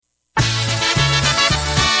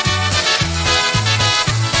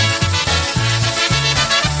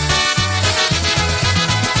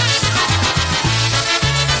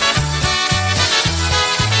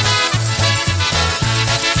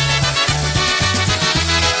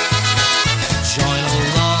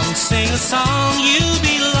song. You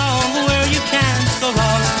belong where you can't go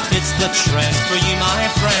wrong. It's the trend for you, my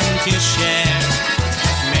friend, to share.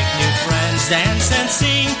 Make new friends, dance and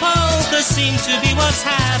sing. Polka seems to be what's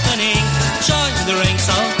happening. Join the ranks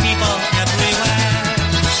of people everywhere.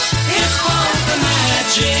 It's polka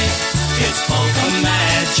magic. It's polka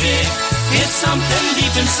magic. It's something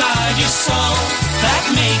deep inside your soul that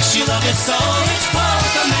makes you love it so. It's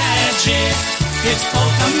polka magic. It's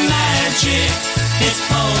polka magic. It's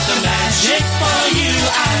polka magic for you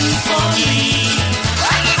and for me.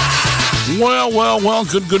 Well,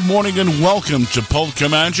 good morning and welcome to Polka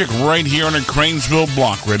Magic right here on the Cranesville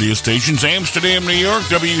Block radio stations, Amsterdam, New York,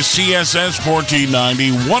 WCSS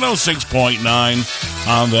 1490, 106.9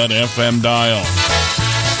 on that FM dial.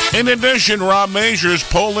 In addition, Rob Mazur's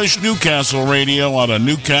Polish Newcastle radio out of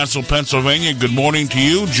Newcastle, Pennsylvania. Good morning to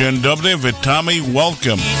you, Dzień dobry, witamy,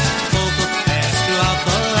 welcome.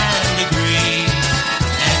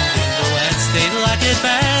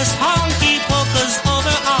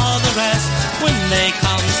 When they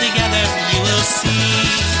come together, you will see.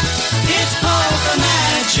 It's polka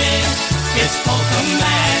magic. It's polka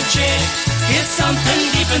magic. It's something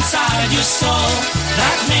deep inside your soul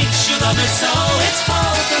that makes you love it so. It's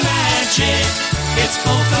polka magic. It's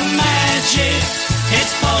polka magic.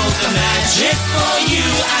 It's polka magic for you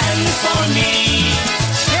and for me.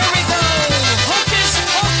 Here we go. Hocus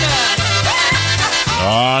polka.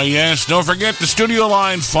 Yes, don't forget the studio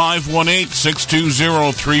line,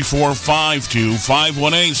 518-620-3452,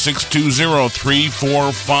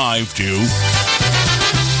 518-620-3452,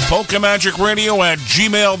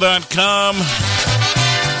 polkamagicradio@gmail.com,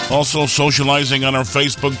 also socializing on our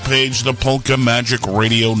Facebook page, the Polka Magic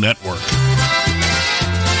Radio Network.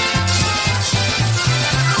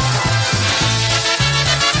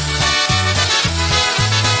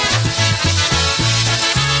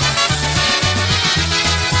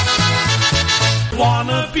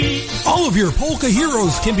 All of your polka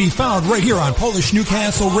heroes can be found right here on Polish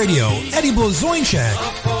Newcastle Radio. Eddie Blazończyk,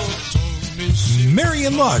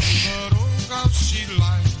 Marion Lush,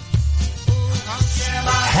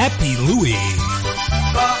 Happy Louie,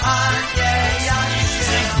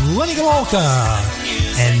 Lenny Gamalka,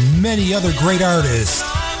 and many other great artists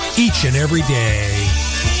each and every day.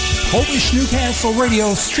 Polish Newcastle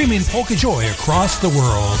Radio, streaming polka joy across the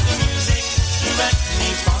world.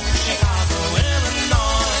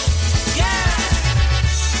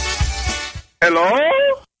 Hello?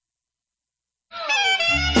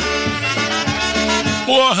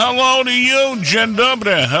 Well, hello to you, Dzień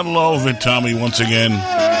dobry. Hello, Vitami, once again.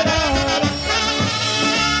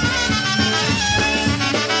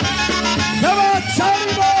 Come on,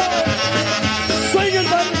 Tommy boy! Sing it,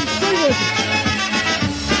 buddy, sing it!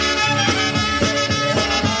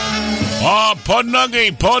 Oh,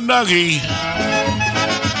 podnogi, podnogi.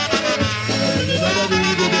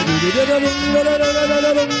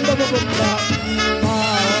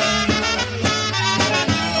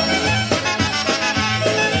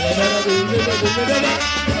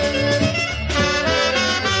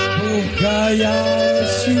 Puka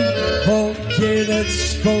Jasiu,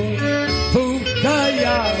 okienecko, puka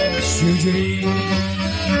Jasiu drzwi.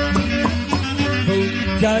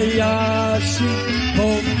 Puka Jasiu,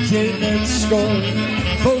 okienecko,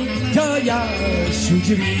 puka Jasiu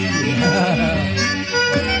drzwi.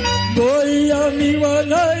 Moja miła,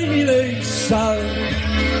 najmilejsza,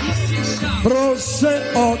 proszę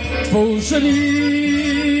otwórz mi.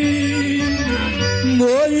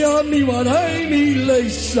 Moja miła,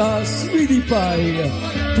 najmilejsza, sweetie pie,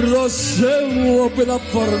 proszę open up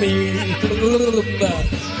for me.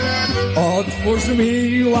 Otwórz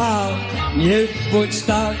miła, nie bądź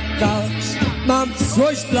taka, mam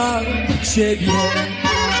coś dla ciebie.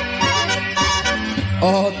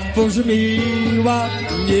 Otwórz miła,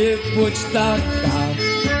 nie bądź taka,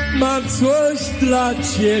 mam coś dla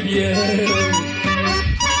ciebie.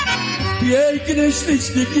 Piękny,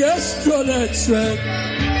 śliczny pieszczoneczek,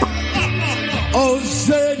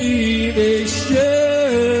 ożenimy się.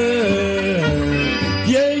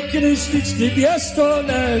 Piękny, śliczny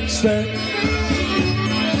pieszczoneczek,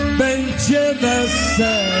 będzie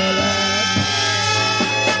wesele.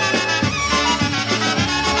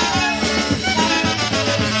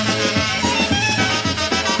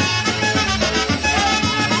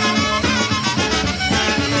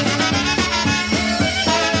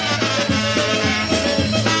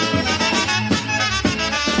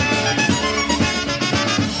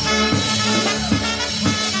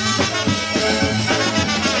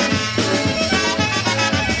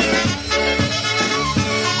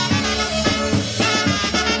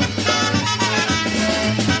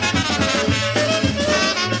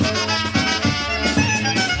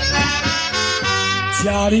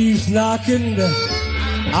 Johnny's knocking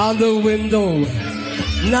on the window,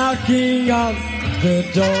 knocking on the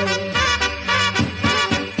door.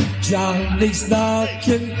 Johnny's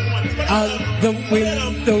knocking on the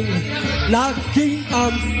window, knocking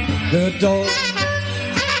on the door.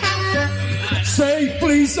 Say,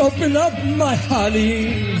 please open up, my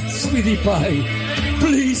honey, sweetie pie.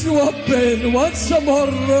 Please open once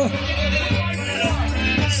more.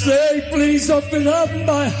 Say, please open up,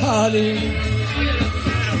 my honey.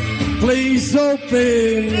 Please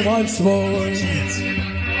open once more.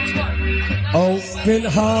 Open,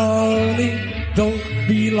 honey, don't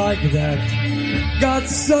be like that. Got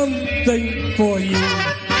something for you.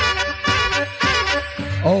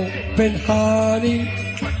 Open, honey,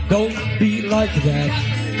 don't be like that.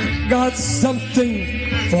 Got something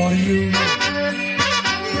for you.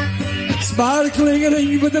 Sparkling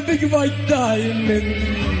ring with a big white diamond,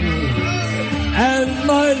 and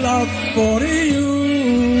my love for you.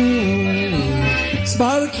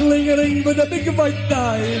 Sparkling ring with a big white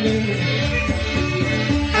diamond,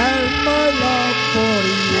 and my love for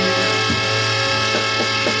you.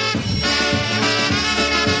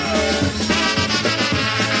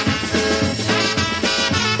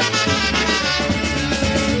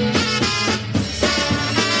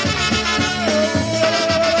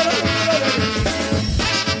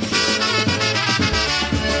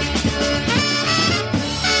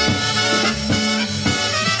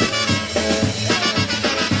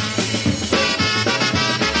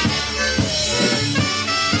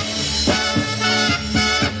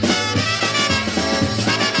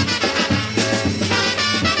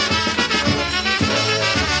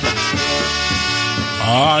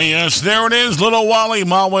 Ah, yes, there it is, Little Wally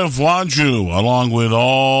Mawe Vlaju, along with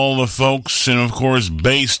all the folks, and of course,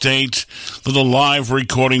 Bay State, little live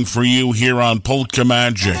recording for you here on Polka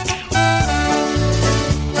Magic.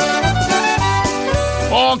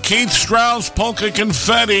 Oh, Keith Strauss, Polka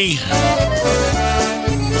Confetti.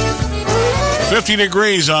 50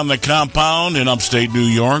 degrees on the compound in upstate New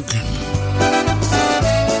York.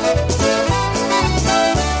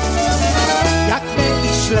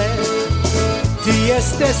 Ty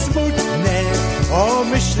jesteś smutny,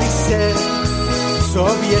 myśli se,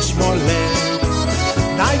 sobie śmole.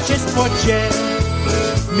 Dajcie spodzie,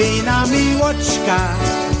 mi na miłoczka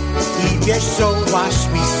i wiesz co masz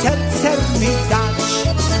mi serce mi dać.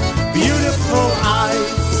 Beautiful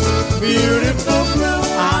eyes, beautiful blue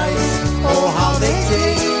eyes, oh how they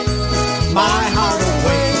take my heart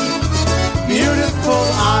away. Beautiful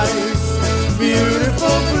eyes,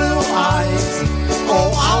 beautiful blue eyes,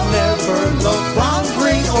 oh I'll never love brown,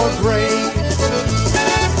 green or gray.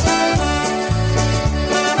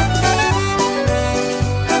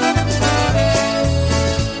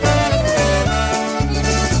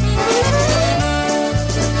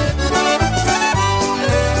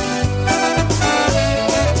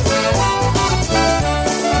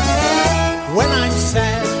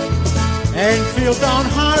 And feel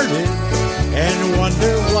downhearted and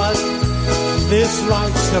wonder what this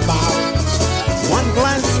life's about. One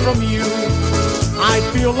glance from you, I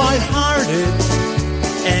feel lighthearted,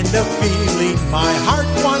 and the feeling my heart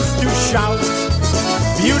wants to shout.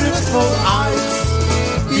 Beautiful eyes,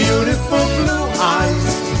 beautiful blue eyes,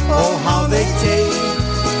 oh how they take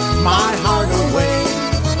my heart away.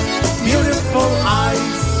 Beautiful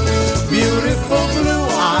eyes, beautiful blue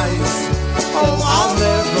eyes, oh, I'll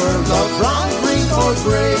never love brown, green, or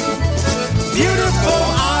gray. Beautiful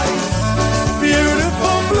eyes,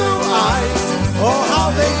 beautiful blue eyes, oh,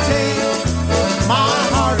 how they take my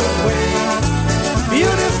heart away.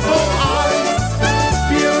 Beautiful eyes,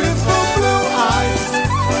 beautiful blue eyes,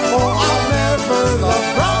 oh, I'll never love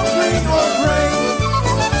brown, green, or gray.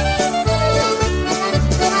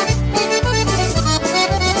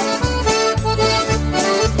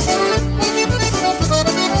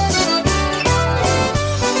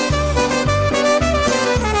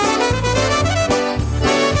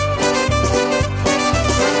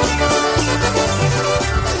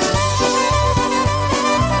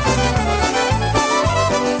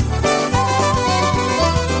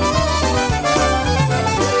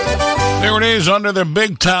 There it is, under the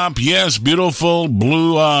big top. Yes, beautiful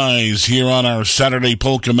blue eyes here on our Saturday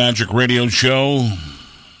Polka Magic Radio Show.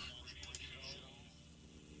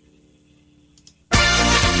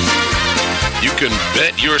 You can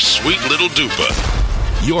bet your sweet little dupa.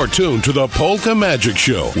 You're tuned to the Polka Magic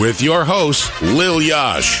Show with your hosts, Lil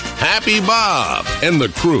Yash, Happy Bob, and the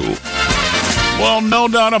crew. Well, no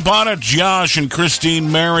doubt about it, Josh and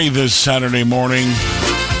Christine Mary this Saturday morning.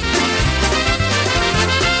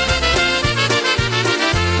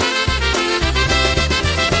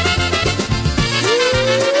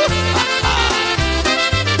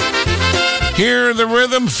 Hear the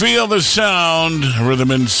rhythm, feel the sound.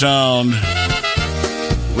 Rhythm and sound.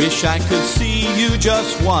 Wish I could see you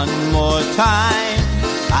just one more time.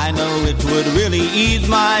 I know it would really ease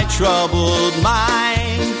my troubled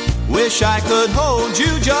mind. Wish I could hold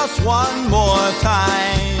you just one more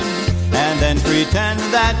time, and then pretend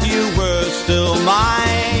that you were still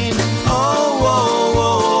mine. Oh, oh,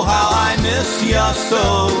 oh, how I miss you so.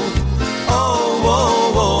 Oh,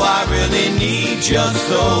 oh, oh, I really need you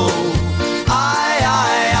so.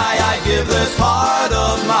 I give this heart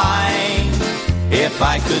of mine if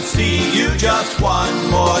I could see you just one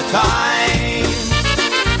more time.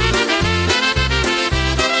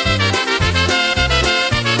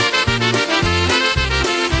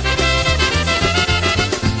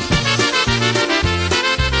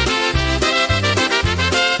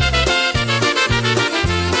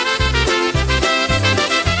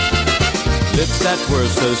 Lips that were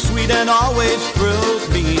so sweet and always thrilled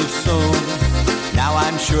me so. Now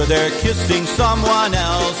I'm sure they're kissing someone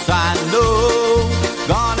else I know.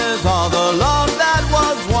 Gone is all the love that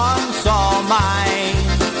was once all mine.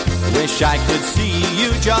 Wish I could see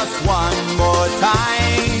you just one more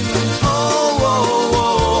time. Oh, oh,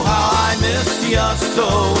 oh, how I miss you so.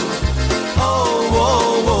 Oh,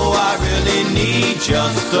 oh, oh, I really need you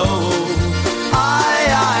so.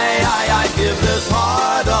 I give this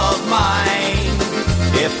heart of mine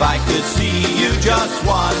if I could see you just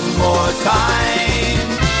one more time.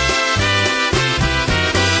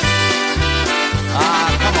 Ah,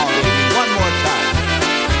 come on, baby, one more time.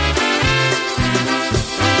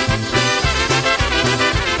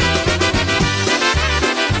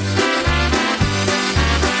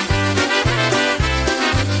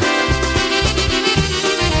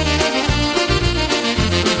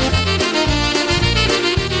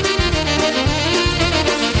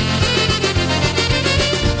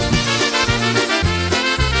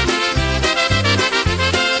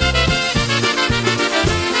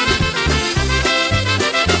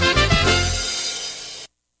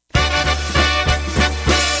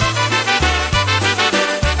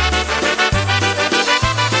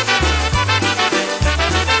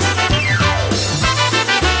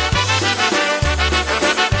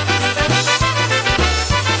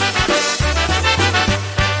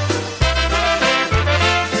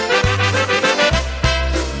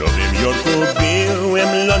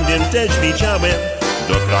 Też widziałem,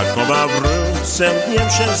 do Krakowa wrócę,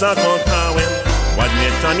 Niemczech zakochałem.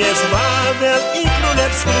 Ładnie tam jest Wawel i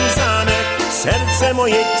królewski zamek. Serce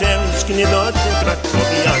moje tęskni do tej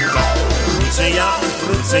krakowianka.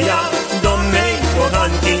 Wrócę ja do mej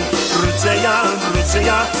kochanki. Wrócę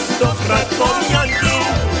ja do krakowianki.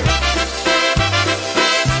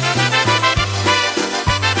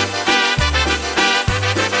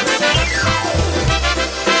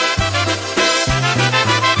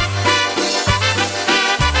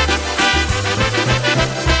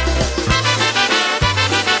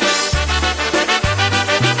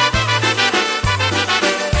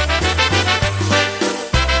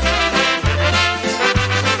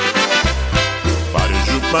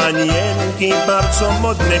 Panienki bardzo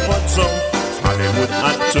modne chodzą, ale mód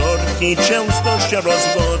aktorki często się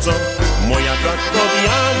rozwodzą. Moja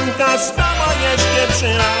krakowianka stała jeszcze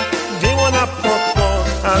przyna, gdy ona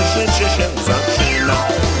pokocha, życie się zaczyna.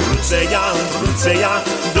 Wrócę ja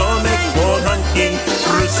do mej kochanki.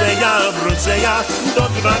 Wrócę ja do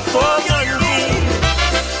krakowianki.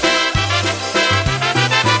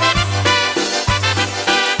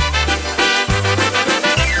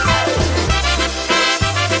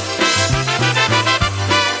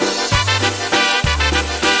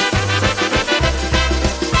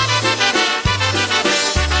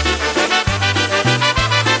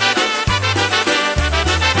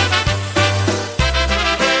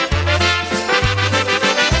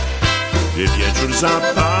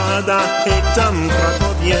 Zapada i tam w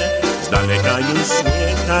Krakowie z daleka już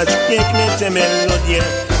słychać pięknie te melodie.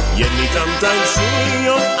 Jedni tam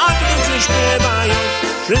tańcują, a drudzy śpiewają.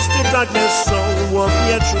 Wszyscy tak wesoło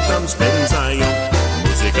wieczór tam spędzają.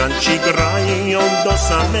 Muzykanci grają do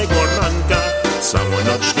samego ranka.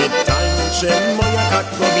 Całonocznie tańczy moja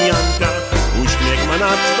krakowianka. Uśmiech ma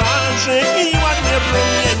na twarzy i ładnie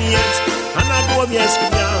rumieniec, a na głowie z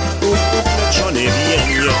kwiatków upleciony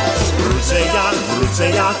wieniec. Wrócę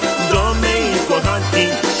ja do mej kochanki.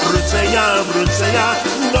 Wrócę ja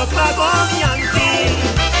do krakowianki.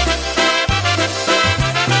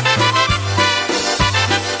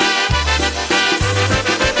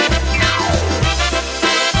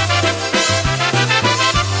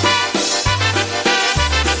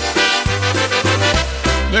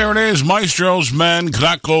 There it is Maestro's Man,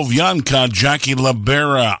 Krakowianka, Jackie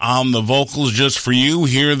Libera on the vocals just for you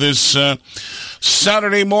here this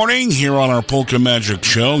Saturday morning here on our Polka Magic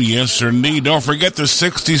Show. Yes, indeed. Don't forget the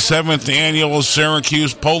 67th annual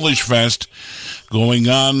Syracuse Polish Fest going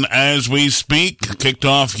on as we speak. Kicked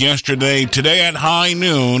off yesterday, today at high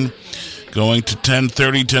noon, going to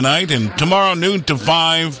 10:30 tonight, and tomorrow noon to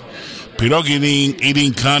 5. Pierogi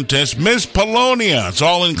eating contest, Miss Polonia. It's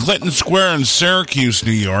all in Clinton Square in Syracuse,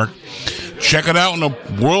 New York. Check it out on the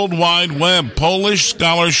World Wide Web,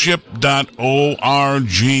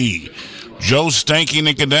 polishscholarship.org. Joe Stanky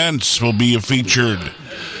Nicodents will be featured.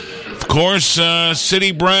 Of course,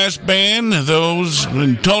 City Brass Band, those,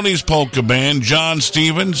 and Tony's Polka Band, John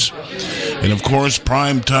Stevens, and of course,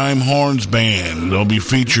 Primetime Horns Band. They'll be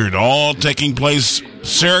featured, all taking place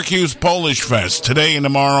Syracuse Polish Fest today and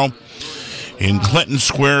tomorrow in Clinton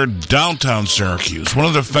Square, downtown Syracuse. One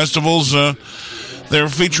of the festivals, they're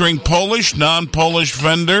featuring Polish, non-Polish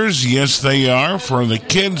vendors. Yes, they are. For the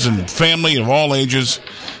kids and family of all ages,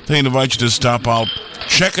 they invite you to stop out.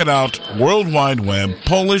 Check it out. World Wide Web,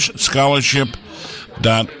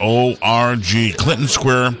 polishscholarship.org. Clinton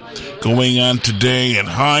Square going on today at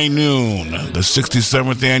high noon, the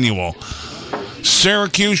 67th annual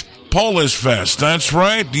Syracuse Polish Fest. That's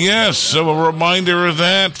right. Yes. So a reminder of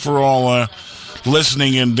that for all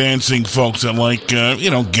listening and dancing folks that like,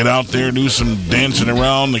 get out there, do some dancing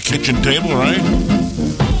around the kitchen table, right?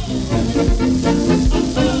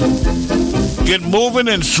 Get moving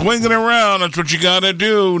and swinging around. That's what you got to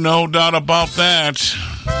do. No doubt about that.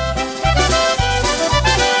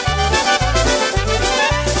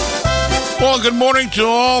 Well, good morning to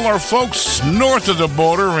all our folks north of the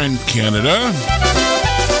border in Canada.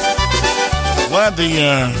 Glad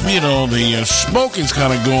the smoking's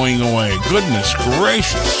kind of going away. Goodness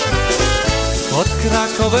gracious. Pod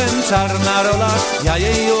Krakowem czarna rola, ja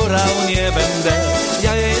jej orał nie będę,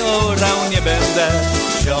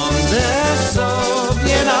 Siądę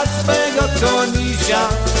sobie na swego konisia,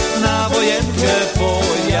 na wojenkę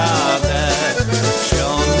pojadę.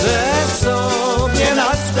 Siądę sobie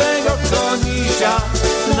na swego konisia,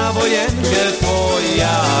 na wojenkę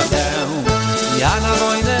pojadę. Ja na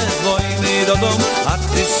wojnę, z wojny do domu, a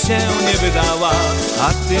tyś się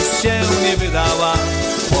nie wydała.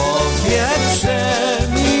 Powietrze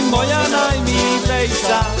mi moja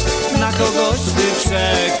najmilejsza, na kogoś ty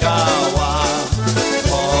czekała.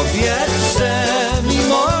 Powietrze mi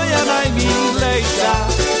moja najmilejsza,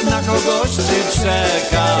 na kogoś ty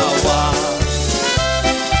czekała.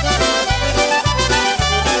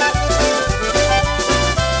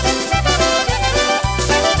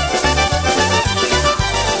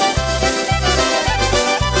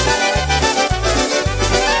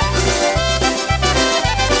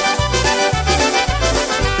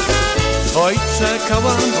 Oj,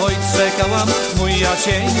 czekałam, mój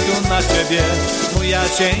Jasieńku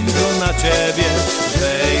na ciebie,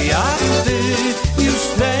 że jak ty już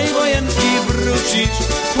z tej wojenki wrócisz,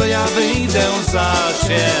 to ja wyjdę za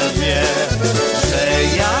ciebie. Że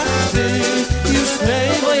jak ty już z tej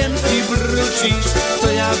wojenki wrócisz,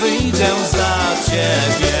 to ja wyjdę za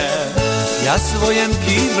ciebie. Ja z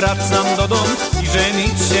wojenki wracam do domu i że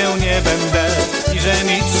nic się nie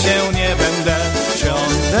będę.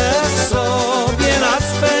 Siądę sobie na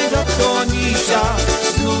swego konisia,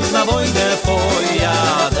 znów na wojnę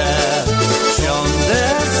pojadę. Siądę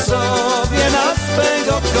sobie na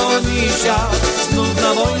swego konisia, znów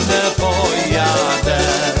na wojnę pojadę.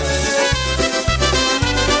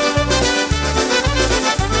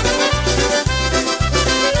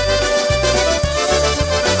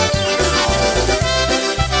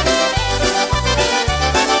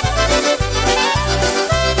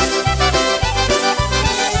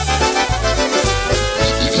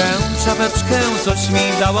 Czapeczkę coś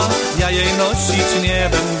mi dała, ja jej nosić nie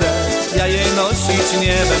będę.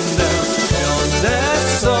 Siądę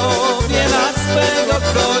sobie na swego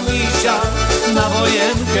konisia, na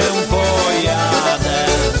wojenkę pojadę.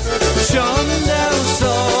 Siądę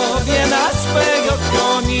sobie na swego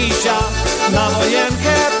konisia, na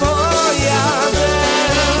wojenkę pojadę.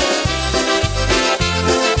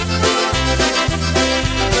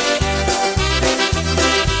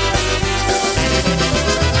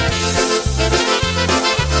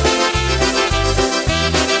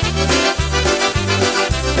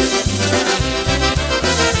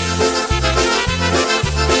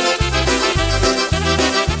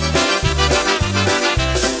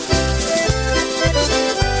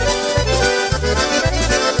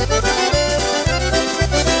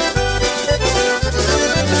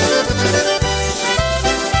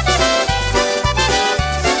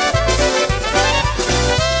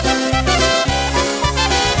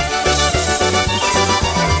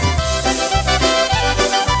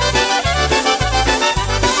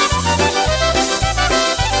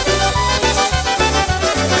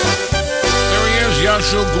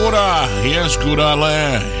 yes,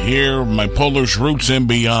 Gudale. Here, my Polish roots and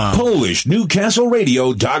beyond.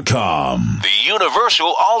 PolishNewcastleRadio.com. The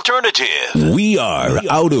universal alternative. We are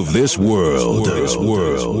out of this world.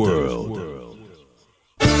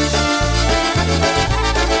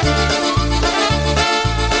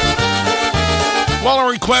 Well,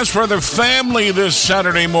 a request for the family this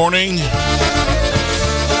Saturday morning.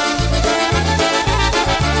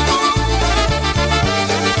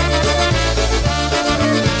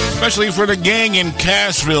 Especially for the gang in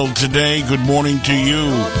Cassville today. Good morning to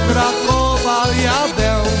you.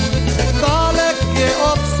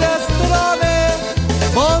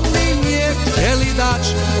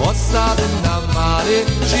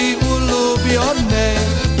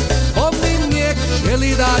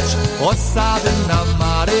 Chcieli dać osady na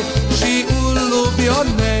Marysi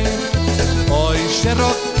ulubionej. Oj,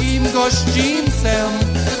 szerokim gościńcem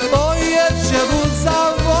pojedzie wóz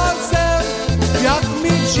za wozem. Jak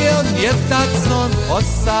mi cię nie dać son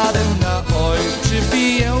osady na oj,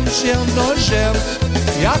 przybiję się nożem.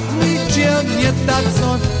 Jak mi cię nie dać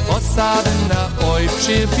son osady na oj,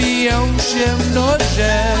 przybiję się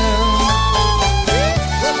nożem.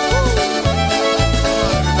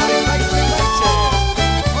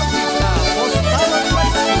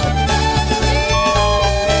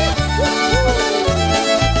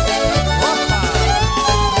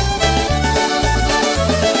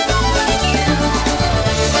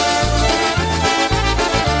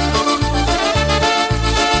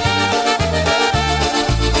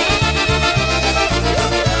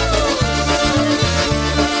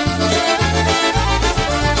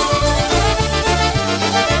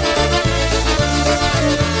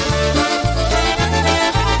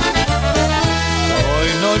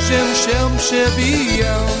 Się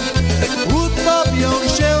przebiję, utopią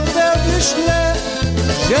się we wyśle,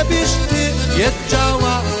 żebyś ty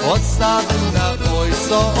wiedziała osady na oj,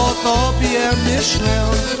 co o tobie myślę.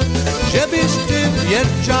 Żebyś ty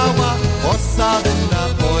wiedziała osady na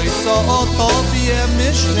oj, co o tobie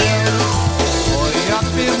myślę. Oj, jak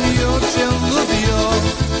bym ją cię lubił,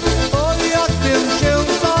 oj, jak bym cię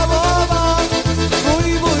całował. Mój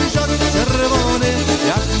buziak czerwony,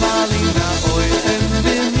 jak malina, oj, ten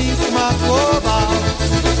by mi smakował.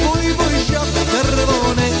 Mój buziak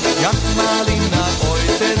czerwony, jak malina, oj,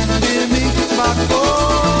 ten by mi smakował.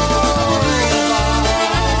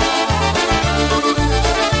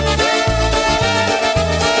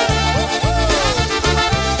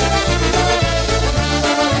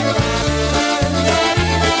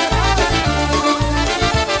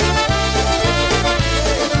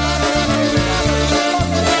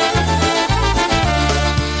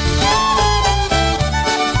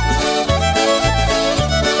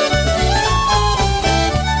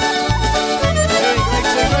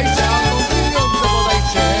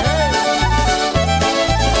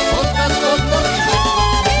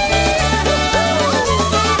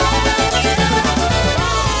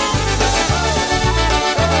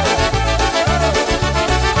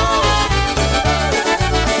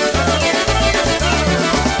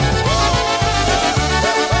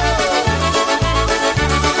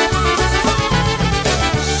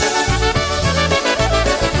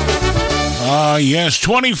 Yes,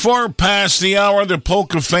 24 past the hour, the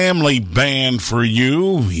Polka Family Band for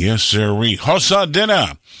you. Yes, sirree.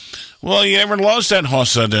 Hosadina. Well, you ever lost that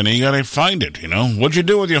hosadina? You gotta find it, you know. What'd you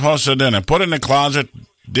do with your hosadina? Put it in the closet.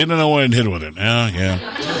 Didn't know what it did with it.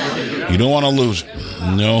 Yeah. You don't want to lose it.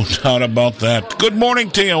 No doubt about that. Good morning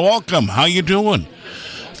to you. Welcome. How you doing?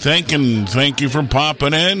 Thank you for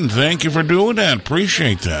popping in. Thank you for doing that.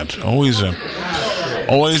 Appreciate that. Always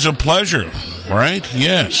a pleasure, right?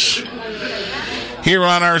 Yes. Here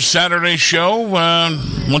on our Saturday show,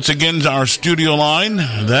 once again, our studio line,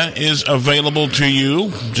 that is available to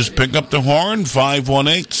you. Just pick up the horn,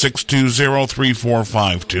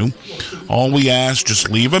 518-620-3452. All we ask,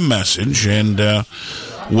 just leave a message, and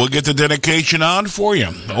we'll get the dedication on for you.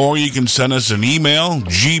 Or you can send us an email,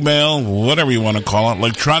 Gmail, whatever you want to call it,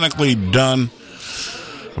 electronically done.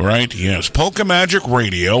 Right, yes. Polka Magic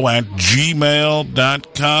Radio at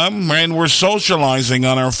gmail.com. And we're socializing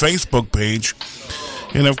on our Facebook page.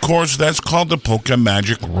 And, of course, that's called the Polka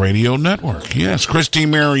Magic Radio Network. Yes, Christy,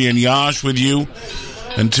 Mary, and Yash with you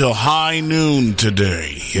until high noon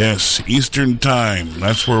today. Yes, Eastern Time.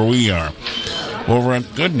 That's where we are. Over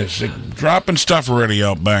at, goodness, they're dropping stuff already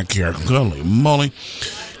out back here. Holy moly.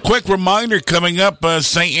 Quick reminder coming up,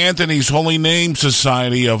 St. Anthony's Holy Name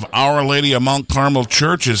Society of Our Lady of Mount Carmel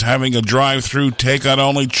Church is having a drive-through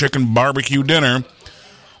takeout-only chicken barbecue dinner.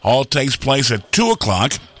 All takes place at 2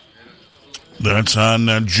 o'clock. That's on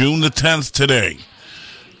June the 10th today.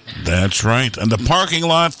 That's right. And the parking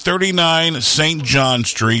lot, 39 St. John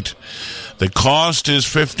Street. The cost is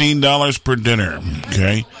 $15 per dinner,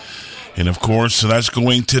 okay? And, of course, so that's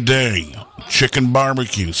going today. Chicken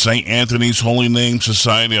barbecue, St. Anthony's Holy Name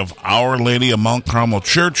Society of Our Lady of Mount Carmel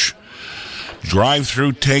Church.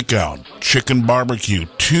 Drive-through takeout, chicken barbecue,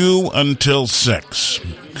 2 until 6,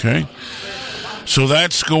 okay? So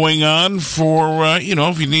that's going on for,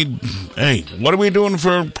 if you need, hey, what are we doing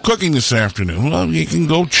for cooking this afternoon? Well, you can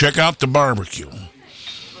go check out the barbecue.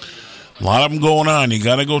 A lot of them going on. You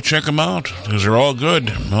got to go check them out because they're all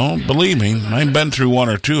good. Well, believe me, I've been through 1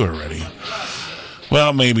 or 2 already.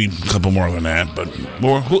 Well, maybe a couple more than that, but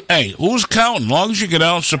who's counting? As long as you get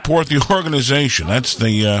out and support the organization, that's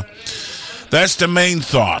the main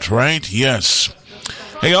thought, right? Yes.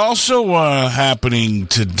 Hey, also happening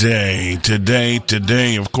today,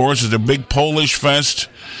 of course, is the big Polish Fest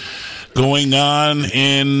going on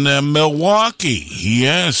in Milwaukee.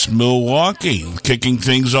 Yes, Milwaukee, kicking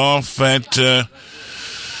things off at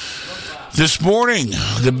this morning.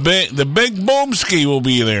 The big Boomski will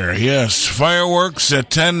be there. Yes, fireworks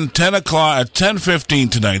at 10 o'clock, at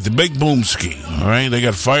 10:15 tonight. The big Boomski. All right, they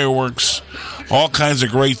got fireworks, all kinds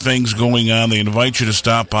of great things going on. They invite you to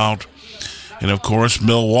stop out. And, of course,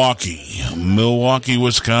 Milwaukee,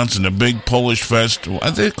 Wisconsin, the big Polish Fest.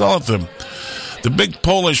 They call it the big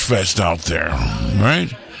Polish Fest out there,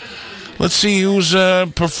 right? Let's see who's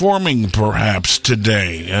performing, perhaps,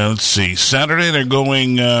 today. Let's see. Saturday, they're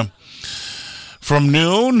going from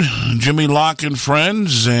noon. Jimmy Locke and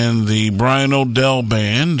Friends and the Brian O'Dell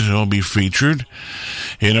Band will be featured.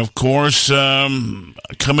 And, of course,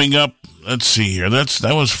 coming up, let's see here. That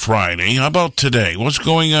was Friday. How about today? What's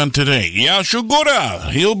going on today?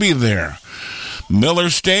 Yashugura, he'll be there. Miller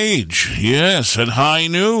Stage, yes, at high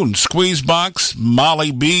noon. Squeezebox,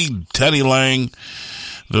 Molly B, Teddy Lang.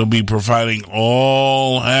 They'll be providing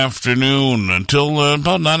all afternoon until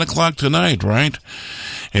about 9 o'clock tonight, right?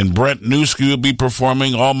 And Brett Newski will be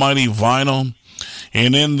performing Almighty Vinyl.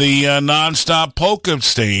 And in the nonstop polka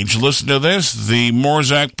stage, listen to this, the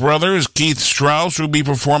Morzak brothers, Keith Strauss, will be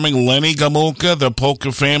performing Lenny Gamulka, the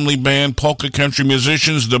Polka Family Band, Polka Country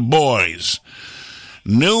Musicians, The Boys.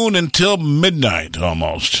 Noon until midnight,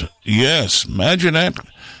 almost. Yes, imagine that.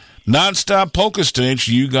 Nonstop polka stage,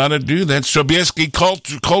 you got to do that. Sobieski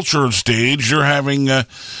Culture Stage, you're having the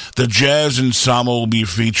Jazz Ensemble will be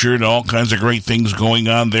featured, all kinds of great things going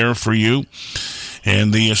on there for you.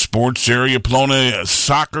 And the sports area, Plona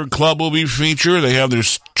Soccer Club will be featured. They have their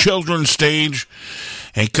children's stage.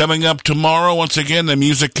 And coming up tomorrow, once again, the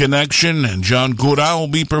Music Connection. And John Gura will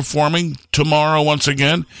be performing tomorrow once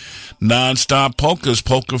again. Nonstop polkas,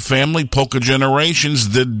 Polka Family, Polka Generations,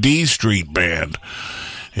 the D Street Band.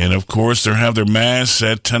 And, of course, they'll have their mass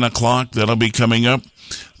at 10 o'clock. That'll be coming up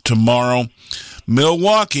tomorrow.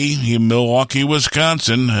 Milwaukee,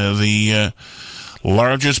 Wisconsin, the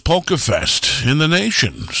largest polka fest in the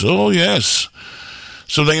nation. So, yes.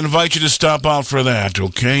 So they invite you to stop out for that,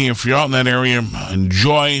 okay? If you're out in that area,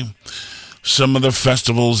 enjoy some of the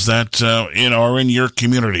festivals that are in your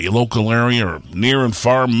community, local area, or near and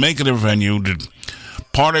far. Make it a venue to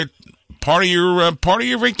part of your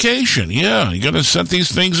vacation. Yeah, you got to set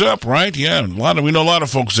these things up, right? Yeah, we know a lot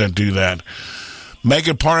of folks that do that. Make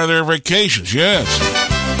it part of their vacations. Yes.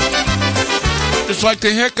 Just like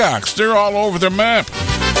the Hickox, they're all over the map.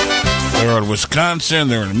 They're in Wisconsin,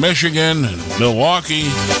 they're in Michigan, and Milwaukee,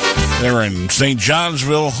 they're in St.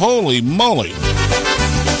 Johnsville. Holy moly.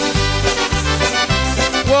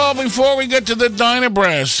 Well, before we get to the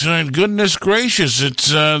Dynabrass, goodness gracious,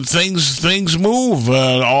 it's things move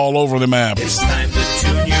all over the map. It's time to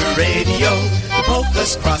tune your radio. The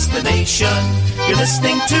polkas cross the nation. You're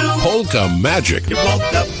listening to Polka Magic, your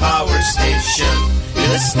Polka Power Station. You're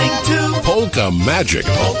listening to Polka Magic,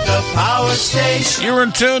 your Polka Power Station. You're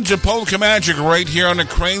in tune to Polka Magic right here on the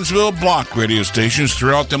Cranesville Block radio stations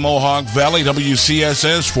throughout the Mohawk Valley.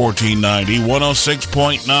 WCSS 1490,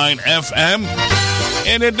 106.9 FM.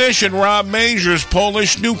 In addition, Rob Major's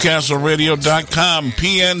PolishNewcastleRadio.com,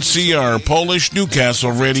 PNCR,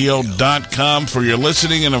 PolishNewcastleRadio.com for your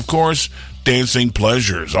listening and, of course, dancing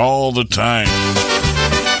pleasures all the time.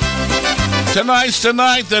 Tonight's the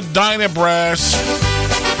Dynabrass.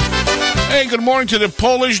 Hey, good morning to the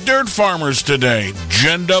Polish dirt farmers today.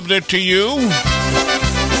 Jen dubbed it to you.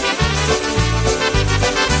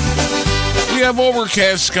 We have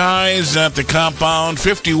overcast skies at the compound,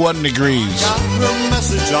 51 degrees. Got her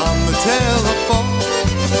message on the telephone.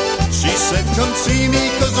 She said, come see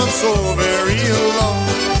me 'cause I'm so very alone.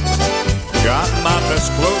 Got my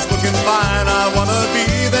best clothes looking fine. I wanna be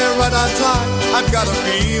there right on time. I've got a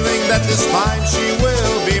feeling that this time she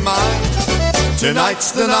will be mine.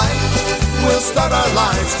 Tonight's the night we'll start our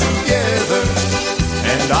lives together,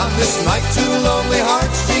 And on this night, two lonely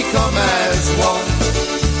hearts become as one.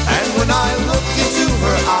 And when I look into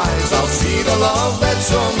her eyes, I'll see the love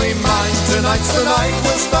that's only mine. Tonight's the night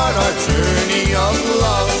we'll start our journey of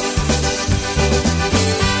love.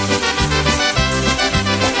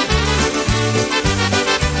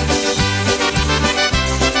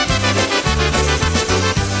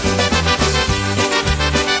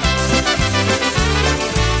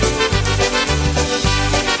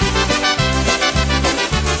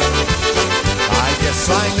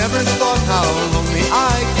 I never thought how lonely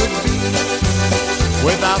I could be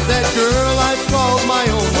without that girl I called my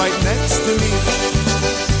own right next to me.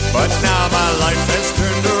 But now my life has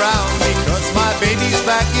turned around because my baby's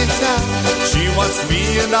back in town. She wants me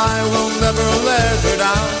and I will never let her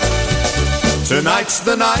down. Tonight's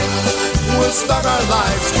the night we'll start our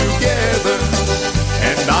lives together.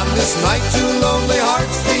 And on this night two lonely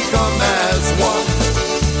hearts become as one.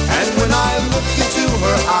 And when I look into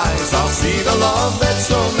her eyes, I'll see the love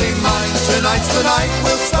that's only mine. Tonight's the night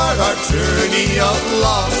we'll start our journey of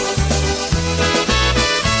love.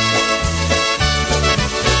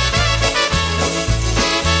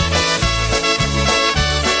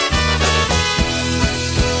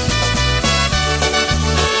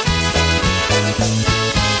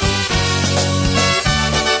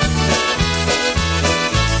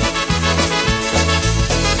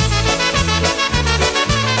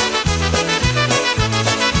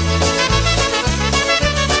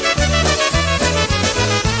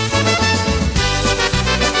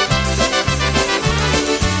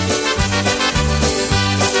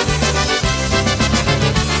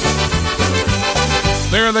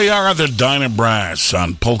 There they are, the Dyna Brass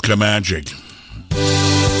on Polka Magic.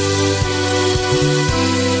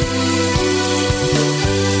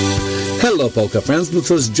 Hello, Polka friends.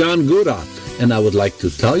 This is John Góra, and I would like to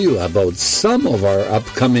tell you about some of our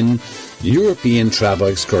upcoming European travel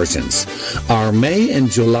excursions. Our May and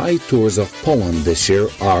July tours of Poland this year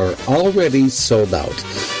are already sold out,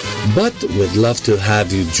 but we'd love to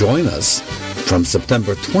have you join us from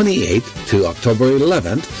September 28th to October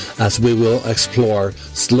 11th as we will explore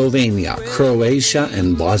Slovenia, Croatia,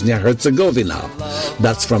 and Bosnia-Herzegovina.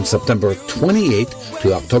 That's from September 28th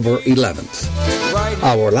to October 11th.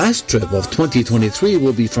 Our last trip of 2023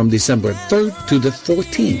 will be from December 3rd to the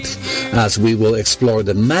 14th as we will explore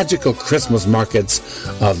the magical Christmas markets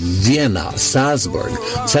of Vienna, Salzburg,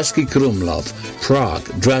 Český Krumlov, Prague,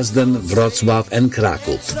 Dresden, Wrocław, and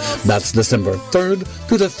Kraków. That's December 3rd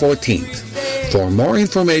to the 14th. For more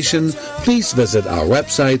information, please visit our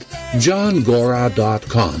website,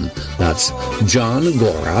 johngora.com. That's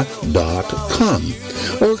johngora.com.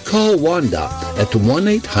 Or call Wanda at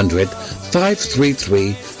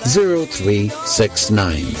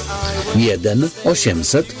 1-800-533-0369.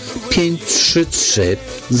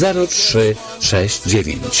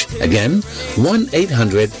 1-800-533-0369. Again,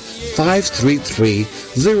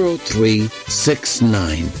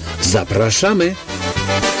 1-800-533-0369. Zapraszamy!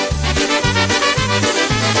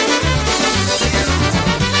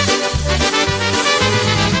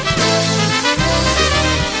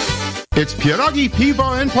 It's Pierogi,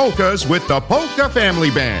 Pivo, and Polkas with the Polka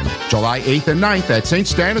Family Band. July 8th and 9th at St.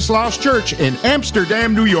 Stanislaus Church in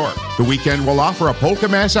Amsterdam, New York. The weekend will offer a polka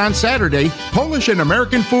mass on Saturday, Polish and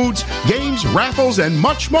American foods, games, raffles, and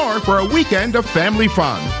much more for a weekend of family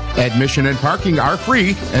fun. Admission and parking are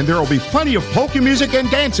free, and there will be plenty of polka music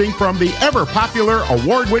and dancing from the ever-popular,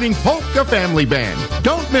 award-winning Polka Family Band.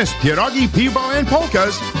 Don't miss Pierogi, Pivo, and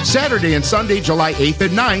Polkas, Saturday and Sunday, July 8th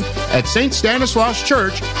and 9th at St. Stanislaus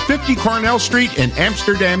Church, 50 Cornell Street in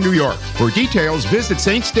Amsterdam, New York. For details, visit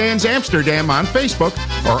St. Stan's Amsterdam on Facebook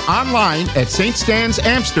or online at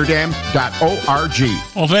ststansamsterdam.org.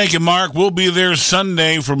 Well, thank you, Mark. We'll be there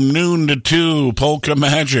Sunday from noon to 2, Polka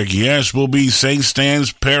Magic. Yes, we'll be St.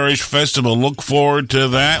 Stan's Parish Festival. Look forward to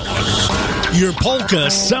that one. Your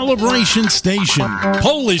polka celebration station,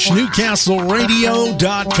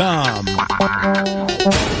 PolishNewcastleRadio.com.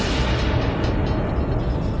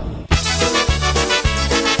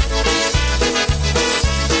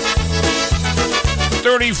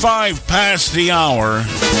 35 past the hour.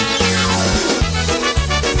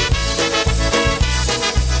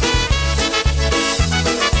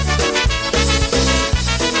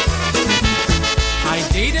 I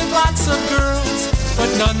dated lots of girls, but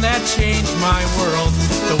none that changed my world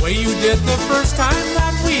the way you did the first time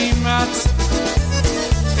that we met.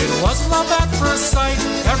 It was love at first sight,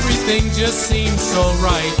 everything just seemed so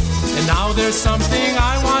right. And now there's something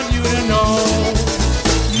I want you to know.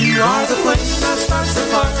 You are the flame that starts the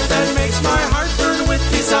fire, that makes my heart burn with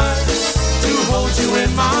desire, to hold you in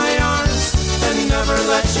my arms and never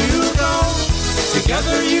let you go.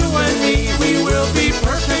 Together you and me, we will be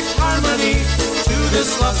perfect harmony to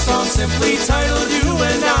this love song simply titled You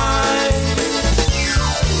and I.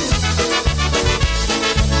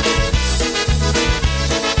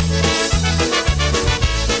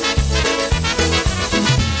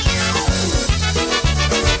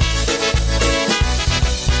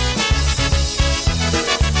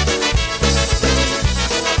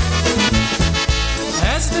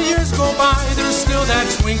 As the years go by, there's still that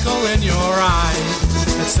twinkle in your eye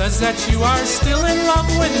that says that you are still in love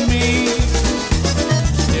with me.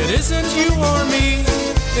 It isn't you or me,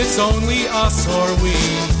 it's only us or we.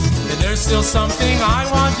 And there's still something I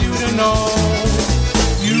want you to know.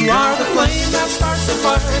 You are the flame that starts the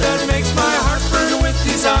fire that makes my heart burn with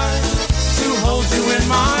desire to hold you in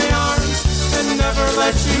my arms and never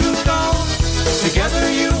let you go. Together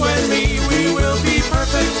you and me, we will be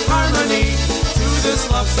perfect harmony to this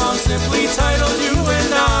love song simply titled You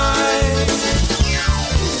and I.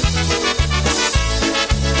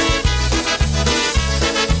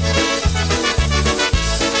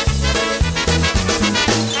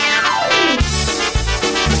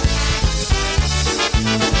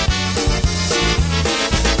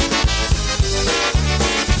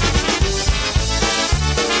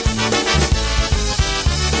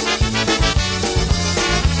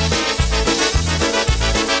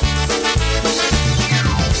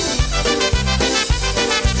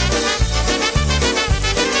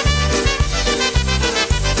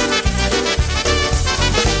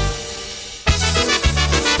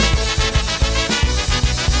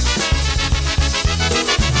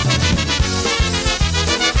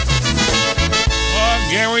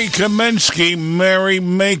 Kaminsky, Merry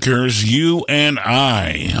Makers, You and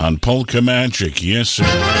I on Polka Magic. Yes, sir.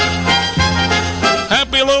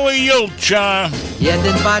 Happy Louie Julcia. 1,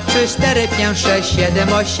 2, 3, 4, 5, 6,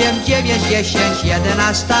 7, 8, 9, 10,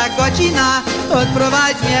 11 godzina.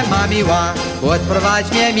 Odprowadź mnie, mamiła,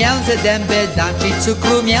 odprowadź mnie między dęby, dam ci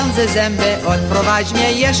cukru między zęby. Odprowadź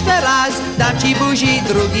mnie jeszcze raz, dam ci buzi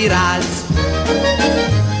drugi raz.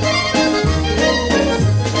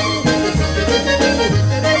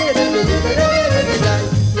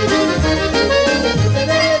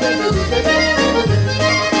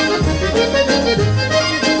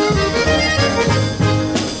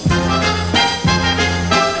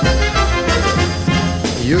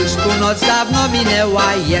 Już północ dawno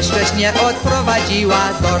minęła, jeszcześ nie odprowadziła.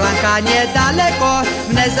 Do ranka niedaleko,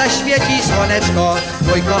 mnie zaświeci słoneczko.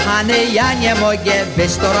 Mój kochany, ja nie mogę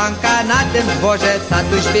być do ranka na tym dworze.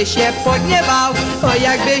 Tatuś by się pogniewał, o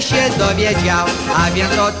jakby się dowiedział. A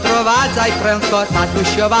więc odprowadzaj prędko,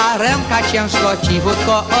 tatusiowa ręka ciężko.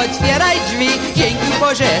 Cichutko otwieraj drzwi, dzięki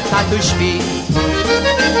Boże, tatuś śpi.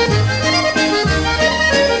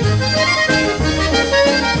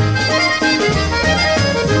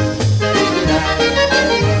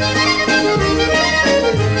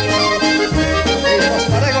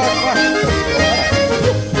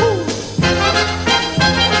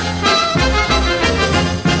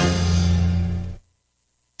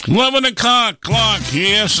 Clock,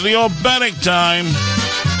 yes, the old Bannock time.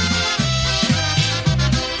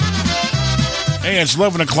 Hey, it's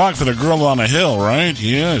 11 o'clock for the girl on the hill, right?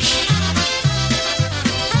 Yes.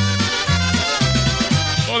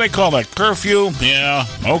 What do they call that, curfew? Yeah,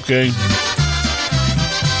 okay.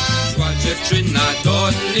 Szła dziewczyna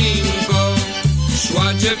dolinko,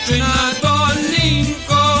 szła dziewczyna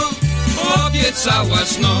dolinko, obiecała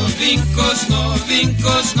znowinko,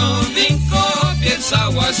 znowinko, znowinko,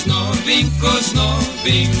 obiecała znowinko,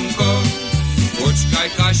 znowinko. Poczekaj,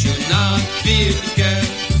 Kasiu, na chwilkę,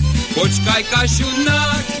 poczekaj, Kasiu,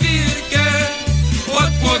 na chwilkę,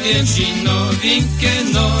 odpowiem ci nowinkę,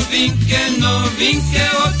 nowinkę, nowinkę,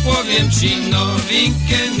 odpowiem ci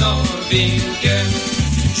nowinkę, nowinkę.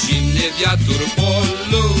 Zimny wiatr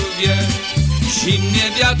poluje,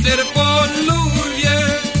 zimny wiatr poluje,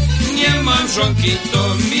 nie mam żonki,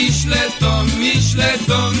 to myślę, to myślę,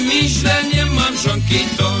 to myślę, nie mam żonki,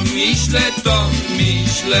 to myślę, to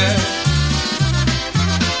myślę.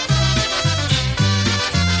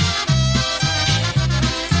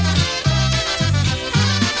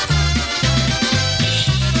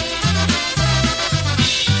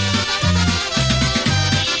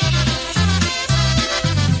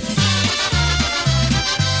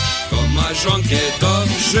 Żonkę do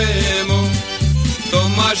Rzymu, to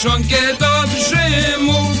ma żonkę do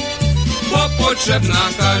Rzymu, bo potrzebna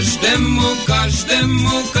każdemu,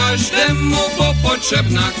 każdemu, każdemu, bo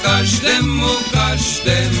potrzebna każdemu,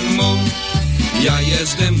 każdemu. Ja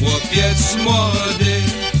jestem chłopiec młody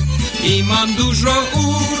i mam dużo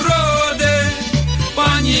urody,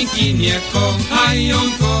 panie Kochaniki nie kochają,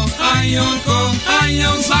 kochają,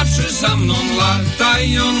 kochają, zawsze za mną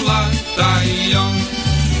latają, latają.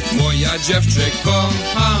 Moja dziewczę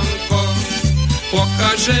kochanko,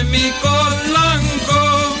 pokaże mi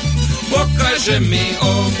kolanko, pokaże mi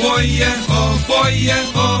oboje, oboje,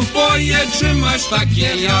 oboje, czy masz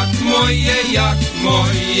takie jak moje, jak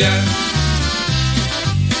moje.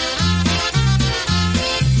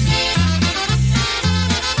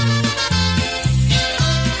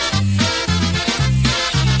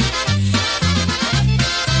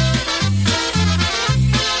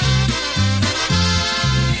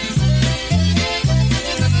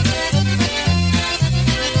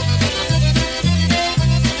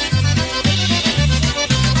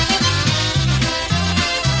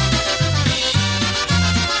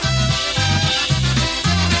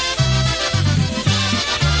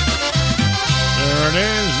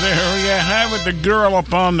 The girl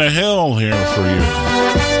up on the hill here for you.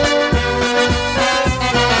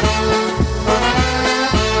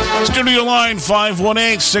 Studio line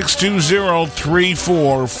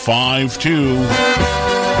 518-620-3452.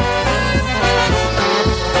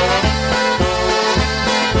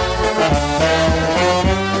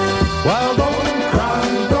 Well, don't cry,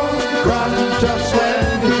 just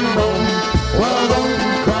let me know. Well, don't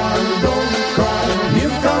cry, you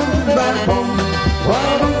come back home.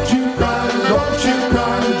 Well, don't you cry,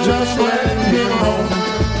 just let me know.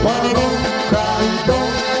 Well, don't cry,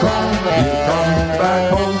 you come back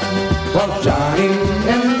home. Well, Johnny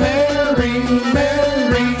and Mary,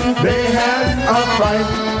 they had a fight.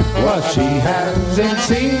 Well, she hasn't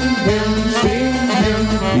seen him,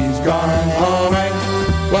 he's gone alright.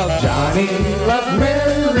 Well, Johnny left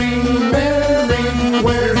Mary,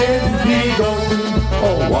 where did he go?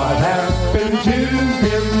 Oh, what happened to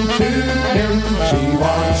him, she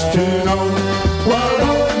wants to know. Well,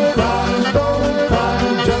 don't cry,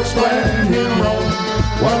 just let him roam.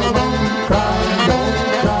 Well, don't cry,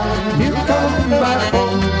 you come back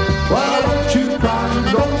home. Well, don't you cry,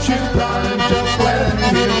 just let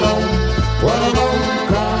him roam. Well, don't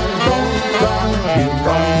cry, you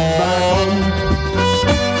come back home.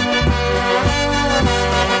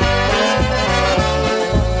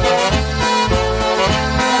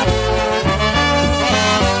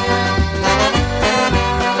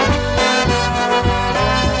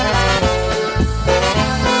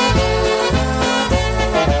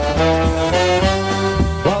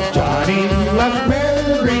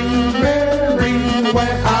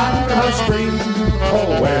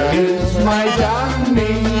 Oh, where is my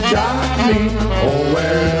Johnny? Oh,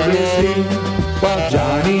 where is he? Well,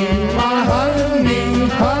 Johnny, my honey,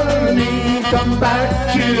 come back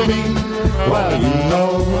to me. Well, you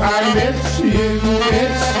know I miss you,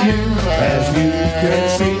 as you can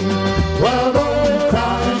see. Well, don't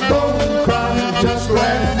cry, just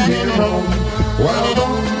let me know. Well,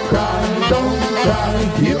 don't cry,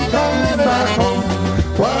 you come back home.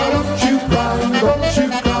 Well, don't you cry,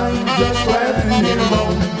 just let me know.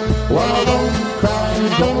 Well, don't cry, you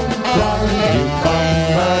come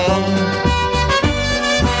back home.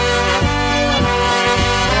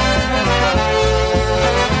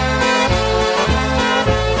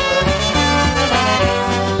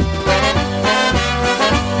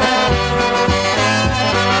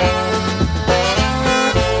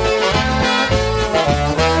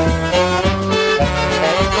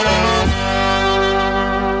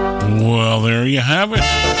 Well, there you have it.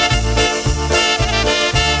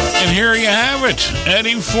 And here you have it.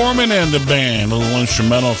 Eddie Foreman and the band. A little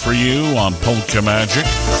instrumental for you on Polka Magic.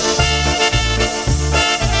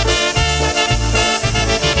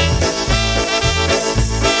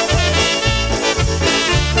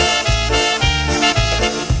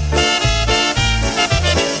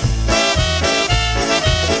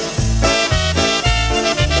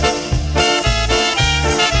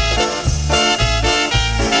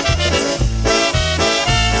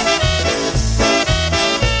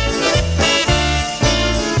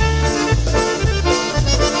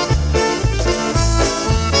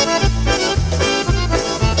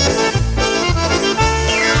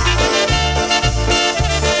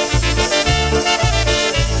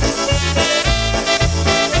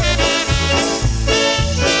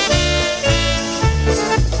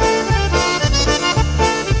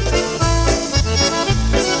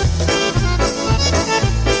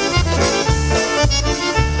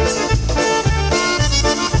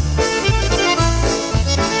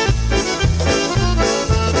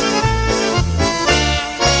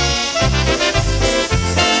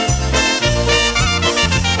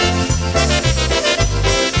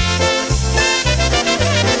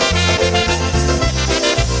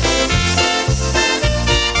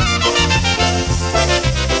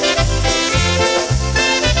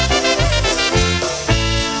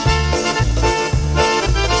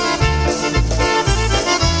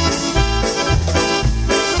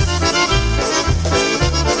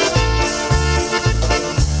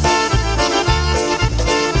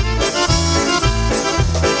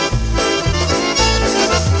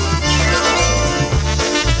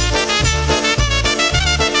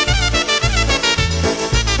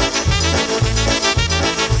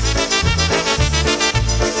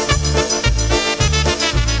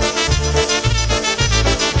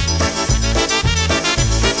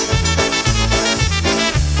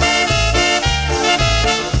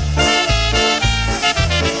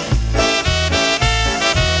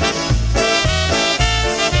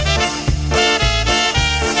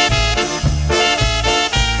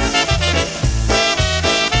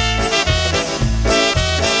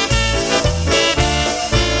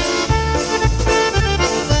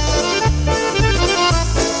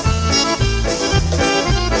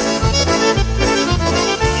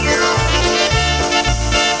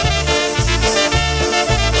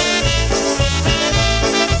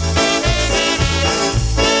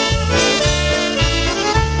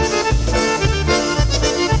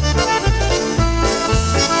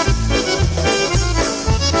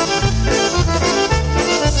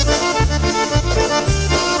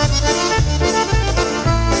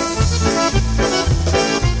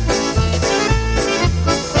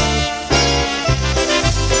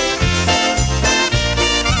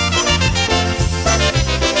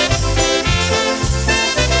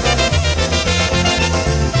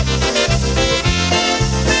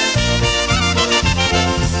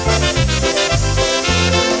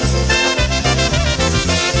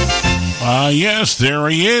 Yes, there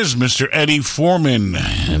he is, Mr. Eddie Foreman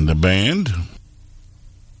and the band.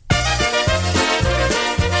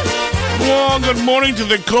 Well, good morning to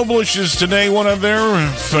the Koblishes today. One of their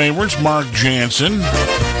favorites, Mark Jansen.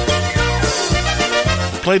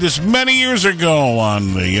 Played this many years ago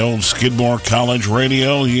on the old Skidmore College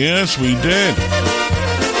radio. Yes, we did.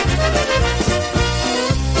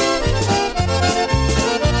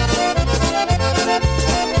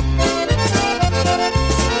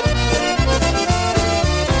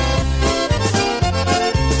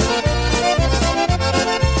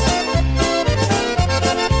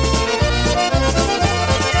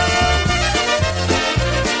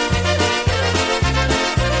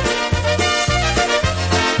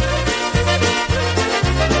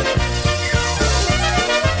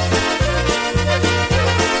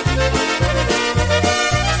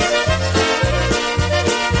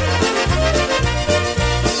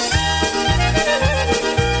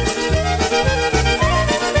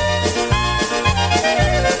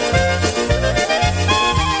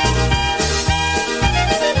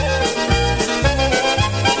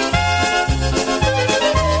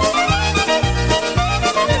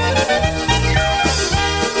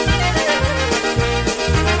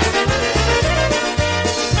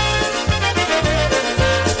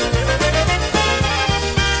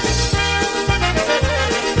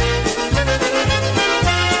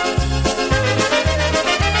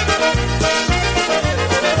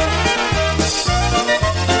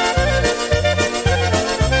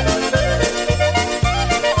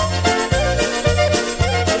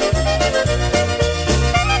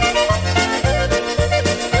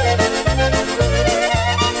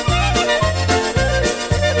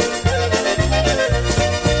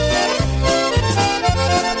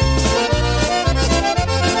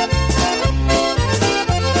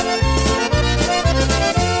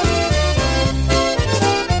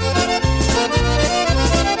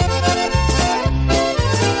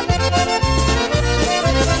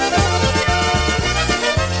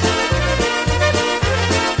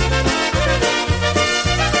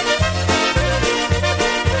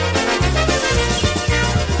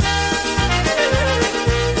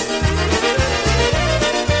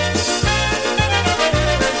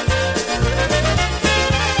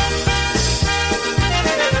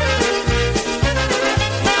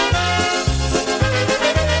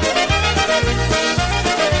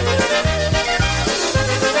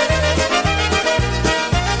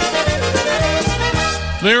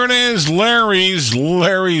 There it is,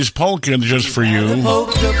 Larry's Polka just for you.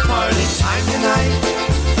 Polka party time tonight.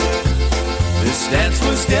 This dance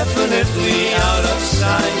was definitely out of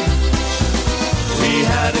sight. We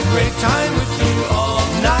had a great time with you all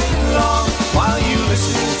night long while you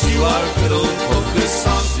listened to our good old polka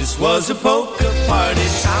songs. This was a polka party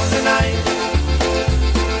town tonight,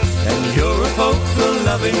 and you're a polka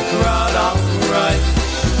loving crowd, alright.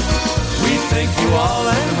 We thank you all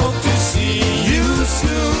and hope to see you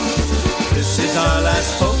soon. This is our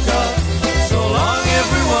last polka. So long,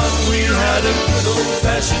 everyone. We had a good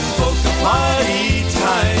old-fashioned polka party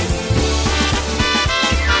time.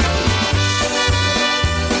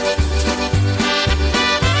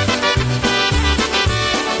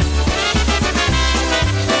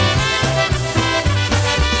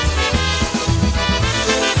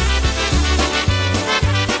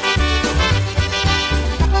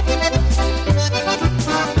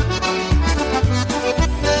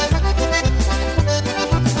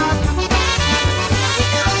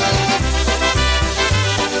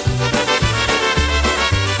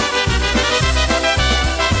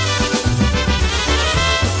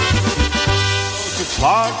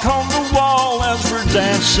 Clock on the wall as we're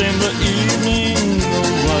dancing the evening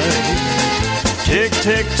away. Tick,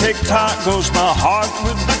 tick, tick, tock goes my heart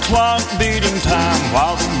with the clock beating time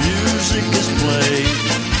while the music is played.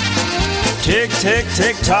 Tick, tick,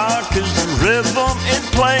 tick, tock is the rhythm it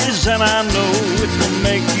plays, and I know it will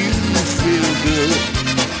make you feel good.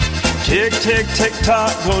 Tick, tick, tick, tock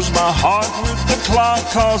goes my heart with the clock,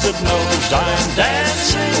 'cause it knows I'm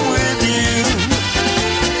dancing with you.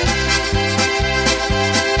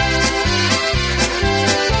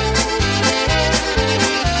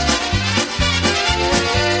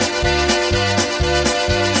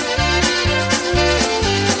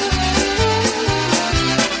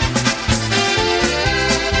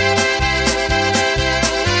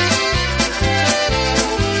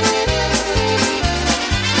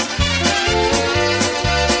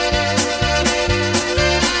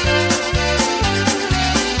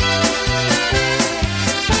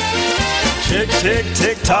 Tick,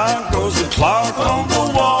 tick, tock goes the clock on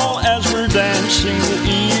the wall as we're dancing the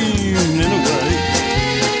evening away.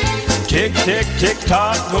 Tick, tick, tick,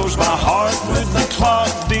 tock goes my heart with the clock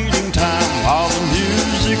beating time while the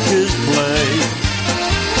music is played.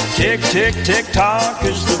 Tick, tick, tick, tock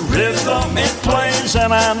is the rhythm it plays,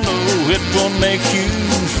 and I know it will make you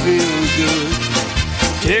feel good.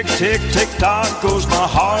 Tick, tick, tick, tock goes my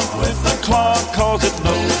heart with the clock, 'cause it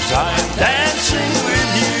knows I'm dancing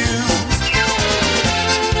with you.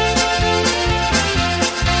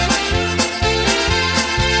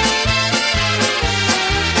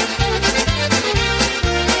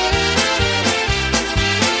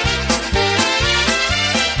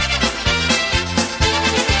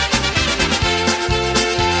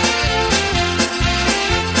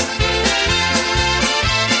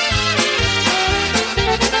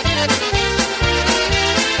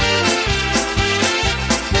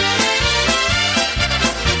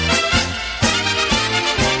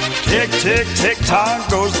 Tick, tick, tick, tock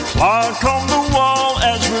goes the clock on the wall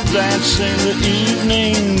as we're dancing the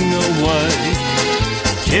evening away.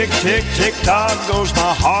 Tick, tick, tick, tock goes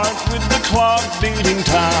my heart with the clock beating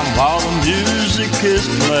time while the music is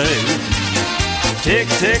played. Tick,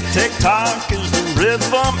 tick, tick, tock is the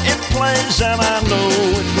rhythm it plays, and I know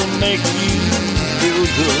it will make you feel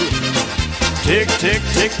good. Tick, tick,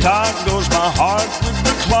 tick, tock goes my heart with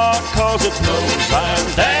the clock, 'cause it knows I'm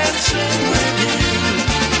dancing with you.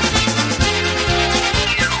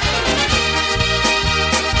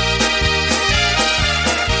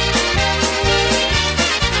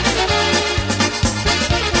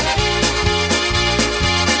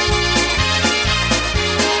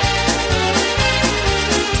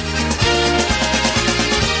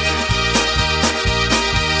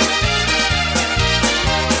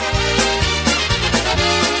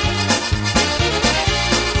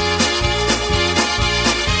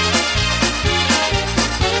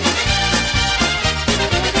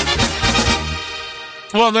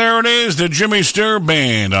 Well, there it is, the Jimmy Sturr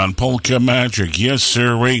Band on Polka Magic. Yes,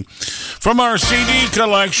 sirree. From our CD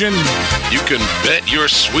collection, you can bet your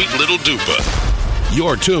sweet little dupa.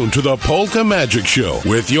 You're tuned to the Polka Magic Show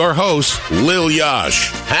with your hosts, Lil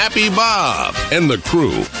Yash, Happy Bob, and the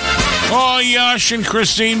crew. Oh, Yash and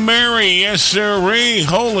Christine Mary. Yes, sirree.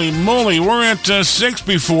 Holy moly, we're at 6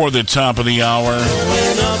 before the top of the hour.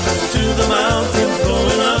 Going up to the mountains,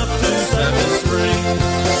 going up to Seventh Spring.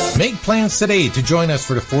 Make plans today to join us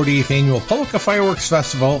for the 48th Annual Polka Fireworks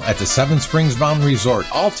Festival at the Seven Springs Mountain Resort,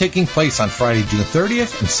 all taking place on Friday, June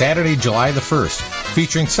 30th and Saturday, July the 1st,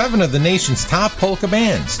 featuring 7 of the nation's top polka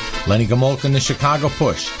bands: Lenny Gomolka and the Chicago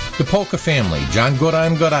Push, the Polka Family, John Gora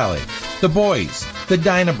and Gorale, the Boys, the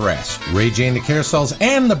Dyna Brass, Ray J and the Carousels,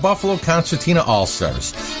 and the Buffalo Concertina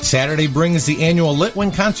All-Stars. Saturday brings the annual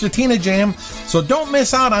Litwin Concertina Jam, so don't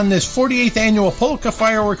miss out on this 48th Annual Polka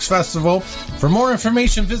Fireworks Festival. For more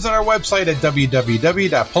information, visit our website at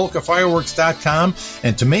www.polkafireworks.com,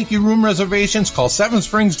 and to make your room reservations, call Seven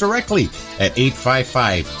Springs directly at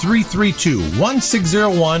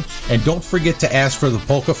 855-332-1601, and don't forget to ask for the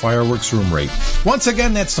Polka Fireworks room rate. Once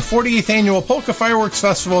again, that's the 48th Annual Polka Fireworks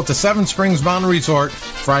Festival at the Seven Springs Mountain Resort,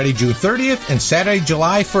 Friday, June 30th and Saturday,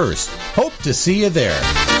 July 1st. Hope to see you there.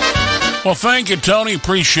 Well, thank you, Tony.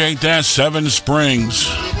 Appreciate that. Seven Springs.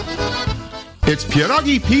 It's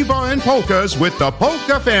Pierogi, Pivo, and Polkas with the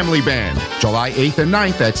Polka Family Band. July 8th and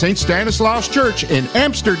 9th at St. Stanislaus Church in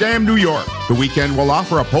Amsterdam, New York. The weekend will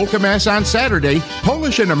offer a polka mass on Saturday,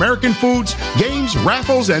 Polish and American foods, games,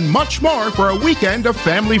 raffles, and much more for a weekend of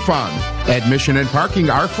family fun. Admission and parking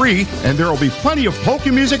are free, and there will be plenty of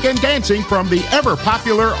polka music and dancing from the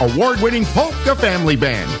ever-popular, award-winning Polka Family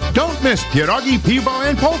Band. Don't miss Pierogi, Pivo,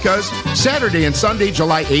 and Polkas, Saturday and Sunday,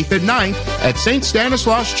 July 8th and 9th at St.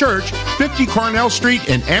 Stanislaus Church, 50 Cornell Street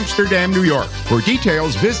in Amsterdam, New York. For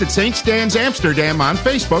details, visit St. Stan's Amsterdam on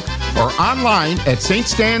Facebook or online at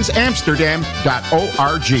ststansamsterdam.org.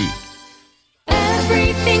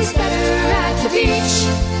 Everything's better at the beach.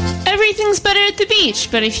 Everything's better at the beach,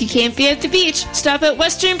 but if you can't be at the beach, stop at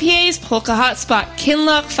Western PA's Polka Hotspot,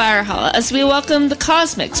 Kinloch Fire Hall, as we welcome the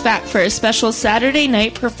Cosmics back for a special Saturday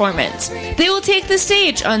night performance. They will take the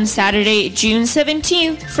stage on Saturday, June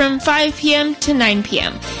 17th from 5 p.m. to 9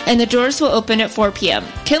 p.m., and the doors will open at 4 p.m.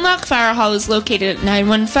 Kinloch Fire Hall is located at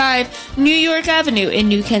 915 New York Avenue in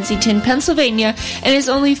New Kensington, Pennsylvania, and is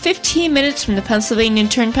only 15 minutes from the Pennsylvania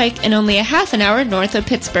Turnpike and only a half an hour north of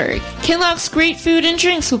Pittsburgh. Kinloch's great food and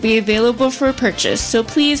drinks will be available for purchase, so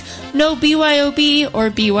please no BYOB or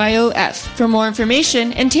BYOF. For more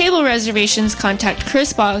information and table reservations, contact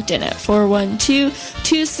Chris Bogdan at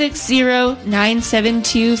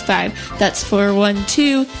 412-260-9725. That's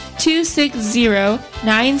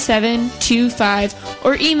 412-260-9725,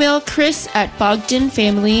 or email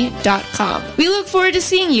chris@bogdanfamily.com. We look forward to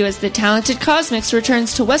seeing you as the talented Cosmics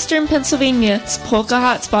returns to Western Pennsylvania's Polka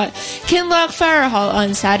hotspot, Kinloch Fire Hall,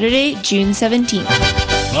 on Saturday, June 17th.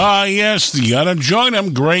 Yes, you gotta join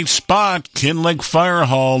them. Great spot, Kinloch Fire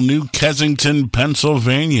Hall, New Kensington,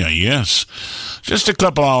 Pennsylvania. Yes, just a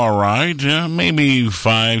couple hour ride, maybe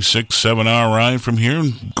 5, 6, 7 hour ride from here.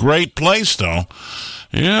 Great place, though.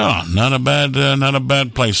 Yeah, not a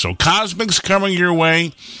bad place. So Cosmics coming your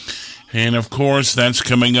way. And, of course, that's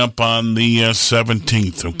coming up on the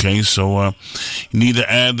 17th, okay? So you need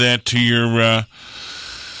to add that to your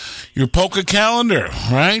polka calendar,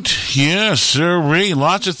 right? Yes, sirree.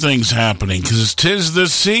 Lots of things happening because 'tis the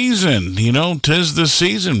season, 'tis the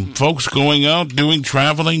season. Folks going out, doing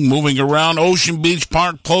traveling, moving around. Ocean Beach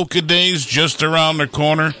Park Polka Days just around the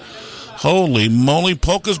corner. Holy moly,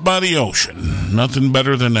 polkas by the ocean. Nothing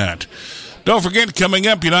better than that. Don't forget, coming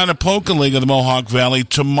up, United Polka League of the Mohawk Valley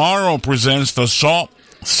tomorrow presents the Salt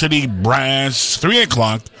City Brass, 3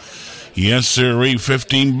 o'clock. Yes, sirree,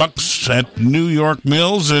 $15 at New York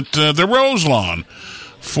Mills at the Rose Lawn,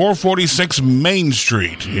 446 Main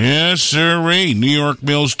Street. Yes, sirree, New York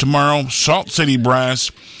Mills tomorrow. Salt City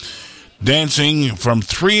Brass dancing from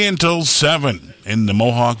 3 until 7 in the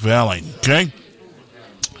Mohawk Valley, okay?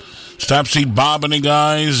 Stop see Bob and the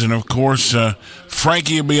guys, and of course,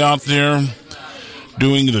 Frankie will be out there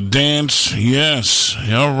doing the dance. Yes,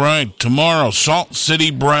 all right. Tomorrow, Salt City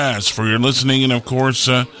Brass for your listening, and of course,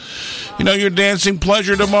 your dancing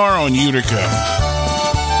pleasure tomorrow in Utica.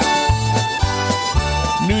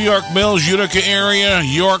 New York Mills, Utica area,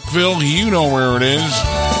 Yorkville, you know where it is.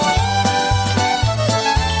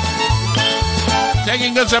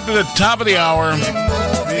 Taking us up to the top of the hour.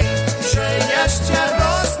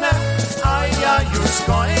 Ja już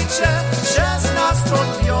kończę 16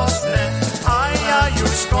 wiosnę, a ja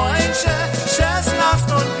już kończę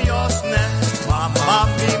 16 wiosnę. Mama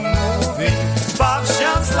mi mówi, baw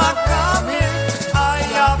się z lakami, a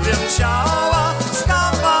ja bym chciała z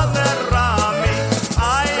kawalerami,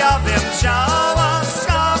 a ja bym chciała z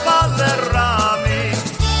kawalerami.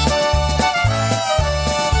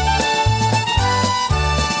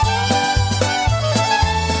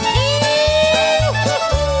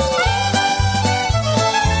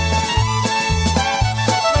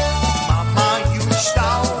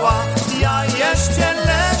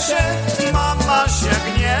 Mama się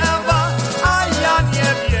gniewa, a ja nie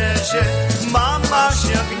wierzę. Mama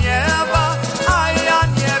się gniewa, a ja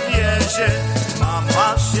nie wierzę. Mama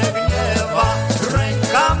się gniewa,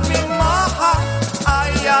 rękami macha, a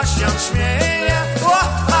ja się śmieję.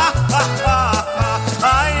 A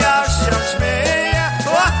ja się śmieję.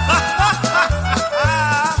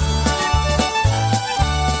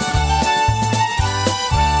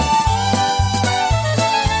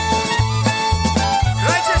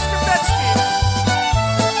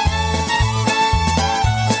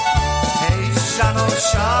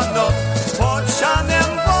 Siano, pod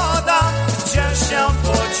sianem woda, gdzie się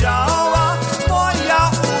podziała moja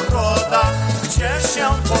uroda, gdzie się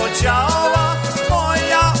podziała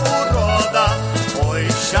moja uroda. Oj,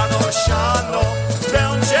 siano, siano,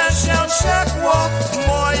 będzie się siekło,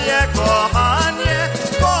 moje kochanie,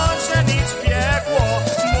 korzenić piekło,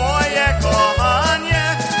 moje kochanie,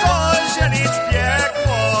 korzenić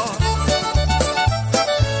piekło.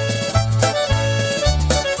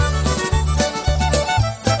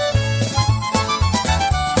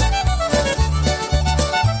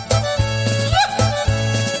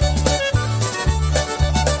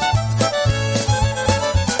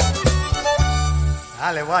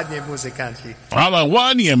 Ale ładnie muzykanci. Ale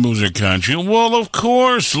ładnie muzykanci. Well, of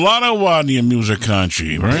course, a lot of ładnie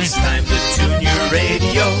muzykanci, right? It's time to tune your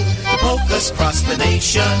radio. The polkas cross the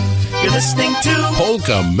nation. You're listening to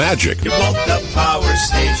Polka Magic. Your Polka Power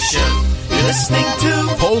Station. You're listening to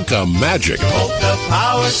Polka Magic. Polka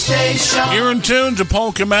Power Station. You're in tune to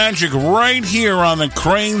Polka Magic right here on the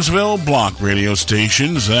Cranesville Block radio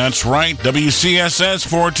stations. That's right. WCSS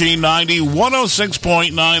 1490,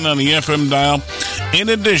 106.9 on the FM dial. In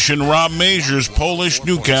addition, Rob Mazur's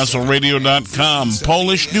PolishNewcastleRadio.com.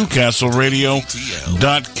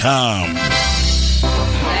 PolishNewcastleRadio.com.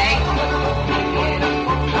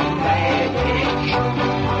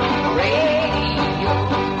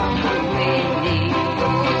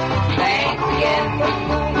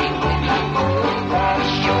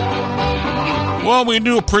 Well, we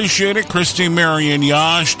do appreciate it. Christy, Mary, and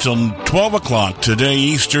Yash till 12 o'clock today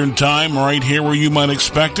Eastern Time, right here where you might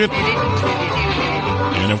expect it.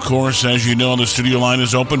 And, of course, as you know, the studio line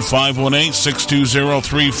is open,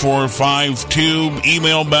 518-620-3452.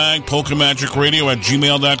 Email bag,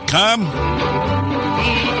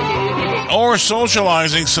 polkamagicradio@gmail.com. Or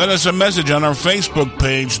socializing, send us a message on our Facebook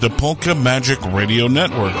page, the Polka Magic Radio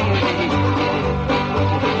Network.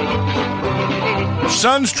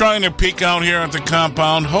 Sun's trying to peek out here at the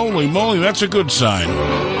compound. Holy moly, that's a good sign.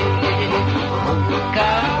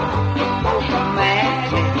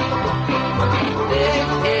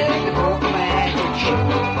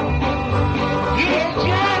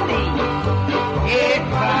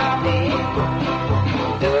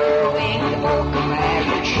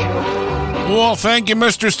 Well, thank you,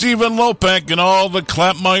 Mr. Stephen Lopek and all the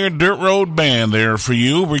Clapmeyer Dirt Road Band there for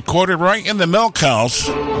you. Recorded right in the Milk House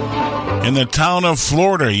in the town of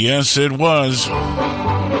Florida. Yes, it was.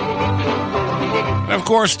 And of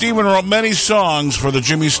course, Stephen wrote many songs for the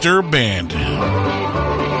Jimmy Sturr Band.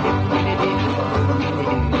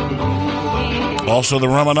 Also, the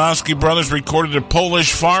Romanowski brothers recorded a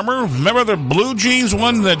Polish Farmer. Remember the Blue Jeans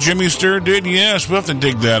one that Jimmy Sturr did? Yes, we'll have to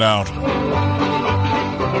dig that out.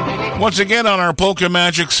 Once again on our Polka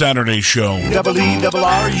Magic Saturday show.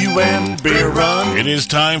 EERRUN, beer run. It is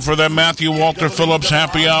time for the Matthew Walter Phillips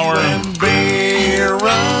Happy Hour. Beer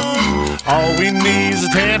run. All we need is a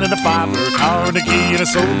 10 and a 5 for a car and a key and a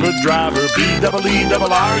sober driver.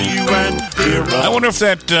 BEERRUN, beer run. I wonder if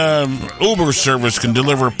that Uber service can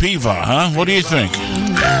deliver piva, huh? What do you think?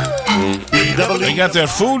 They got that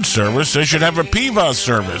food service. They should have a piva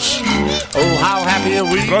service. Oh, how happy are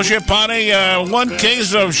we? Proszę pani, 1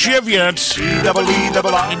 case of Shivets. You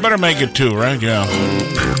better make it 2, right? Yeah.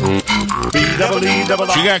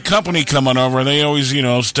 She got company coming over. They always,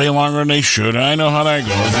 stay longer than they should. I know how that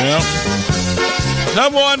goes, yeah.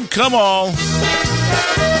 Come on, come all.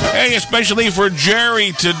 Hey, especially for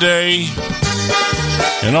Jerry today.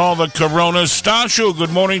 And all the Coronas. Stashu,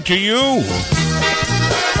 good morning to you.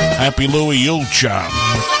 Happy Louis Yule Child.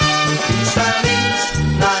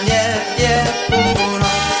 Na niebie północ,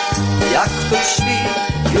 jak tu śpi,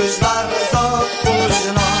 już bardzo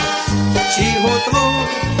późno. Cichutku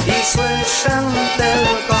i słyszę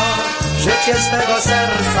tylko życie swego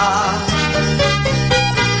serca.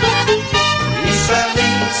 Piszę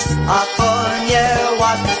list, a to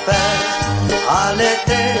niełatwe, ale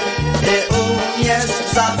ty umiesz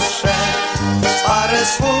zawsze. Parę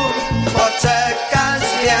słów poczekać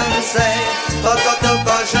więcej, to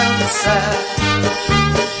tylko że chcę.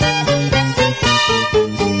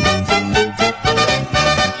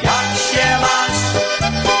 Jak się masz,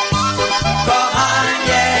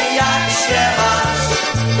 kochanie, jak się masz?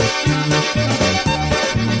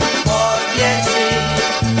 Powiedz mi,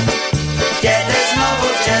 kiedy znowu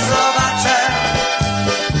cię zobaczę.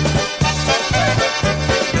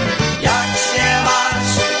 Jak się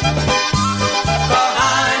masz,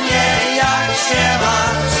 kochanie, jak się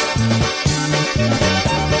masz?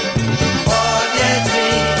 Powiedz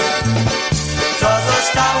mi, co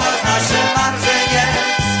zostało z naszym marzeniem?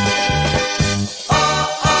 O,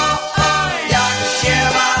 jak się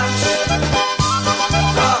masz?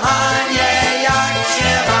 Kochanie, jak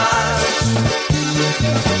się masz?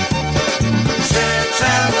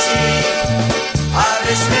 Życzę ci,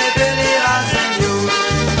 abyśmy byli razem już.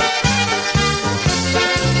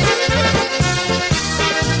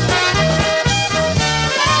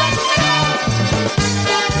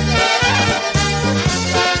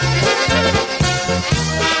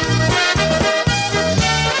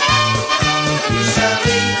 Piszę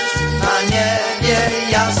list, na niebie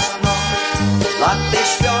jasno, laty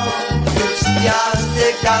śpią, już gwiazdy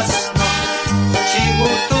gasną. Cichu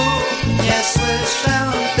tu nie słyszę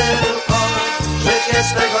tylko życie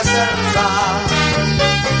swego serca.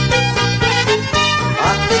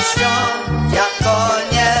 Laty śpią, jako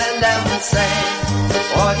nie lęcej.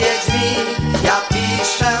 Powiedz mi, ja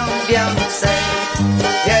piszę więcej.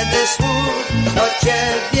 Kiedy słów do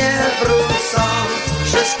ciebie wrócą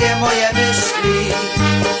wszystkie moje myśli.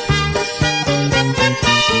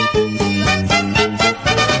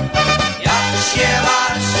 Jak się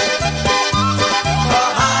masz,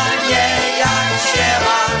 kochanie, jak się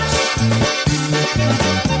masz?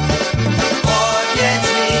 Powiedz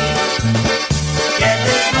mi,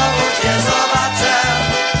 kiedy znowu cię zobaczę.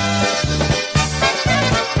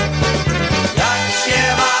 Jak się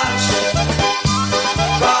masz,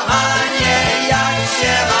 kochanie, jak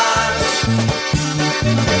się masz?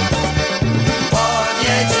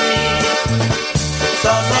 Powiedz mi, co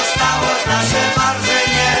zostało z naszym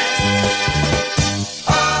marzeniem? O,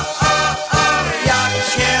 jak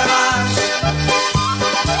się masz?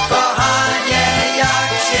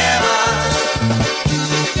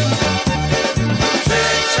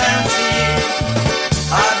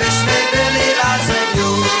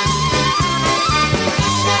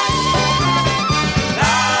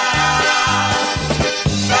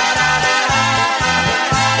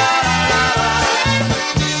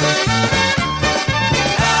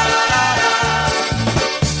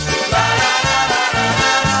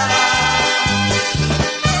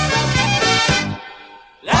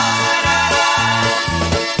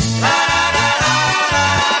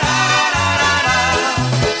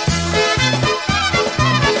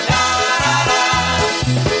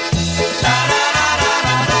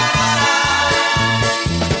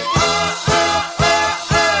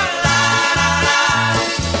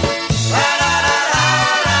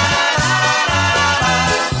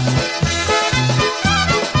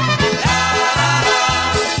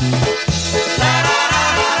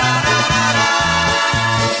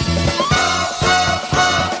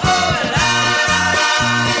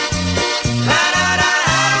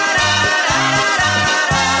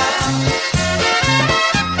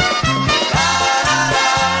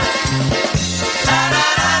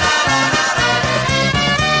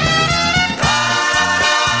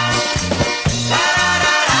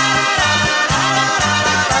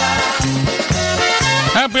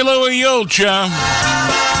 Happy Louie Yulcha.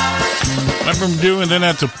 Remember him doing that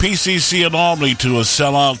at the PCC at Albany to a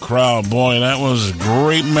sellout crowd. Boy, that was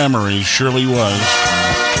great memories. Surely was.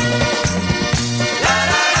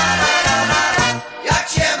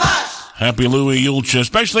 Happy Louie Yulcha,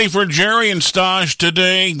 especially for Jerry and Stosh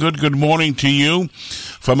today. Good morning to you.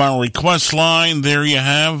 From our request line, there you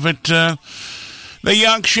have it. The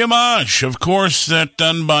Yak Shamash, of course, that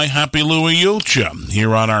done by Happy Louie Yulcha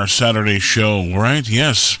here on our Saturday show, right?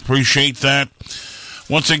 Yes, appreciate that.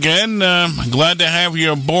 Once again, glad to have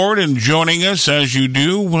you aboard and joining us as you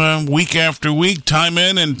do week after week, time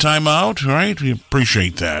in and time out, right? We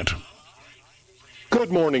appreciate that.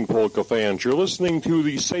 Good morning, Polka fans. You're listening to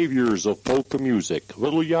the saviors of polka music,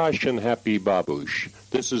 Little Yash and Happy Babush.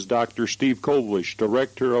 This is Dr. Steve Kovlish,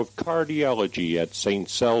 Director of Cardiology at St.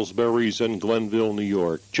 Salisbury's in Glenville, New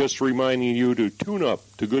York. Just reminding you to tune up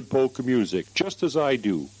to good polka music, just as I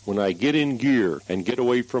do when I get in gear and get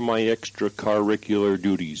away from my extracurricular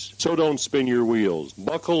duties. So don't spin your wheels.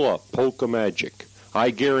 Buckle up, Polka Magic.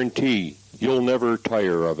 I guarantee you'll never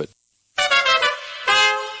tire of it.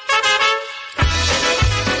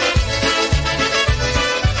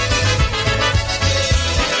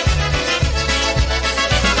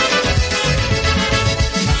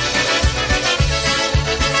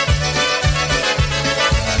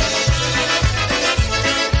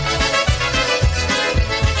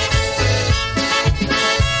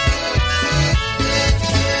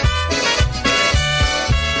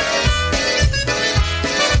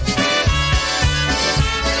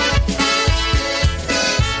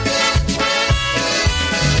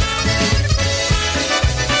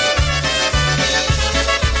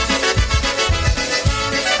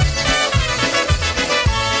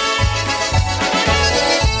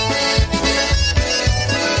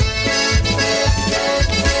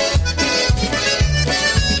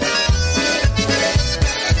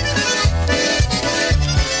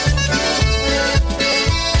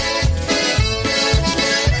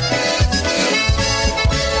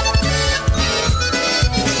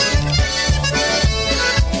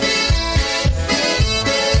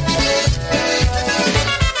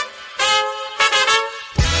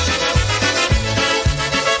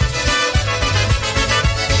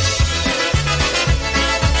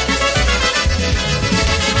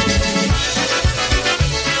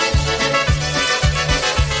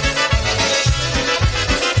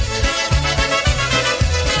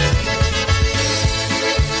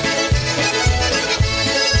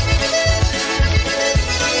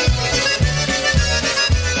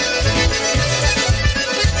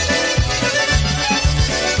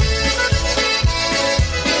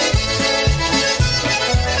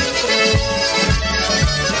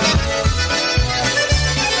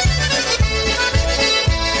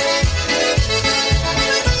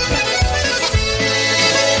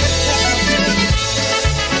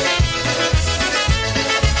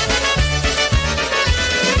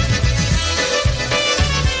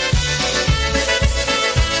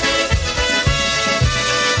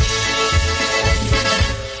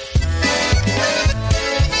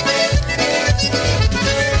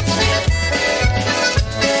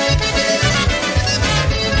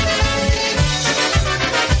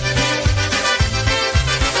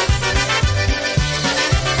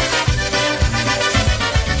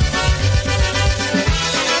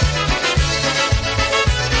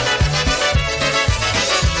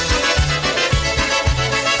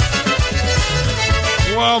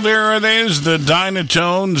 There it is, the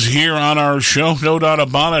Dynatones here on our show. No doubt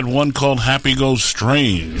about it. One called Happy Goes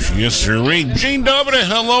Strange. Yes, sir. Gene Dobry,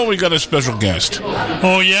 hello. We got a special guest.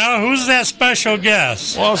 Oh, yeah? Who's that special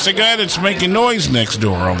guest? Well, it's the guy that's making noise next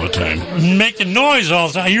door all the time. Making noise all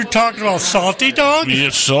the time? You're talking about Salty Dog?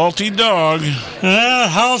 Yes, Salty Dog.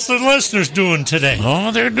 How's the listeners doing today?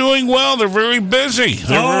 Oh, they're doing well. They're very busy.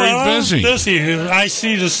 They're very busy. I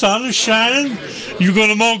see the sun is shining. You going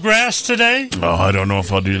to mow grass today? Oh, I don't know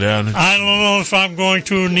if I'll do that. I don't know if I'm going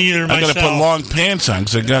to neither myself. I got to put long pants on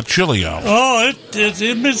because it got chilly out. Oh,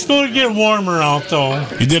 it's going to get warmer out, though.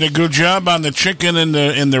 You did a good job on the chicken and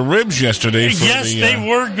the ribs yesterday. Yes, they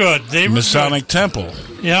were good. They were Masonic Temple.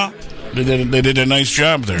 Yeah. They did a nice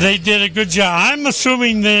job there. They did a good job. I'm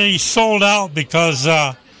assuming they sold out because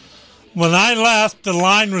when I left, the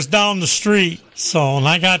line was down the street. So, and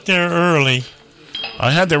I got there early.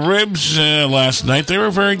 I had the ribs last night. They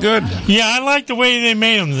were very good. Yeah, I like the way they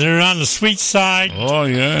made them. They're on the sweet side. Oh,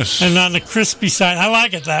 yes. And on the crispy side. I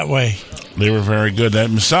like it that way. They were very good. That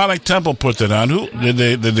Masonic Temple put that on. Who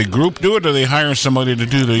did the group do it, or did they hire somebody to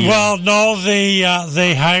do the? Well, no, they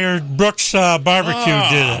hired Brooks Barbecue.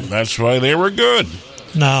 Did it. That's why they were good.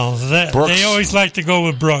 No, they always like to go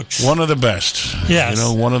with Brooks. One of the best.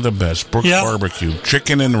 Yes. One of the best. Brooks Barbecue.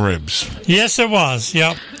 Chicken and ribs. Yes, it was.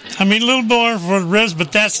 Yep. I mean, a little more for ribs,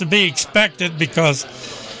 but that's to be expected because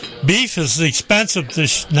beef is expensive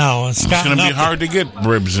now. It's going to be hard to get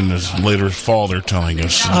ribs in this later fall, they're telling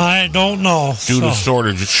us. I don't know. Due to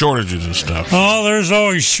shortages and stuff. Oh, there's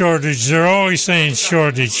always shortage. They're always saying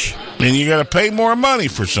shortage. And you got to pay more money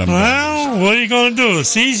for something. Well, what are you going to do?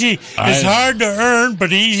 It's easy. It's hard to earn,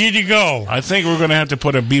 but easy to go. I think we're going to have to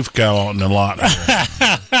put a beef cow out in the lot.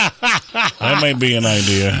 That may be an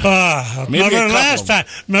idea. Remember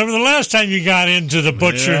the last time you got into the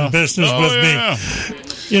butchering business with me?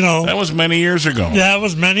 That was many years ago. Yeah, it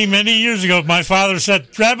was many, many years ago. My father said,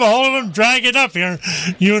 grab a hold of him, drag it up here.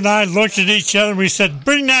 You and I looked at each other and we said,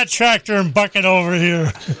 bring that tractor and bucket over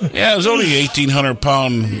here. Yeah, it was only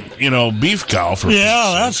 1,800-pound, beef cow.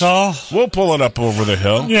 That's all. We'll pull it up over the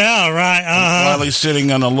hill. Yeah, right. While he's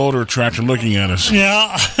sitting on a loader tractor looking at us.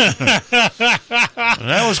 Yeah.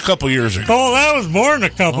 That was a couple years ago. Oh, that was more than a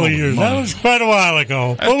couple of years. That was quite a while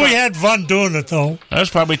ago. We had fun doing it, though. That was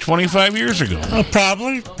probably 25 years ago.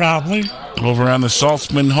 Probably. Over on the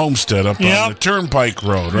Saltzman homestead up on the Turnpike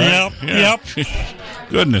Road, right? Yep.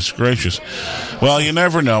 Goodness gracious. Well, you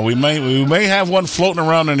never know. We may have one floating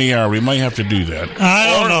around in the yard. We might have to do that.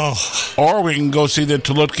 I don't know. Or we can go see the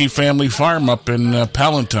Tulutki family farm up in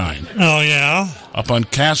Palatine. Oh, yeah? Up on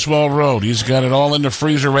Caswell Road. He's got it all in the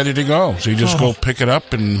freezer ready to go. So you just go pick it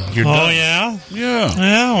up and you're done. Oh, yeah? Yeah.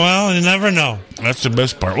 Yeah, well, you never know. That's the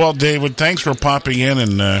best part. Well, David, thanks for popping in,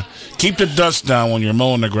 and keep the dust down when you're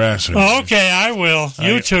mowing the grass. Okay, I will.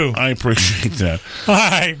 You too. I appreciate that. All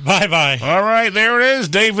right, bye-bye. All right, there it is.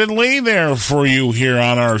 David Lee there for you here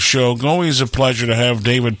on our show. Always a pleasure to have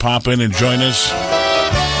David pop in and join us.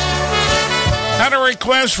 Had a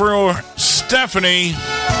request for Stephanie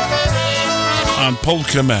on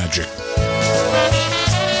Polka Magic.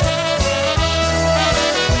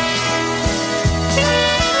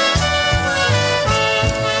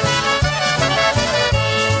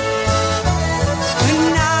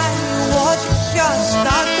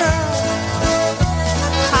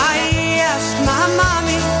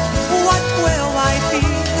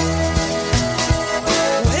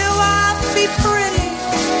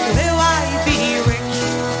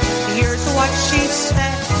 She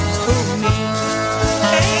said to me,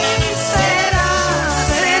 hey,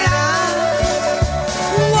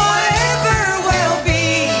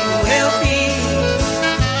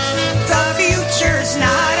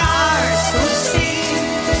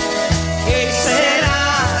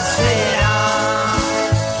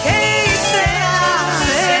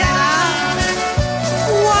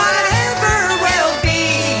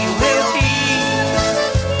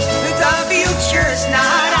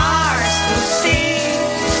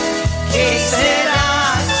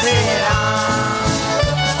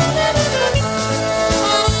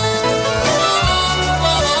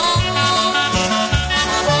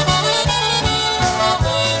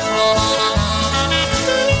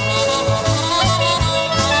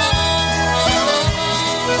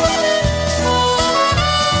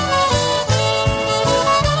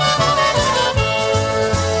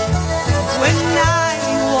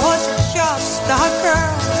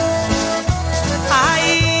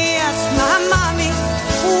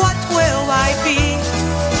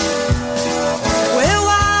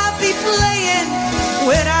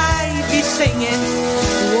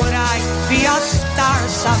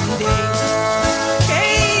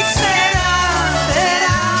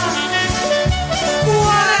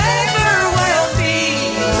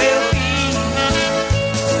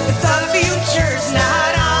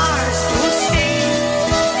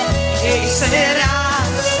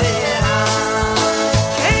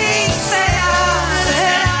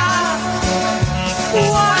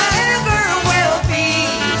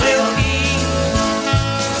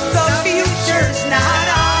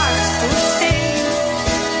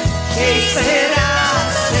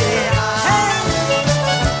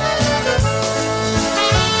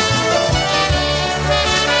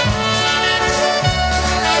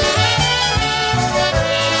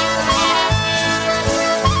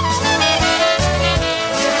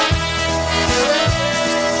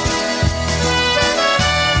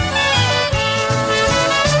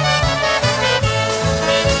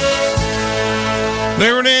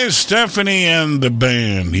 There it is, Stephanie and the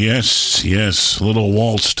band. Yes, yes, a little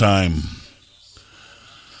waltz time.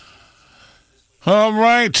 All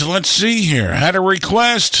right, let's see here. Had a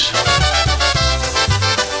request.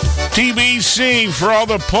 TBC for all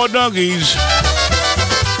the poduggies.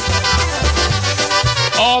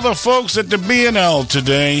 All the folks at the B&L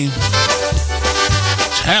today.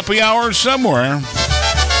 It's happy hour somewhere.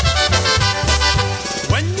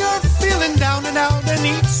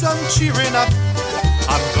 I'm cheering up,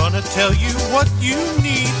 I'm gonna tell you what you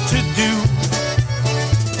need to do.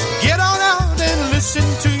 Get on out and listen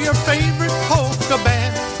to your favorite polka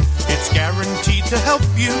band. It's guaranteed to help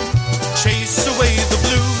you chase away the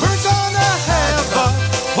blues. We're gonna have a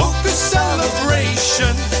polka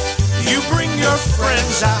celebration. You bring your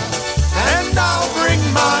friends out, and I'll bring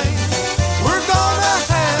mine. We're gonna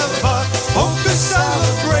have a polka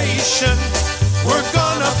celebration. We're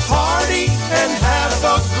gonna party and have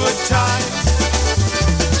a good time.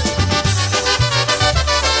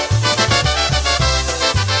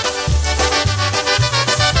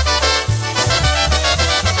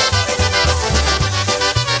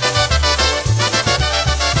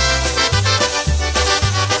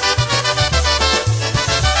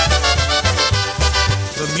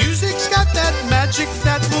 The music's got that magic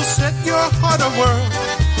that will set your heart a whirl.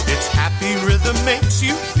 Its happy rhythm makes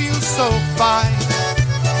you feel so fine.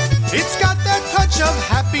 It's got that touch of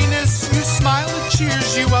happiness, you smile, it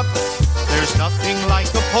cheers you up. There's nothing like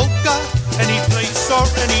a polka, any place or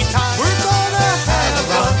any time. We're gonna have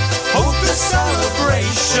a polka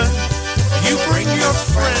celebration. You bring your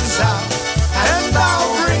friends out, and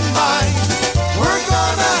I'll bring mine. We're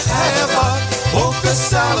gonna have a polka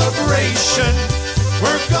celebration.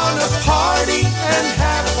 We're gonna party and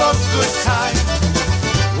have a good time.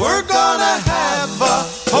 We're gonna have a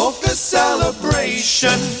polka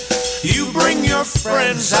celebration. You bring your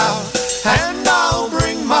friends out, and I'll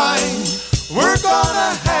bring mine. We're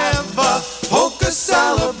gonna have a polka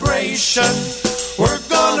celebration. We're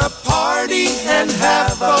gonna party and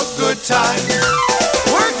have a good time.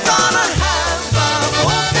 We're gonna have a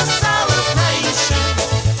polka celebration.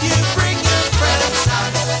 You bring your friends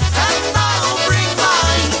out, and I'll bring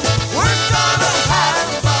mine. We're gonna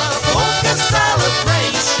have a polka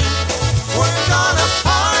celebration. We're gonna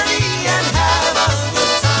party and have a good time.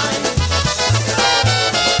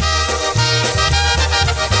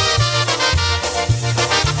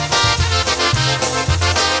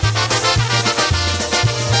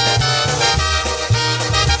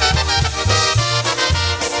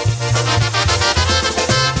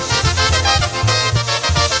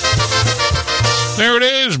 There it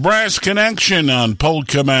is, Brass Connection on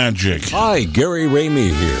Polka Magic. Hi, Gary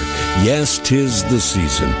Ramey here. Yes, 'tis the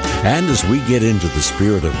season. And as we get into the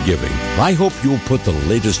spirit of giving, I hope you'll put the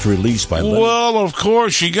latest release by Lenny. Well, of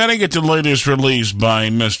course, you got to get the latest release by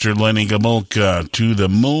Mr. Lenny Gomulka, To the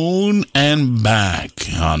Moon and Back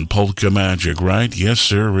on Polka Magic, right? Yes,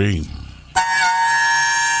 sirree.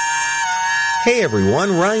 Hey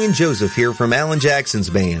everyone, Ryan Joseph here from Alan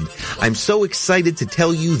Jackson's band. I'm so excited to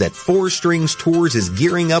tell you that Four Strings Tours is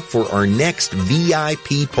gearing up for our next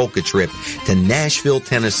VIP polka trip to Nashville,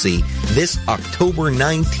 Tennessee this October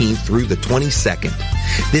 19th through the 22nd.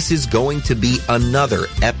 This is going to be another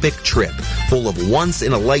epic trip full of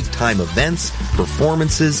once-in-a-lifetime events,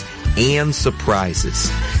 performances, and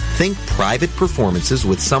surprises. Think private performances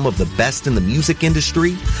with some of the best in the music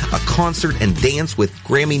industry, a concert and dance with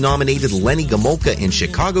Grammy-nominated Lenny Gomulka and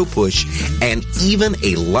Chicago Push, and even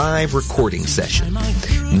a live recording session.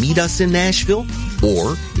 Meet us in Nashville,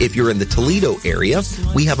 or if you're in the Toledo area,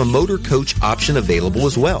 we have a motor coach option available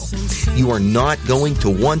as well. You are not going to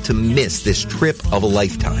want to miss this trip of a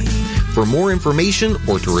lifetime. For more information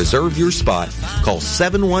or to reserve your spot, call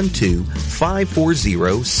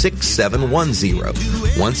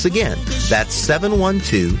 712-540-6710. Once again, that's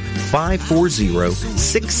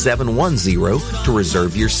 712-540-6710 to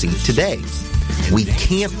reserve your seat today. We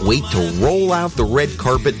can't wait to roll out the red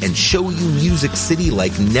carpet and show you Music City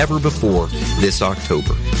like never before this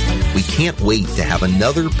October. We can't wait to have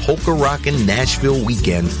another polka rockin' Nashville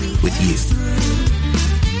weekend with you.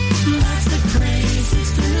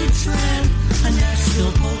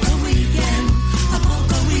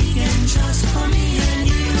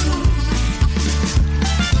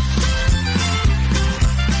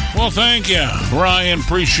 Well, thank you, Ryan.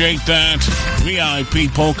 Appreciate that.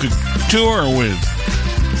 VIP Polka Tour with,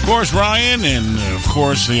 of course, Ryan and, of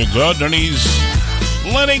course, the Godonies,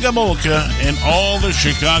 Lenny Gomulka, and all the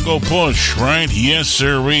Chicago Push, right? Yes,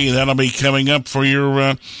 sirree. That'll be coming up for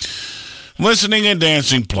your listening and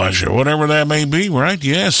dancing pleasure, whatever that may be, right?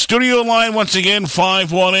 Yes. Studio line, once again,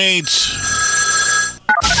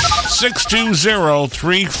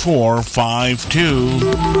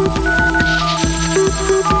 518-620-3452.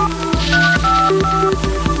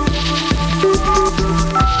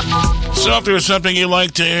 So if there's something you'd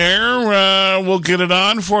like to hear, we'll get it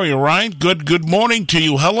on for you, right? Good morning to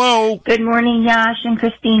you. Hello. Good morning, Yash and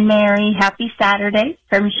Christine Mary. Happy Saturday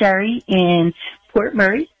from Sherry in Port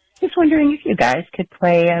Murray. Just wondering if you guys could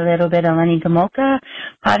play a little bit of Lenny Gomulka,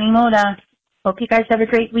 Pani Moda. Hope you guys have a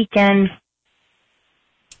great weekend.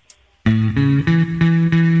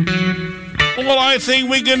 Well, I think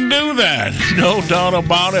we can do that. No doubt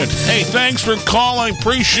about it. Hey, thanks for calling.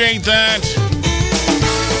 Appreciate that.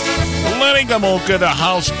 Lenny Gomulka, the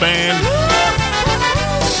house band.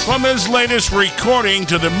 From his latest recording,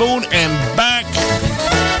 To the Moon and Back.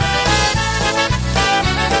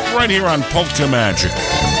 Right here on Polka Magic.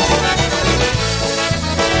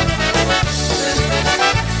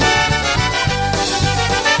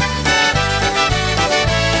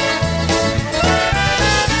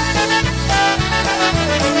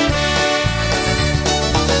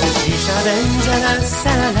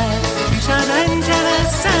 Będzie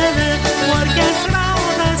wesele, orkiestra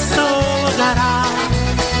wesoło gra.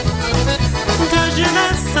 Każdy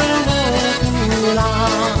wesoło hula.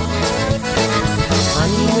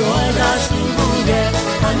 Ani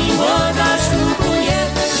młoda ślubuje,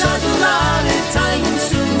 zadulary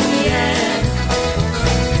tańcuje.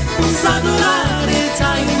 Zadulary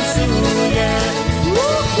tańcuje.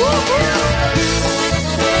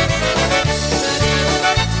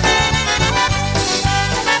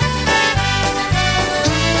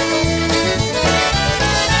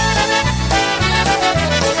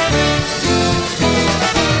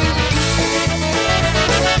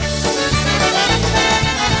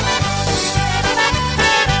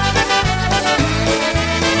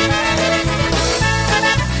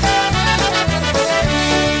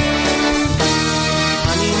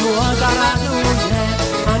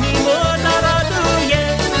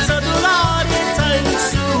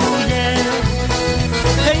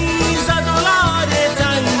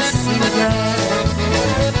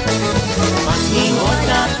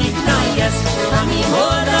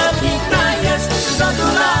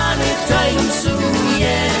 Zadulary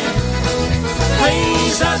tańcuje,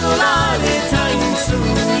 hej, zadulary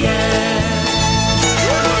tańcuje.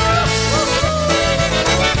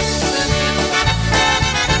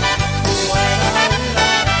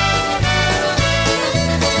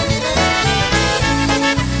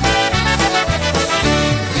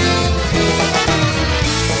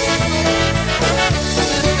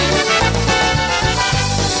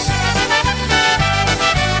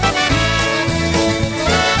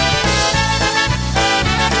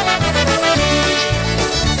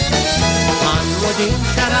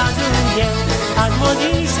 Pan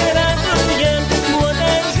młodzi się raduje,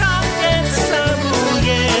 młode żonę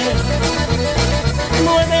całuje,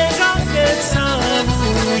 młode żonę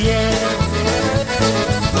całuje.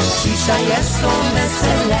 Dzisiaj jest to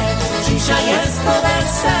wesele, dzisiaj jest to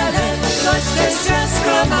wesele, goście się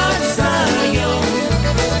zgromadzają,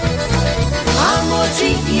 a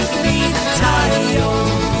młodzi ich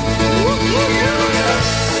witają.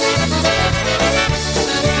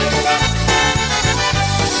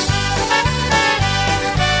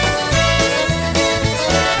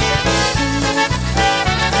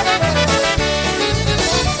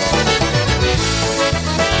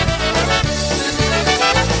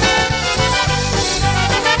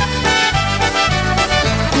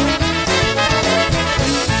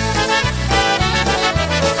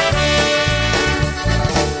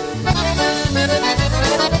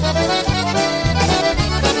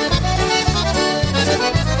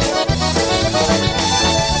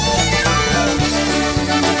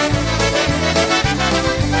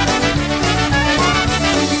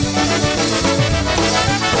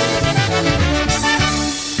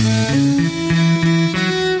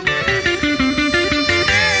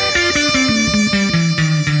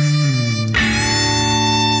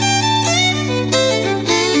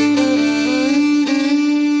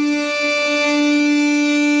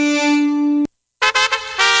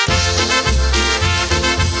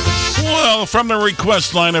 From the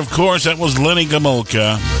request line, of course, that was Lenny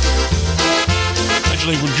Gomulka.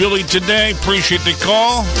 Actually, for Julie today, appreciate the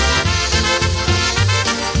call.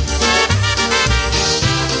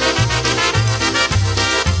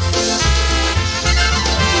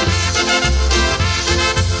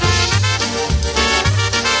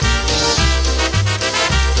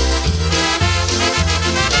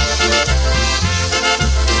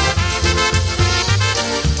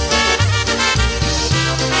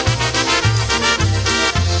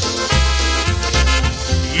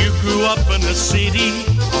 City,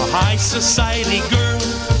 a high society girl.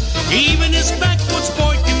 Even this backwoods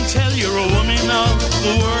boy can tell you're a woman of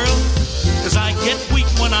the world. 'Cause I get weak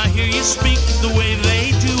when I hear you speak the way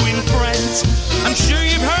they do in France. I'm sure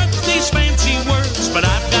you've heard these fancy words, but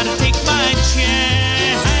I've got to take my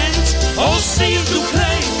chance. Oh, s'il vous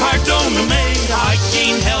plaît, pardonne-me, I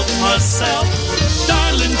can't help myself.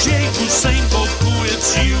 Darling, je vous aime beaucoup,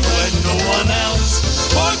 it's you and no one else.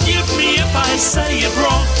 Forgive me if I say it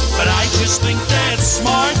wrong, but I just think that's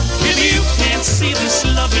smart. If you can't see this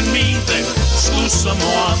love in me, then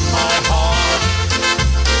scusamo my heart.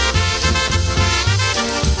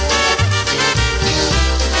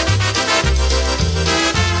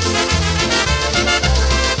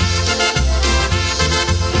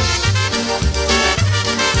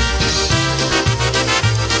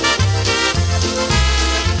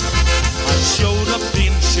 I showed up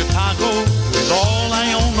in Chicago with all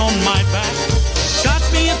I own on my back. Got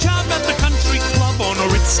me a job at the country club on the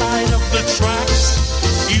rich side of the tracks.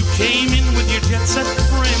 You came in with your jet set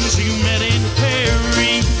friends you met in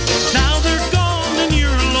Perry. Now they're gone and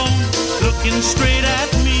you're alone, looking straight at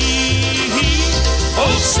me.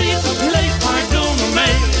 Oh, see the play, pardon me,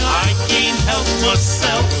 I can't help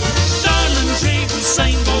myself. Darling Jay,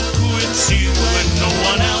 Hussein, beaucoup, it's you and no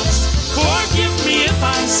one else. Forgive me if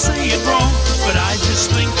I say it wrong, but I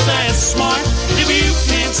just think that's smart. If you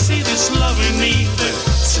can't see this love in me, then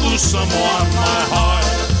scusamo my heart.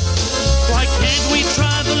 Why can't we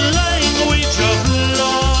try the language of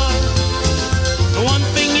love? The one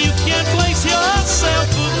thing you can't place yourself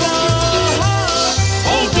above.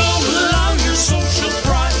 Oh, don't allow your social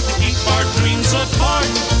pride to keep our dreams apart.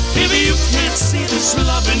 If you can't see this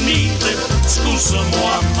love in me, then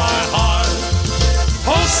scusamo my heart.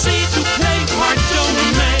 Oh, see to play pardon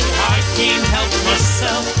me, I can't help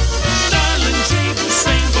myself. Darling Jay,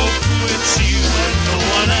 Hussein, beaucoup, it's you and no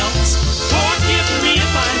one else. Forgive me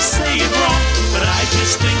if I say it wrong, but I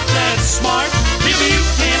just think that's smart. If you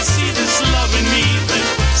can't see this love in me, then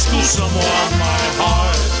scusamo my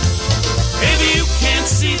heart. If you can't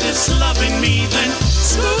see this love in me, then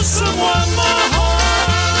scusamo my heart.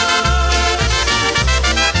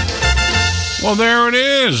 Well, there it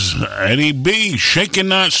is. Eddie B, Shaken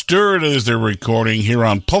Not Stirred, as they're recording here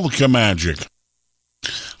on Polka Magic.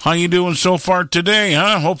 How you doing so far today,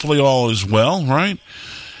 huh? Hopefully all is well, right?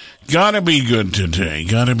 Gotta be good today.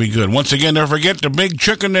 Gotta be good. Once again, don't forget the big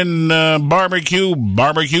chicken and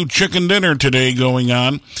barbecue chicken dinner today going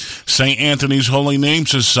on. St. Anthony's Holy Name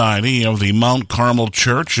Society of the Mount Carmel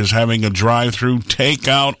Church is having a drive-through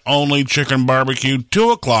takeout only chicken barbecue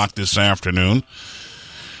 2 o'clock this afternoon.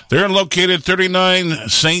 They're located 39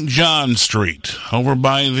 St. John Street, over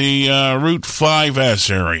by the Route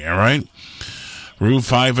 5S area, right? Route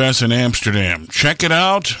 5S in Amsterdam. Check it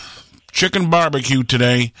out. Chicken barbecue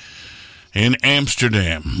today in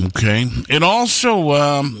Amsterdam, okay? It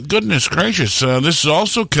also, goodness gracious, this is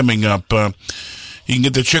also coming up. You can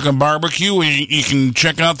get the chicken barbecue. You can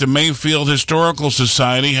check out the Mayfield Historical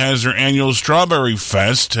Society has their annual Strawberry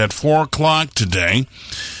Fest at 4 o'clock today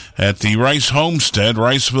at the Rice Homestead,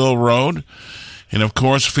 Riceville Road. And, of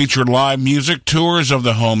course, featured live music, tours of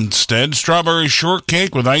the homestead, strawberry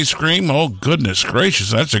shortcake with ice cream. Oh, goodness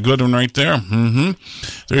gracious, that's a good one right there.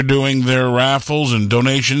 They're doing their raffles and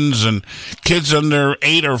donations, and kids under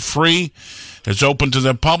 8 are free. It's open to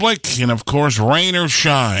the public, and, of course, rain or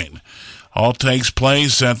shine. All takes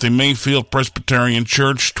place at the Mayfield Presbyterian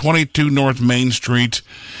Church, 22 North Main Street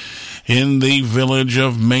in the village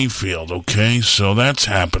of Mayfield, okay? So that's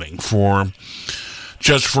happening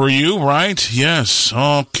just for you, right? Yes.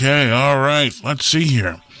 Okay. All right. Let's see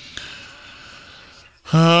here.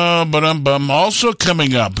 Also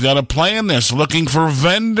coming up, got to plan this. Looking for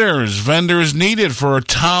vendors. Vendors needed for a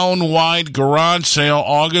town-wide garage sale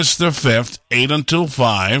August the 5th, 8 until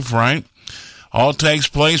 5, right? All takes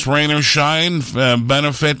place, rain or shine,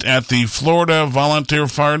 benefit at the Florida Volunteer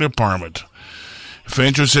Fire Department. If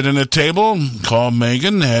interested in a table, call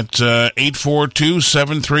Megan at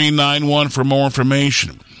 842-7391 for more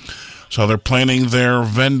information. So they're planning their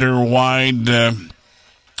vendor-wide,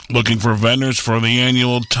 looking for vendors for the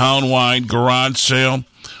annual town-wide garage sale,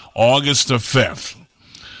 August the 5th.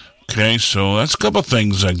 Okay, so that's a couple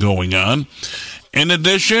things going on. In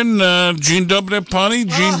addition, Jean Dubner, Pani,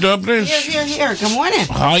 Jean Dubner. Here. Good morning.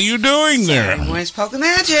 How you doing there? Good morning, Polka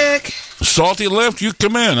Magic. Salty Lift, you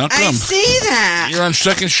come in. How come? I see that. You're on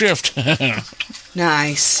second shift.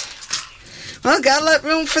 Nice. Well, gotta let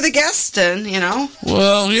room for the guests in, you know.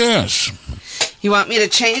 Well, yes. You want me to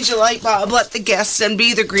change the light bulb, let the guests in,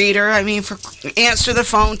 be the greeter? I mean, answer the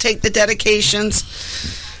phone, take the dedications.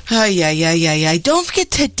 Oh, yeah. Don't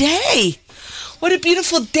forget today. What a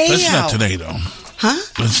beautiful day That's out. not today, though. Huh?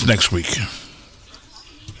 That's next week.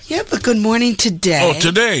 Yeah, but good morning today. Oh,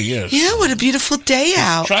 today, yes. Yeah, what a beautiful day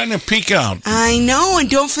out. Trying to peek out. I know, and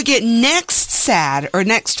don't forget next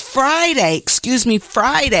Friday,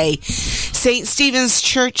 St. Stephen's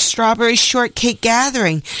Church Strawberry Shortcake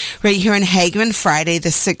Gathering, right here in Hageman, Friday the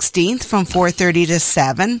 16th from 4:30 to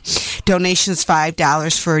 7. Donations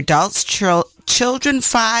 $5 for adults, children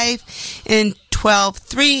 5 and 12,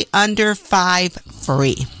 3 under 5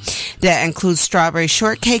 free. That includes strawberry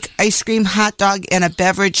shortcake, ice cream, hot dog, and a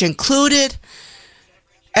beverage included.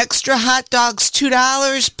 Extra hot dogs,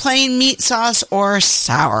 $2, plain meat sauce, or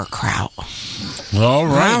sauerkraut. All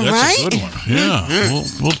right, All that's right. a good one. Yeah,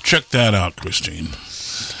 we'll check that out, Christine.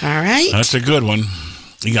 All right. That's a good one.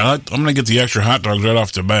 Yeah, I'm going to get the extra hot dogs right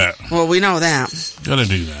off the bat. Well, we know that. Got to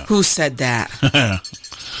do that. Who said that?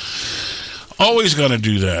 Always got to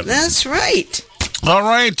do that. That's right. All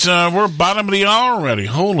right, we're bottom of the hour already.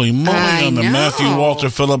 Holy moly, on the Matthew Walter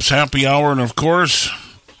Phillips Happy Hour. And, of course,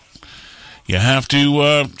 you have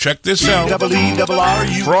to check this out.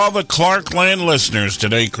 For all the Clarkland listeners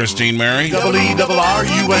today, Christine Mary. Good morning.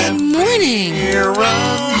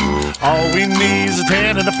 All we need is a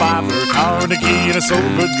 10 and a 5 for a car and a key and a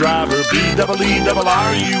sober driver.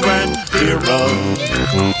 B-double-E-double-R-U-N, hero.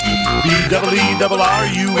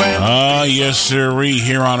 B-double-E-double-R-U-N. Ah, yes, sirree,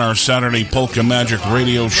 here on our Saturday Polka Magic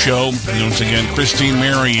Radio Show. Once again, Christine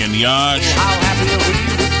Mary and Yash.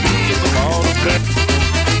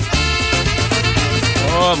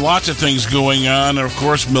 Oh, lots of things going on. And, of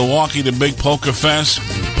course, Milwaukee, the big Polka Fest.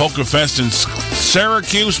 Polka Fest in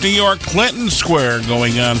Syracuse, New York, Clinton Square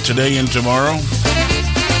going on today and tomorrow.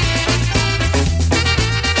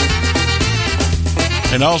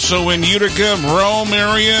 And also in Utica, Rome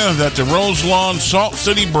area, at the Rose Lawn Salt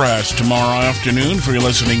City Brass tomorrow afternoon for your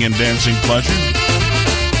listening and dancing pleasure.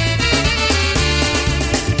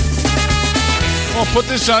 Well, put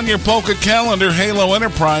this on your polka calendar. Halo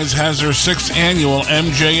Enterprise has their 6th annual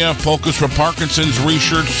MJF Polkas for Parkinson's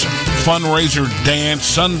Research Fundraiser Dance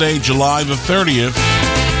Sunday, July the 30th,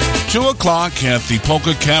 2 o'clock at the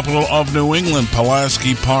Polka Capital of New England,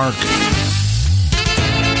 Pulaski Park.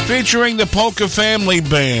 Featuring the Polka Family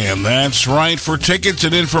Band. That's right. For tickets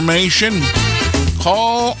and information,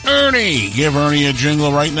 call Ernie. Give Ernie a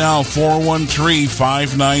jingle right now,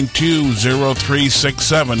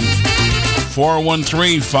 413-592-0367.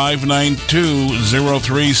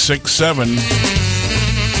 413-592-0367.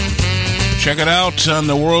 Check it out on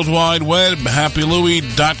the World Wide Web,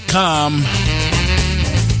 happylouie.com.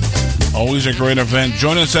 Always a great event.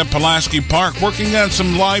 Join us at Pulaski Park, working on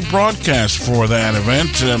some live broadcasts for that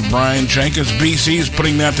event. Brian Jenkins, BC, is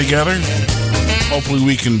putting that together. Hopefully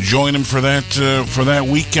we can join him for that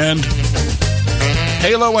weekend.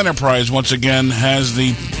 Halo Enterprise, once again, has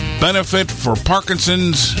the benefit for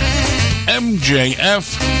Parkinson's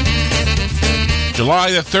MJF.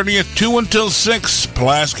 July the 30th, 2 until 6,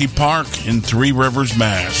 Pulaski Park in Three Rivers,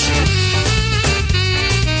 Mass.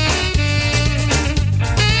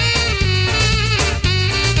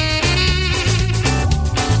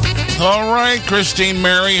 All right, Christine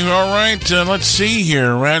Mary. All right, let's see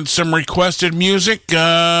here. We had some requested music.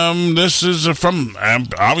 This is from,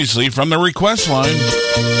 obviously, from the request line.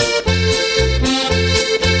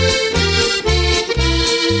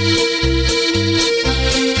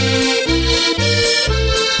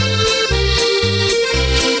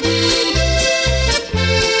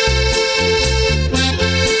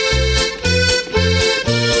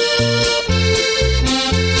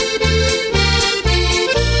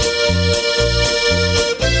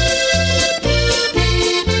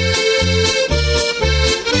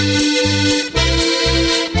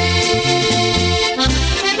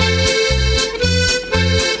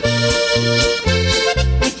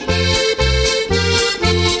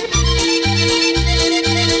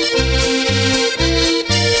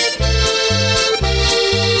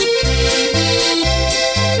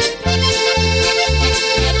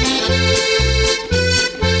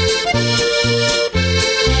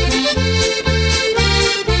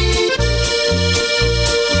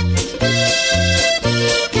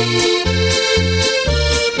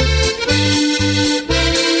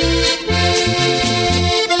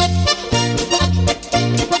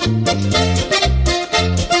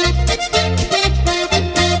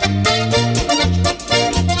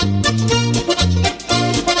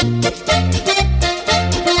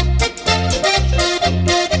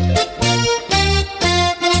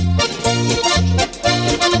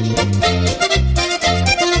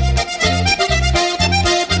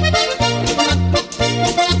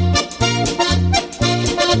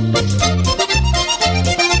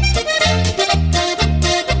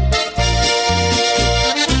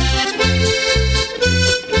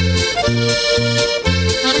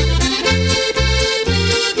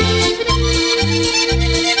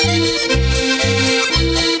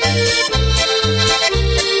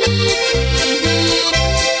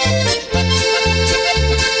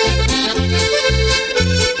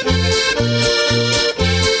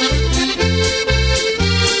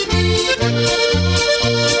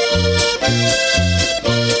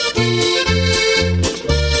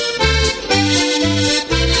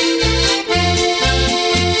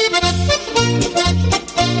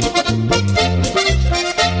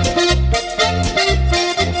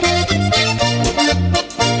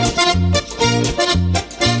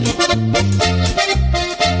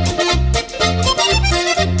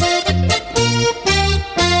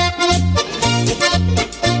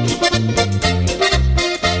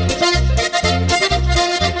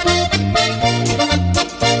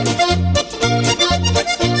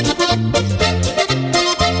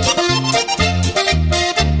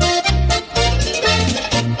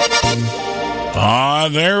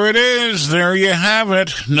 There it is. There you have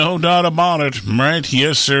it. No doubt about it. Right?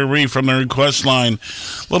 Yes, sir. From the request line.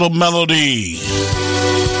 Little melody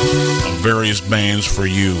of various bands for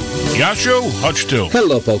you. Yashu, hutch too.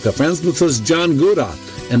 Hello, Polka friends. This is John Gura,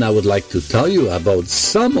 and I would like to tell you about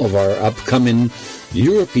some of our upcoming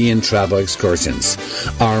European travel excursions.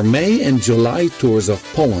 Our May and July tours of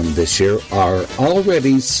Poland this year are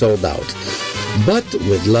already sold out, but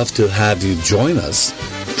we'd love to have you join us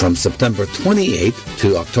from September 28th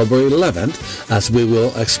to October 11th as we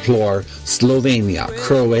will explore Slovenia,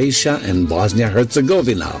 Croatia, and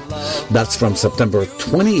Bosnia-Herzegovina. That's from September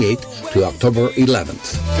 28th to October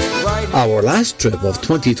 11th. Our last trip of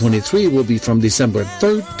 2023 will be from December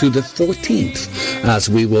 3rd to the 14th as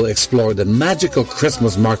we will explore the magical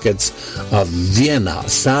Christmas markets of Vienna,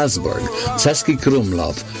 Salzburg, Czeski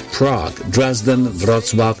Krumlov, Prague, Dresden,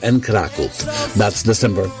 Wrocław, and Kraków. That's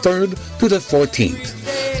December 3rd to the 14th.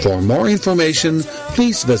 For more information,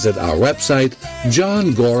 please visit our website,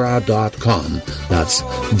 johngora.com. That's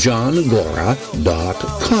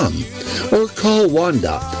johngora.com. Or call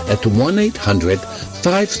Wanda at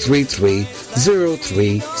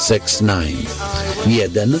 1-800-533-0369.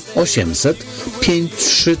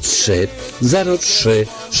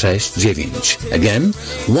 1-800-533-0369. Again,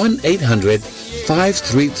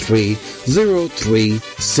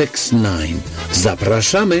 1-800-533-0369.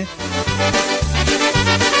 Zapraszamy!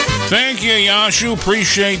 Thank you, Yashu.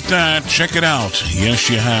 Appreciate that. Check it out. Yes,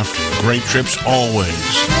 you have to. Great trips always.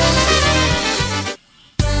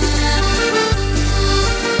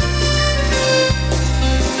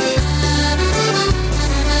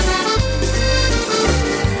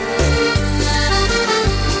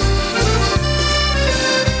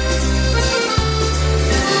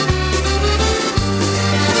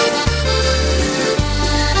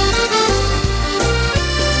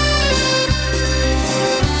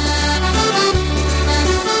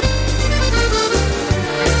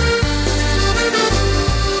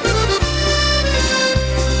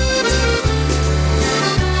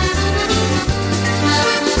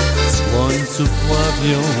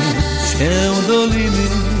 Się doliny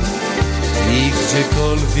i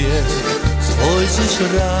gdziekolwiek spojrzysz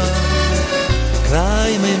raz,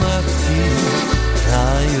 kraj mej matki,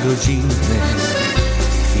 kraj rodzinny,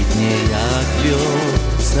 kwitnie jak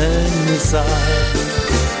wiosenny sad.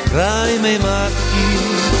 Kraj mej matki,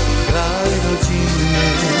 kraj rodzinny,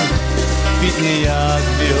 kwitnie jak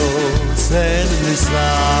wiosenny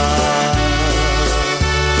sad.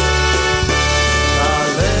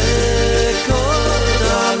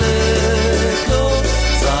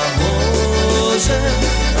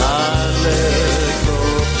 Daleko,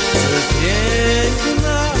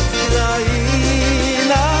 piękna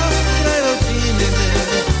kraina, kraj rodziny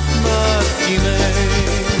matki mej.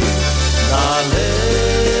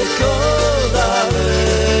 Daleko,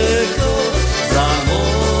 daleko, za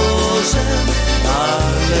morzem,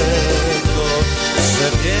 daleko,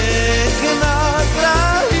 przepiękna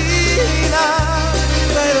kraina,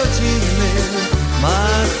 kraj rodziny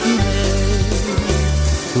matki mej.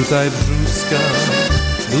 Tutaj brzuska,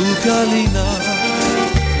 tu kalina,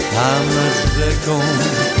 tam nad rzeką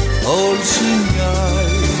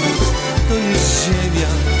Olszyn-Gaj. To jest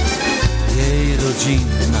ziemia jej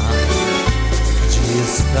rodzinna, gdzie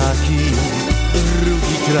jest taki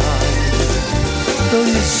drugi kraj. To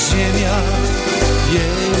jest ziemia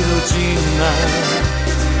jej rodzinna,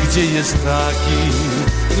 gdzie jest taki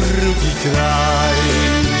drugi kraj.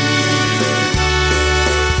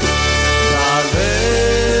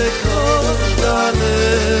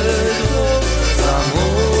 Daleko, za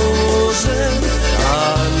morzem,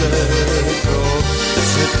 daleko,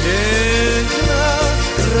 przepiękna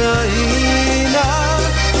kraina,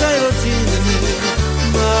 kraj rodzinny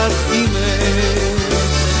matki mej.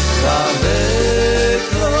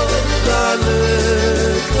 Daleko,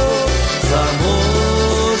 daleko, za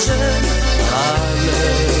morzem,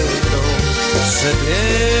 daleko,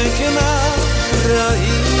 przepiękna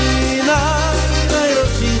kraina, kraj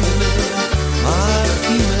rodzinny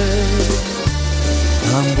matki mej.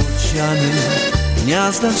 Tam bociany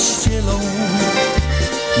gniazda ścielą,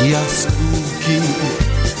 jaskółki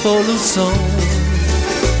w polu są.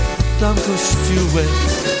 Tam kościółek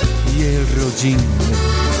jej rodzinny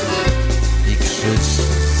i krzyż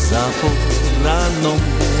za poraną.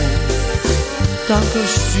 Tam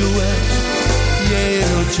kościółek jej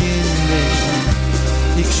rodzinny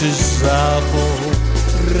i krzyż za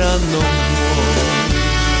poraną.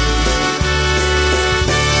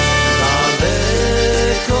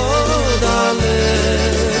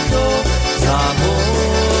 Daleko, za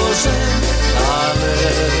morzem,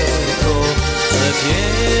 daleko,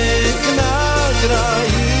 przepiękna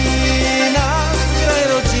kraina, kraj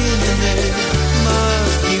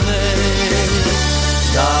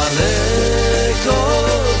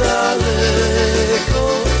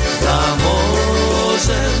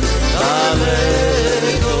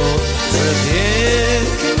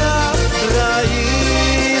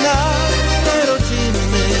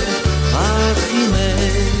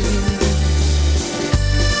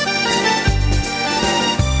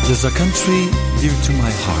There's a country dear to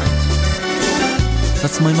my heart.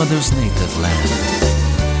 That's my mother's native land.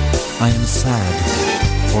 I am sad,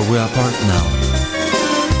 for we are apart now.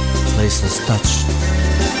 Places touched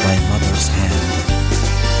by mother's hand.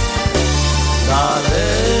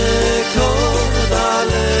 Daleko,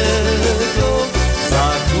 daleko, za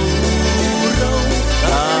górą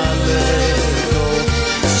daleko,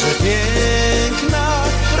 przepiękna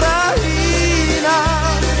kraina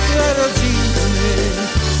rodziny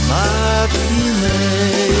matki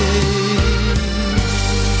mej.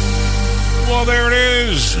 Well, there it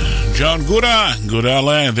is. John Gura,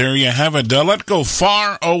 Gudala. There you have it. Let go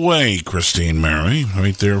far away, Christine Mary.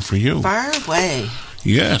 Right there for you. Far away.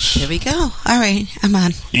 Yes. Here we go. All right, I'm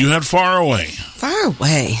on. You had Far Away. Far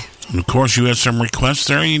away. And of course, you had some requests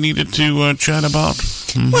there you needed to chat about.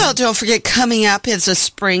 Mm-hmm. Well, don't forget, coming up is a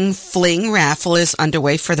Spring Fling raffle is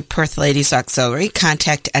underway for the Perth Ladies Auxiliary.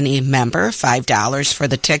 Contact any member, $5 for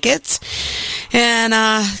the tickets. And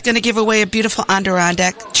going to give away a beautiful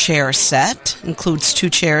Adirondack chair set. Includes 2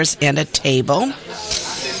 chairs and a table.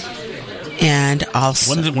 And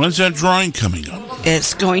also... When's that drawing coming up?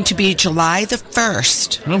 It's going to be July the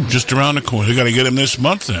 1st. Oh, just around the corner. You got to get them this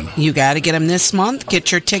month then. You got to get them this month.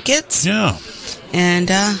 Get your tickets. Yeah. And,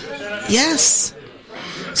 yes.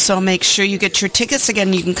 So make sure you get your tickets.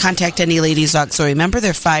 Again, you can contact any Ladies Auxiliary member.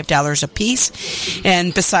 They're $5 a piece.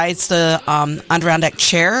 And besides the Adirondack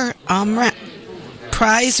chair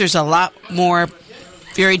prize, there's a lot more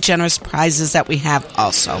very generous prizes that we have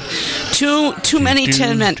also. Too many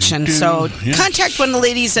to mention. So contact one of the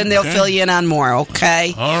ladies and they'll fill you in on more,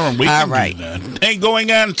 okay? All right. We can do that. Hey,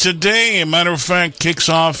 going on today, a matter of fact, kicks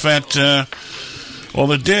off at...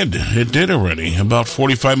 well, it did. It did already, about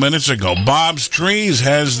 45 minutes ago. Bob's Trees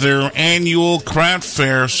has their annual craft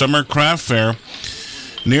fair, summer craft fair.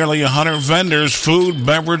 Nearly 100 vendors, food,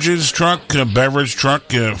 beverages, beverage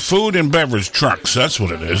truck, food and beverage trucks. That's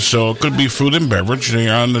what it is. So it could be food and beverage.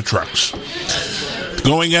 They're on the trucks.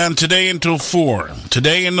 Going on today until 4.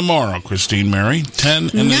 Today and tomorrow, Christine Mary. 10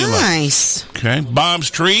 and the 11. Nice. Okay.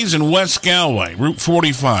 Bob's Trees in West Galway, Route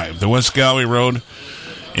 45, the West Galway Road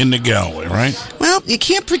into Galway, right? Well, you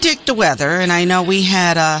can't predict the weather, and I know we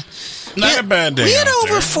had a bad day. We had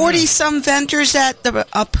over 40-some vendors at the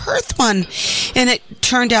Perth one, and it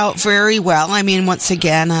turned out very well. I mean, once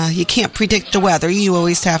again, you can't predict the weather. You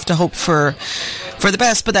always have to hope for the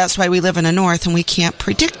best, but that's why we live in the north, and we can't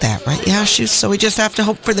predict that, right, Yashu? So we just have to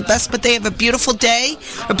hope for the best, but they have a beautiful day,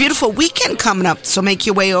 a beautiful weekend coming up, so make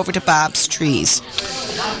your way over to Bob's Trees.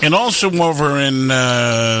 And also over in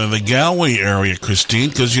the Galway area, Christine,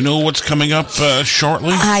 because you know what's coming up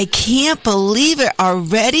shortly? I can't believe it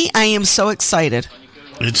already. I am so excited.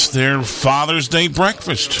 It's their Father's Day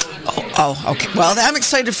breakfast. Oh, okay. Well, I'm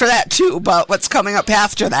excited for that, too, but what's coming up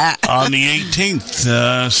after that? On the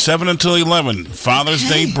 18th, 7 until 11, Father's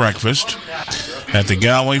Day breakfast at the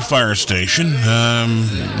Galway Fire Station.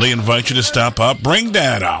 They invite you to stop up. Bring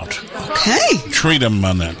Dad out. Okay. Treat him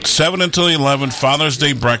on that. 7 until 11, Father's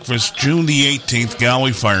Day breakfast, June the 18th,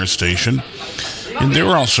 Galway Fire Station. And they're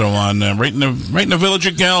also on right in the village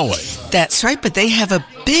of Galway. That's right, but they have a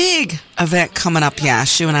big event coming up,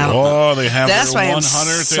 Yashu, and I don't know. They have their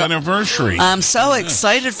 100th anniversary. I'm so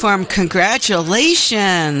excited for them.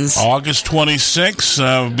 Congratulations. August 26th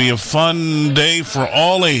will be a fun day for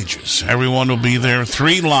all ages. Everyone will be there.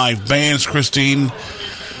 3 live bands, Christine.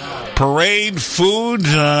 Parade, food,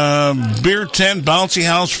 beer tent, bouncy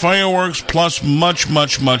house, fireworks, plus much,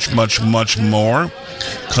 much, much, much, much more.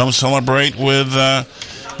 Come celebrate with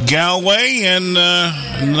Galway in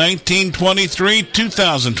 1923,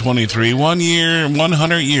 2023,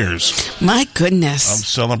 100 years. My goodness. Of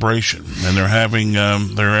celebration. And they're having,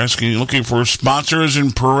 looking for sponsors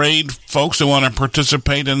and parade folks that want to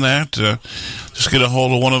participate in that. Just get a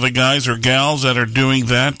hold of one of the guys or gals that are doing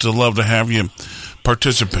that. They'd love to have you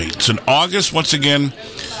participate. It's in August, once again,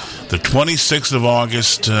 the 26th of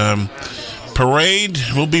August. Parade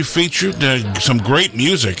will be featured. Some great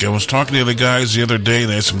music. I was talking to the guys the other day.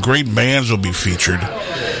 They had some great bands will be featured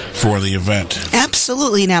for the event.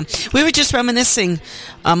 Absolutely. Now, we were just reminiscing,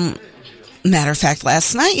 matter of fact,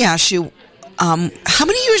 last night, Yashu, how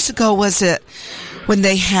many years ago was it when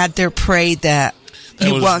they had their parade that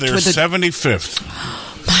you walked with? Their 75th.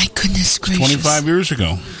 My goodness gracious. 25 years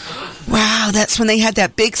ago. Wow, that's when they had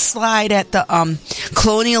that big slide at the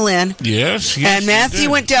Colonial Inn. Yes. And Matthew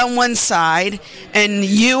went down one side, and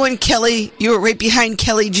you and Kelly, you were right behind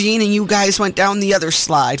Kelly Jean, and you guys went down the other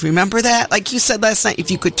slide. Remember that? Like you said last night,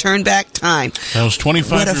 if you could turn back time. That was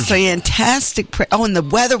 25 What a years fantastic... Oh, and the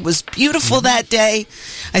weather was beautiful that day.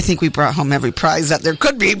 I think we brought home every prize that there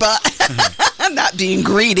could be, but I'm not being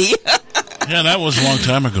greedy. Yeah, that was a long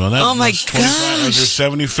time ago. That Oh, my was 25 was their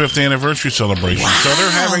 75th anniversary celebration. Wow. So they're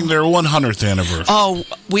having their 100th anniversary. Oh,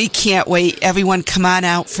 we can't wait. Everyone come on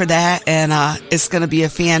out for that, and it's going to be a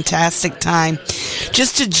fantastic time.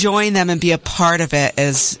 Just to join them and be a part of it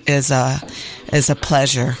is a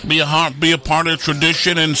pleasure. Be a part of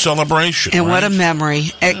tradition and celebration. And right? what a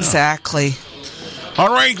memory. Exactly. All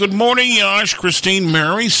right, good morning, Josh, Christine,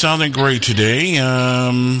 Mary. Sounding great today.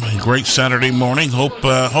 Great Saturday morning. Hope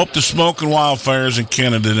the smoke and wildfires in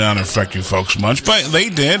Canada did not affect you folks much, but they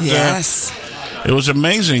did. Yes. It was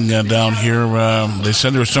amazing down here. They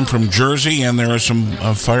said there was some from Jersey, and there were some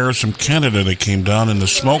fires from Canada that came down, and the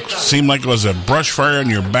smoke seemed like it was a brush fire in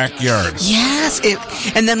your backyard. Yes.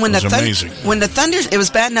 And then when it was amazing. When the thunder, it was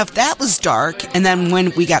bad enough that was dark, and then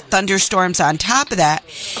when we got thunderstorms on top of that,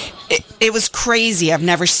 it was crazy. I've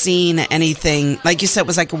never seen anything. Like you said, it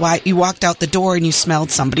was like you walked out the door and you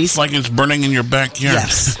smelled somebody's. Like it's burning in your backyard.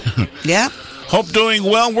 Yes. Yeah. Hope doing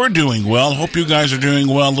well. We're doing well. Hope you guys are doing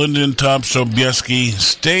well. Lyndon, Tubb, Sobieski,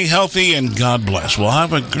 stay healthy and God bless. Well,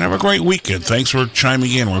 have a great weekend. Thanks for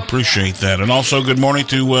chiming in. We appreciate that. And also, good morning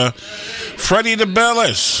to Freddie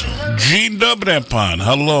DeBellis, Gene Dubnepon.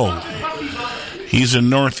 Hello. He's in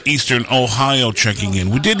northeastern Ohio checking in.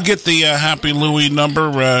 We did get the Happy Louie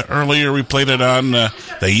number earlier. We played it on the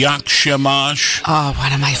Yak Shamash. Oh,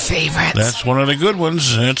 one of my favorites. That's one of the good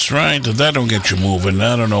ones. That's right. If that don't get you moving,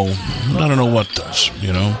 I don't know what does,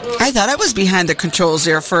 you know. I thought I was behind the controls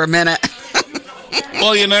there for a minute.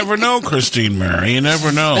 Well, you never know, Christine Mary. You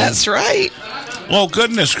never know. That's right. Well,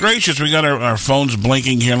 goodness gracious, we got our phones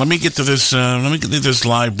blinking here. Let me get to this. Let me get to this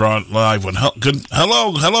live one.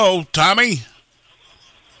 Hello, Tommy.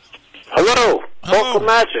 Hello, Polka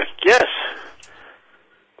Magic. Yes,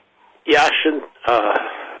 Yash and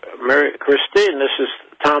Mary Christine. This is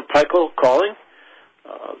Tom Peichel calling.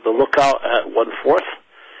 The Lookout at 1/4.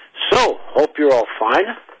 So, hope you're all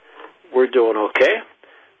fine. We're doing okay.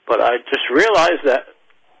 But I just realized that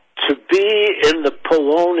to be in the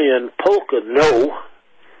Polonian polka,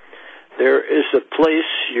 there is a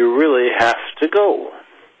place you really have to go.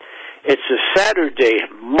 It's a Saturday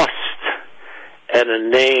must, and a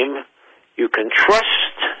name you can trust.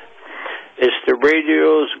 It's the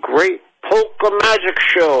radio's great Polka Magic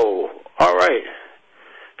Show. All right.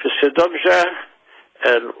 Wszystko dobrze,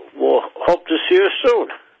 and we'll hope to see you soon.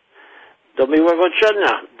 Do miłego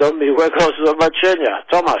zobaczenia.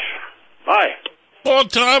 Tomasz. Bye. Well,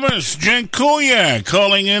 Thomas, Jankuya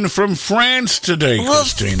calling in from France today, Well,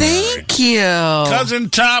 Christine. thank you. Cousin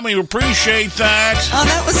Tommy, appreciate that. Oh,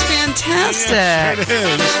 that was fantastic. Yes, it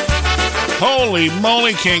is. Holy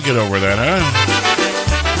moly, can't get over that, huh?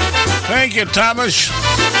 Thank you, Thomas.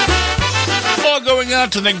 Well, going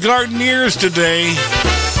out to the Gardeneers today.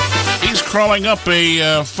 He's crawling up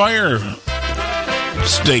a fire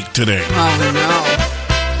stake today. Oh, no.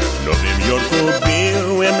 W Nowym Jorku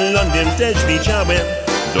byłem, Londyn też widziałem.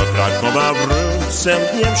 Do Krakowa wrócę,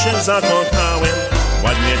 w Niemczech zakochałem.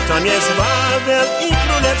 Ładnie tam jest Wawel i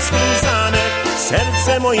królewski zamek.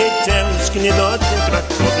 Serce moje tęsknie do tych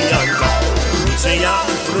krakowianka.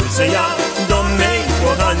 Wrócę ja do mej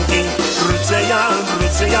kochanki.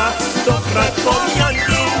 Wrócę ja do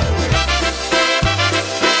krakowianki.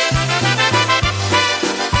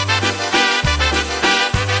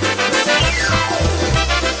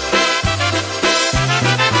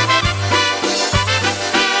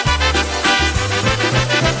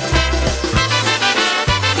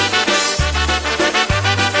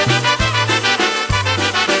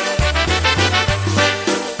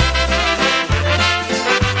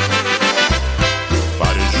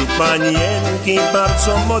 Panienki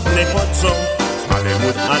bardzo modne chodzą,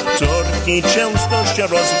 Hollywood aktorki często się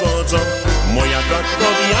rozwodzą. Moja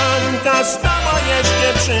krakowianka stała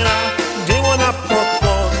jeszcze przyna, gdy ona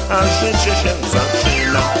pokocha, życie się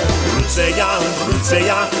zaczyna. Wrócę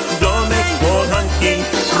ja do mej kochanki,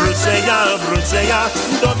 wrócę ja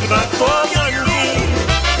do krakowianki.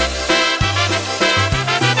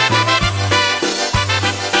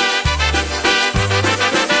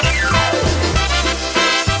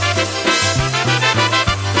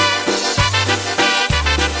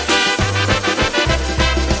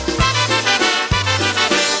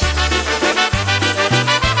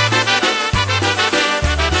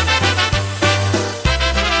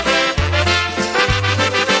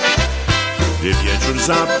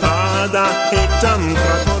 Zapada i tam w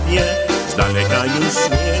Krakowie, z daleka już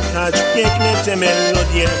słychać piękne te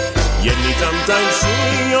melodie. Jedni tam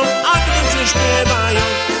tańcują, a drudzy śpiewają.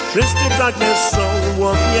 Wszyscy tak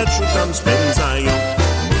wesoło wieczór tam spędzają.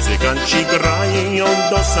 Muzykanci grają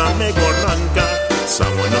do samego ranka.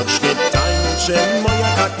 Całonocznie tańczy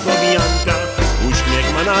moja krakowianka.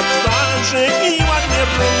 Uśmiech ma ma na twarzy i ładnie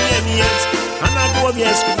rumieniec, a na głowie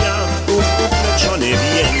z kwiatków upleciony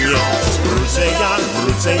wieniec.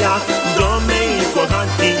 Wrócę ja do mej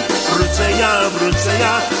kochanki, wrócę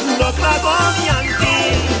ja do krakowianki.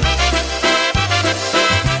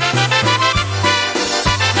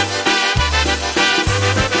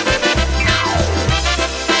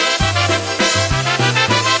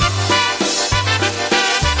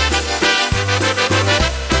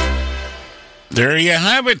 There you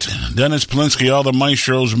have it. Dennis Polinsky, all the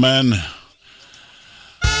Maestro's men.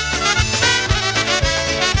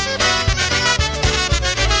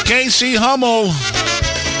 Casey Hummel.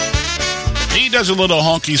 He does a little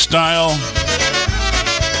honky style.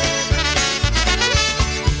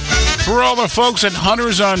 For all the folks at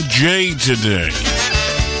Hunters on J today.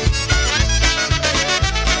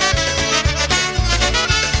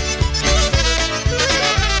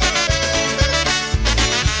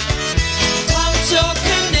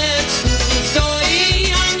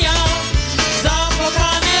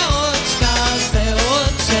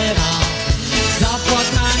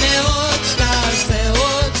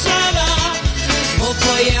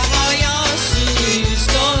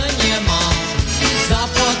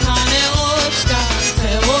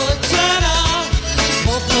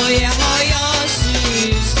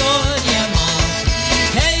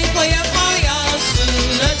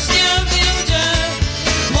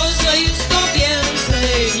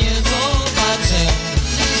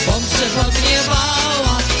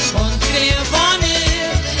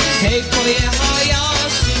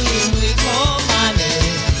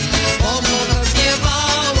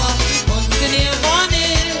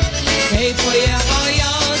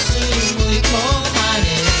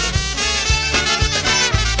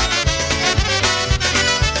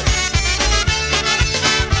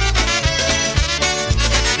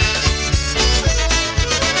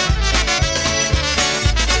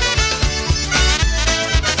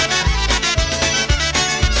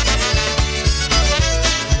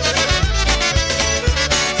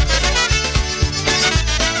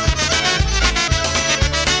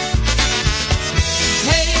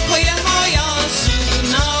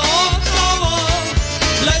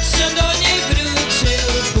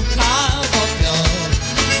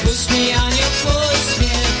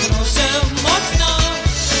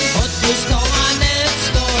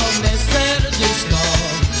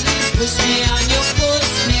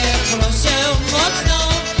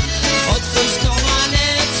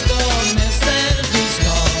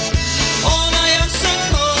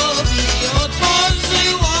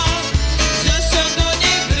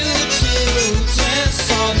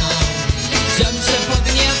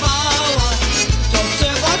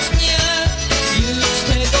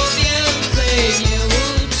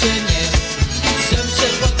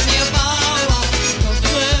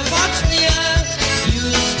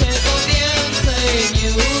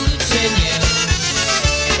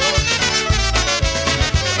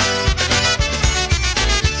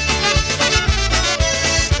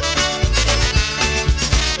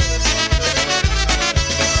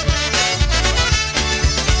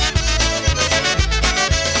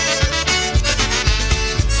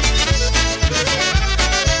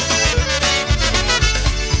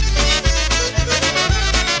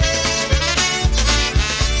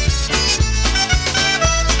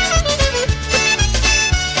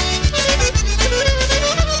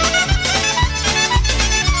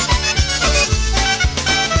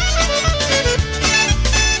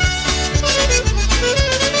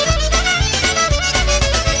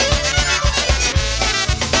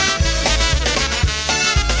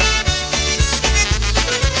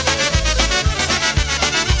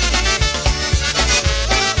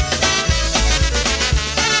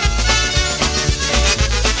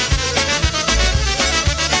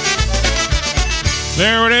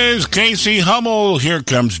 There it is, Casey Hummel. Here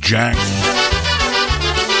comes Jack.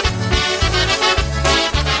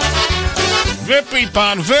 Vippy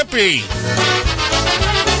Pon Vippy.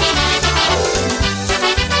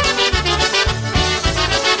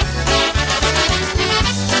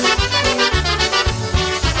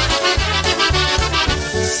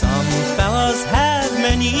 Some fellas have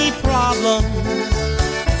many problems,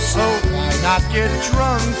 so why not get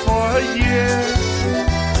drunk for a year?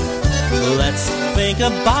 Let's think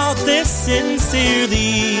about this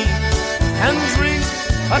sincerely and drink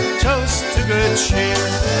a toast to good cheer.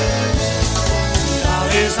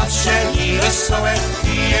 Dalej zawsze i wesołe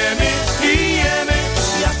pijemy, pijemy.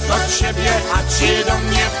 Ja do ciebie, a ty do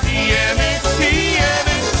mnie pijemy,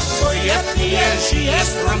 pijemy. Moje pijesz i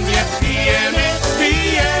jest dla mnie pijemy,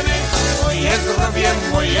 pijemy.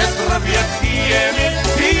 Moje zdrowie pijemy,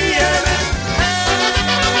 pijemy.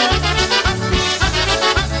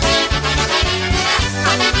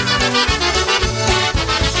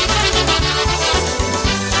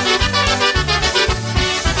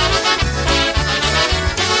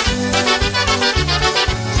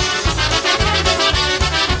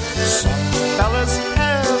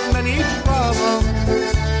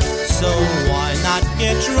 So why not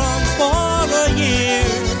get drunk for a year?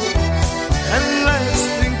 And let's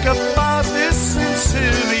think about this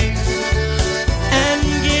sincerely and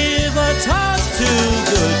give a toast to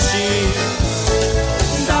good cheer.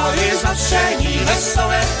 Daje zawsze i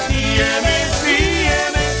wesołe pijemy,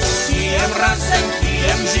 pijemy, pijem razem,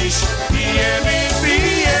 pijem dziś, pijemy,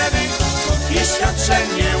 pijemy. I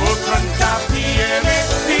świadczenie ukłonka pijemy,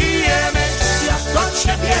 pijemy. Ja do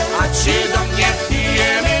ciebie, a ci do mnie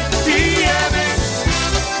pijemy, pijemy.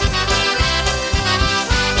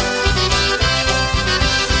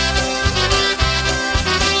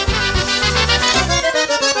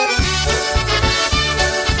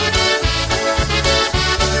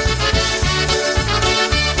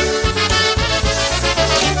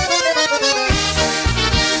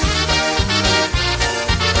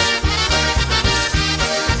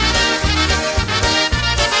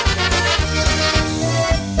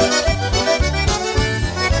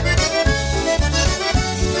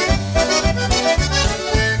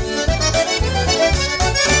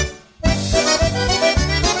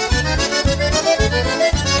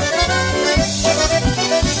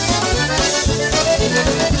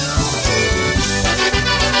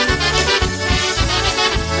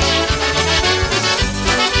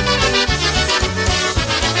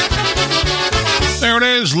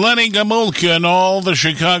 Lenny Gomulka and all the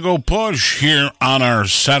Chicago Push here on our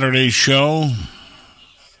Saturday show.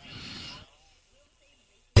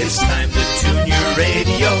 It's time to tune your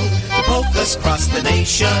radio. The polkas cross the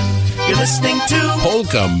nation. You're listening to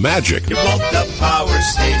Polka Magic. Your Polka Power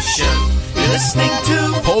Station. You're listening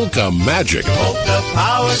to Polka Magic. Polka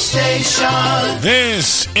Power Station.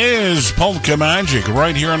 This is Polka Magic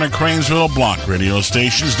right here on the Cranesville Block radio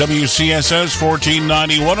stations. WCSS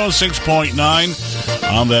 1490,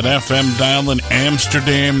 106.9 on that FM dial in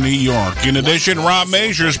Amsterdam, New York. In addition, Rob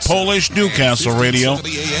Mazur's Polish Newcastle radio,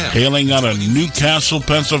 hailing out of Newcastle,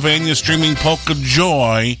 Pennsylvania, streaming Polka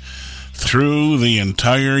Joy through the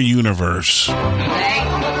entire universe.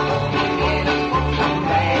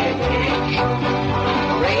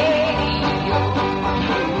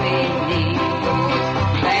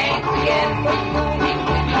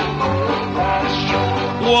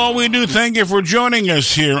 Well, we do thank you for joining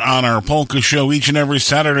us here on our Polka Show each and every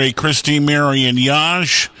Saturday. Christine, Mary, and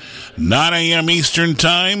Yash, 9 a.m. Eastern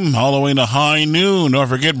Time, all the way to high noon. Don't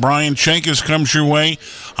forget, Brian Chenkus comes your way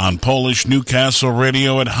on Polish Newcastle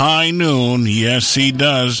Radio at high noon. Yes, he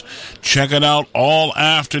does. Check it out all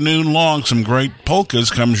afternoon long. Some great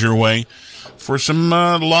polkas comes your way for some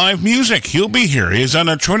live music. He'll be here. He's on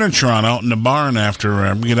a Trinitron out in the barn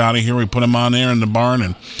after we get out of here. We put him on there in the barn,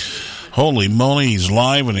 and holy moly, he's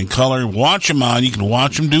live and in color. Watch him on. You can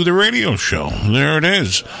watch him do the radio show. There it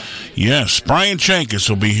is. Yes, Brian Chenkus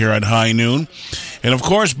will be here at high noon. And, of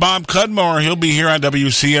course, Bob Cudmore, he'll be here on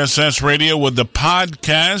WCSS Radio with the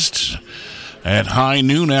podcast at high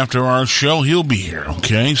noon after our show. He'll be here,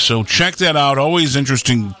 okay? So check that out. Always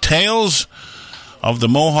interesting tales of the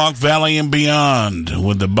Mohawk Valley and beyond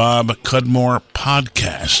with the Bob Cudmore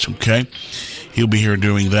podcast, okay? He'll be here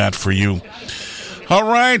doing that for you. All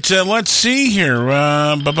right, let's see here. We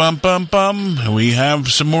have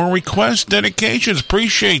some more request dedications.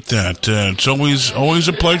 Appreciate that. It's always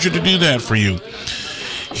a pleasure to do that for you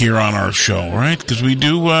here on our show, right? Because we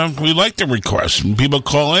like the requests. When people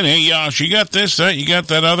call in, hey, Yash, you got this, that, you got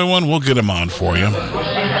that other one, we'll get them on for you.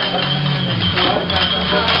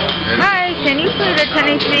 Hi, can you play the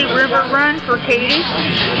Tennessee River Run for Katie?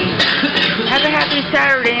 Have a happy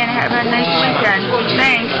Saturday and have a nice weekend.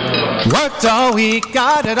 Thanks. Worked all week,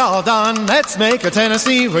 got it all done. Let's make a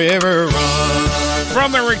Tennessee River run.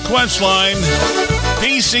 From the request line,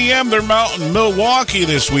 PCM, they're out in Milwaukee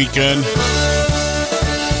this weekend.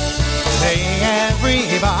 Hey,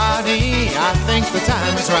 everybody, I think the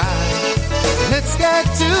time is right. Let's get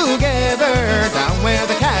together down where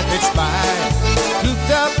the catfish bite.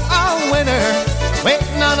 Cooped up all winter,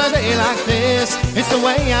 waiting on a day like this. It's the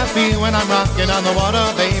way I feel when I'm rocking on the water,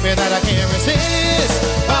 baby, that I can't resist.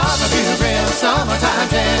 Barbecue grill, summertime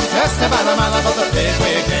jam, just about a mile above the big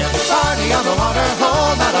wig jam. Party on the water,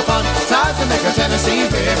 whole lot of fun. Time to make a Tennessee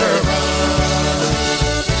River run.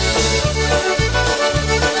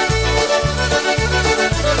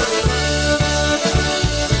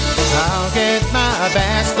 I'll get my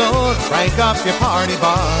bass boat, crank up your party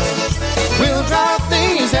barge. We'll drop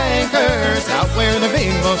these anchors out where the big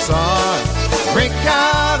boats are. Break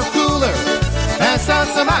out a cooler, pass out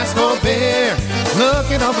some ice cold beer.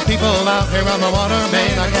 Looking over people out here on the water,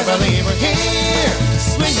 man, I can't believe we're here.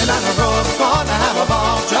 Swinging on a rope, gonna have a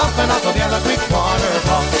ball. Jumping off of Yellow Creek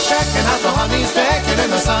waterfall. Checking out the honeys, decking in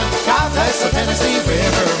the sun. God bless the Tennessee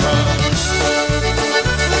River run.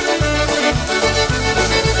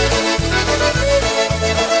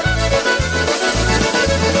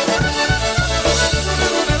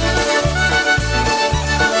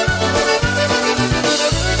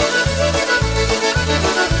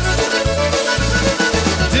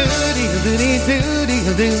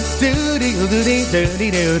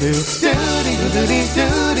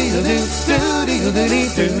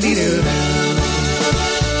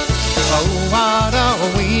 Oh, what a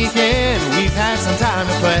weekend, we've had some time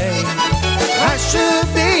to play. I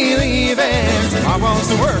should be leaving, tomorrow's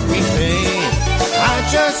the work week day. I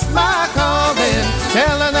just might call in,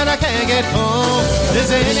 tell her that I can't get home.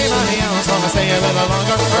 Does anybody else want to stay a little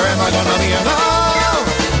longer, or am I gonna be alone?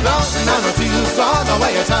 Lost another two, thrown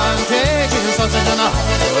away a time, changing something in a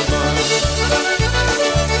hard one.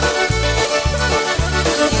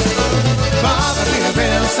 Bobby feeling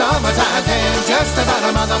real summertime tan, just about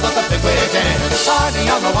a month of the big weekend. Party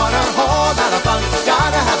on the water, whole lot of fun,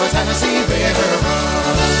 gotta have a Tennessee River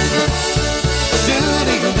run.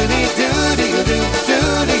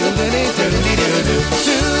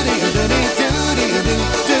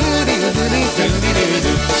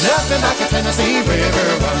 Nothing like a Tennessee River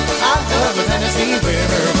run. I love the Tennessee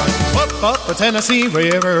River run. Whoop, up the Tennessee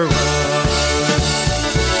River run.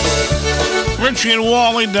 Richie and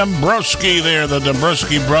Wally Dombrowski there, the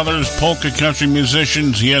Dombrowski brothers, polka country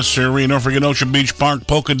musicians. Yes, sir. And don't forget Ocean Beach Park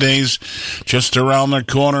Polka Days just around the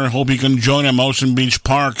corner. Hope you can join them. Ocean Beach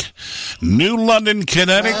Park, New London,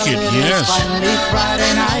 Connecticut. Well, yes. Finally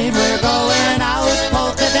Friday night, we're going out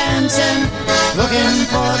polka dancing, looking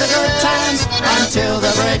for the good times until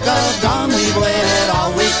the break of dawn. We've waited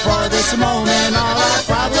all week for this moment. All our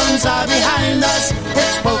problems are behind us.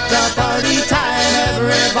 It's polka party time.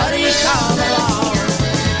 Everybody come along.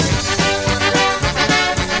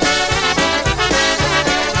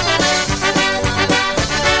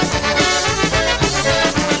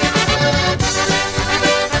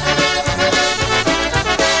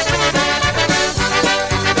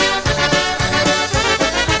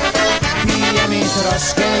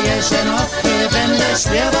 Troszkę jesienotki będę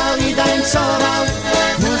śpiewał i tańcował.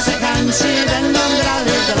 Muzykanci będą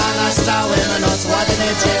grali dla nas całą noc. Ładne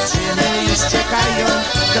dziewczyny już czekają,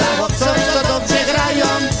 dla chłopców to dobrze grają.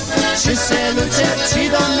 Wszyscy ludzie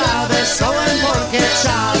przyjdą na wesołą polkę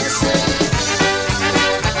czas.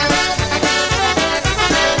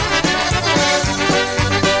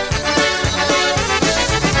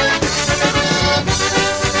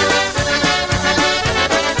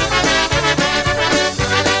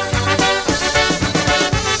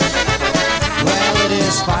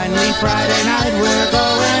 Finally Friday night, we're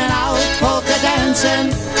going out polka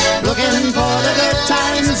dancing, looking for the good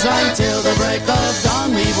times until the break of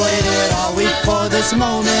dawn. We've waited all week for this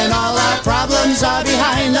moment. All our problems are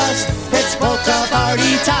behind us. It's polka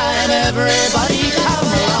party time. Everybody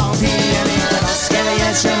come along. Pijemy troszkę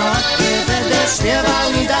jesienotki, będę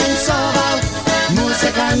śpiewał i tańcował.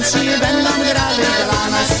 Muzykanci będą grali dla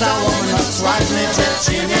nas całą noc. Ładne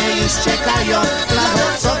dziewczyny już czekają, dla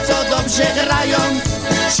chłopców co dobrze grają.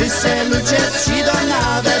 Wszyscy ludzie przyjdą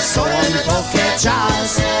na wesołą polkę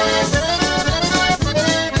czas.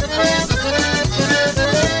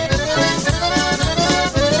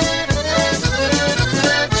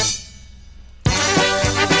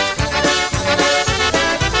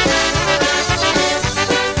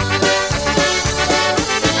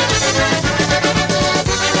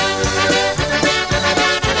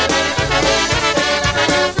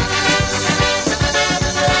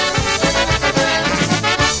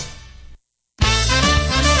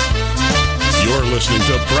 Listening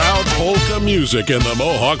to Proud Polka Music in the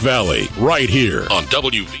Mohawk Valley, right here on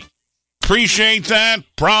WV. Appreciate that.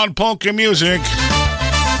 Proud Polka Music.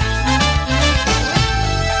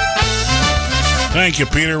 Thank you,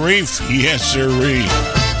 Peter Reef. Yes, sir, Reef.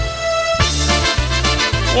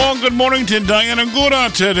 Well, good morning to Diana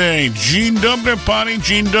Gura today. Jean Dubner, Potty,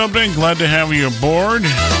 Jean Dubner. Glad to have you aboard.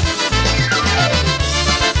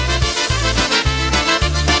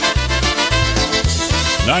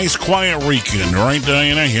 Nice, quiet weekend, right,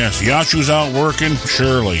 Diana? Yes, Yashu's out working,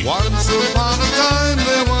 surely. Once upon a time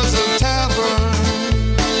there was a tavern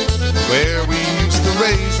where we used to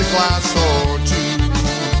raise a glass or two.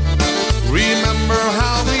 Remember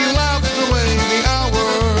how we laughed away the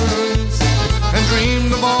hours and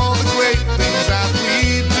dreamed of all the great things that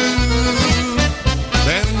we'd do.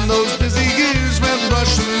 Then those busy years went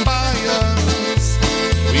rushing by us.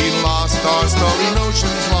 We lost our starry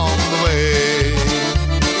notions along the way.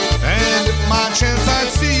 And if my chance I'd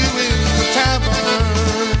see you in the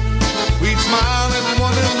tavern, we'd smile at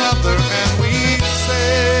one another and we'd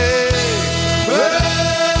say,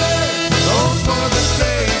 hey, those were the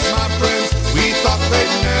days, my friends. We thought they'd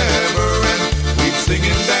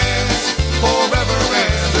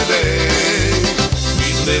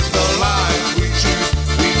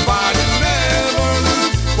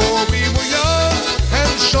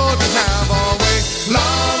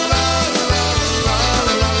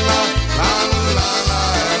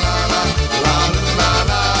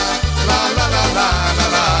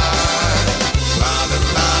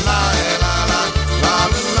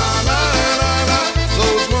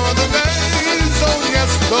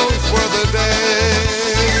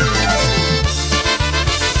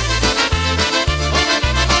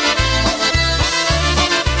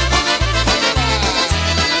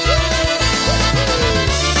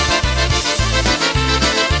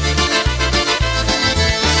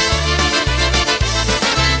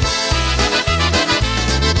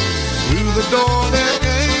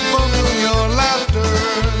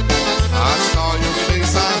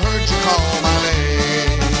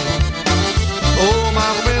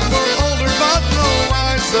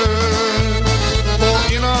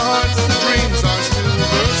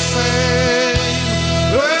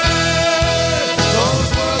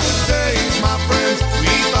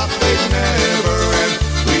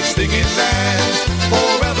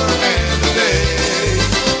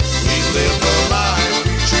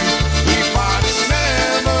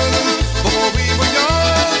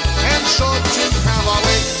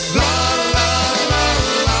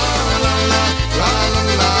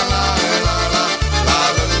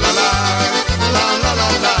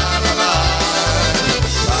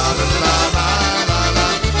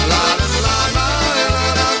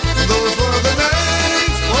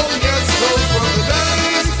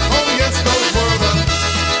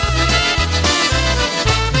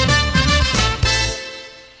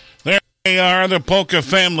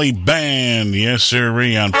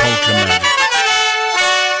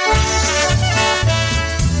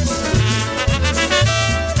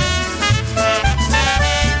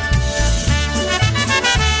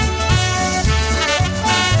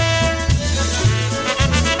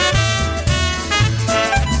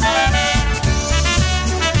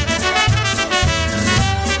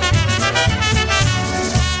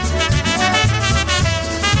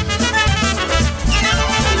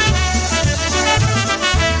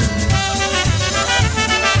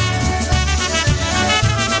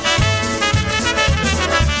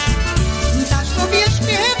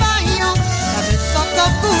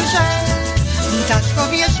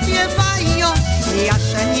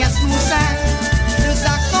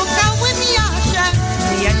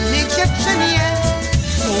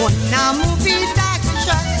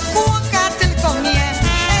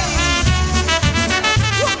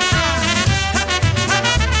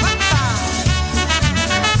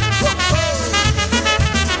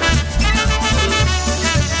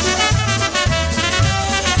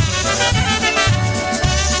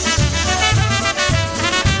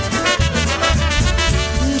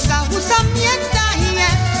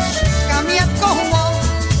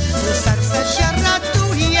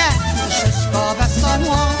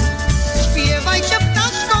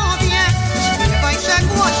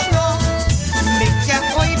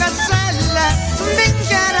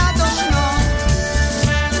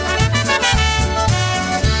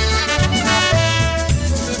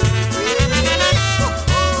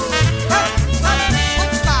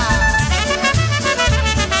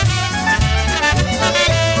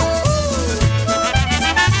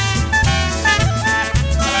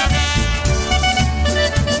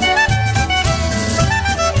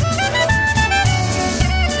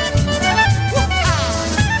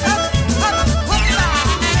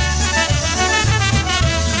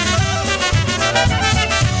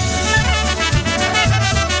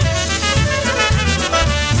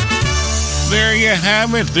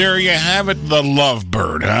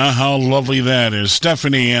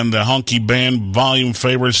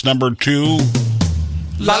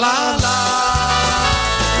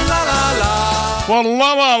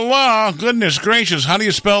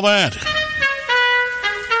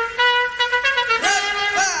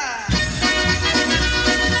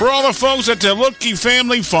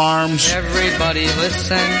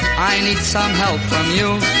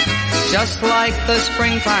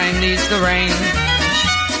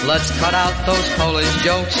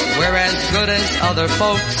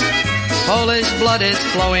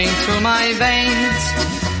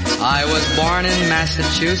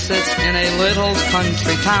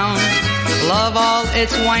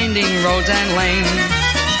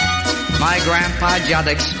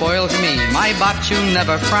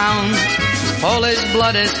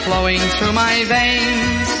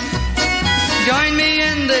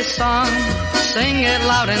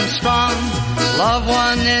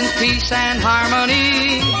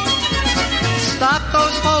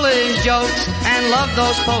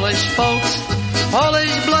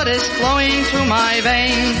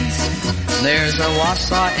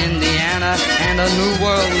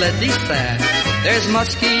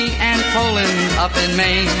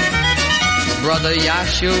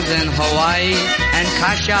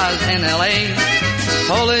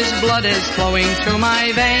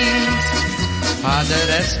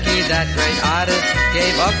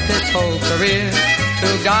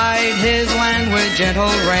to guide his land with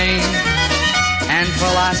gentle rein. And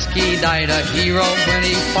Pulaski died a hero when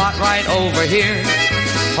he fought right over here.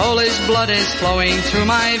 Polish blood is flowing through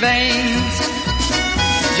my veins.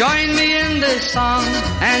 Join me in this song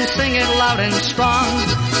and sing it loud and strong.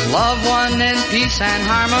 Love one in peace and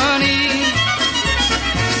harmony.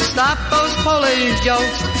 Stop those Polish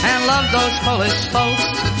jokes and love those Polish folks.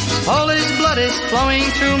 Polish blood is flowing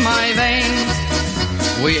through my veins.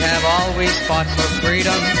 We have always fought for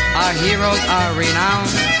freedom. Our heroes are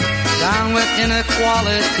renowned. Down with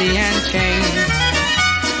inequality and change.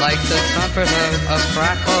 Like the trumpeter of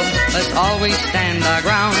Krakow, let's always stand our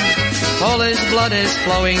ground. Polish blood is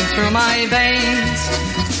flowing through my veins.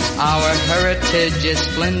 Our heritage is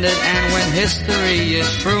splendid, and when history is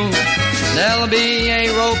true, there'll be a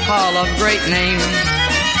roll call of great names.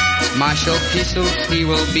 Marshal Piłsudski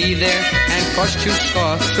will be there, and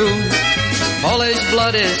Kosciuszko too. Polish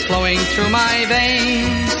blood is flowing through my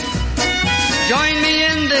veins. Join me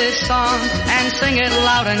in this song and sing it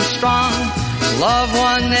loud and strong. Love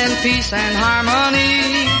one in peace and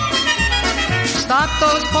harmony. Stop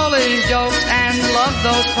those Polish jokes and love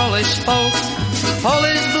those Polish folks.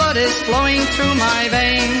 Polish blood is flowing through my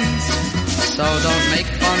veins. So don't make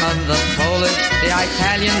fun of the Polish, the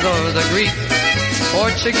Italians or the Greek,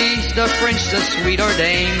 Portuguese, the French, the Swede or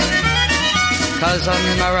Dane. 'Cause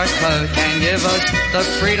America can give us the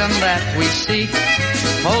freedom that we seek.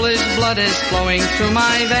 Polish blood is flowing through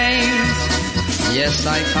my veins. Yes,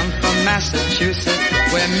 I come from Massachusetts,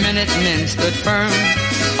 where Minutemen stood firm,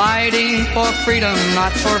 fighting for freedom,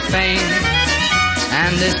 not for fame.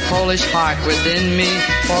 And this Polish heart within me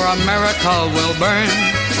for America will burn.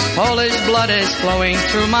 Polish blood is flowing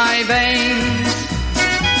through my veins.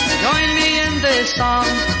 Join me in this song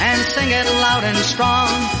and sing it loud and strong.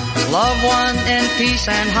 Love one in peace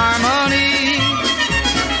and harmony.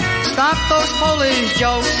 Stop those Polish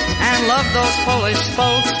jokes and love those Polish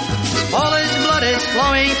folks. Polish blood is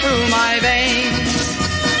flowing through my veins.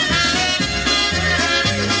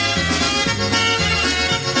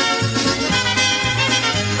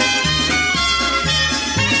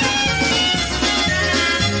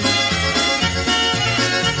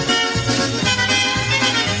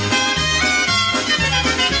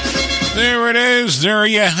 There it is. There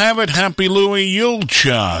you have it. Happy Louie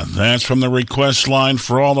Yulcha. That's from the request line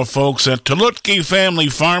for all the folks at Tulutki Family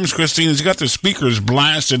Farms. Christine's got the speakers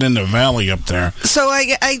blasted in the valley up there. So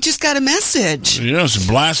I just got a message. Yes,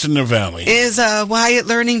 blasted in the valley. Is Wyatt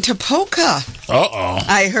learning to polka? Uh-oh.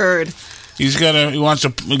 I heard. We got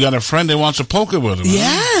a friend that wants a polka with him.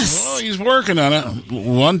 Yes. Well, he's working on it.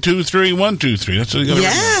 1, 2, 3, 1, 2, 3. That's what he got to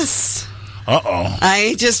Yes. Uh-oh.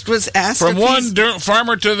 I just was asked from one dirt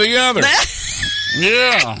farmer to the other.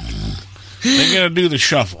 Yeah. They're going to do the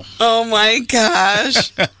shuffle. Oh, my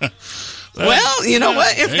gosh. Well, you know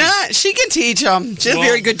what? If not, she can teach them. She's a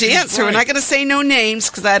very good dancer. We're not going to say no names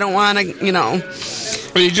because I don't want to,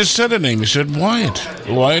 Well, you just said a name. You said Wyatt.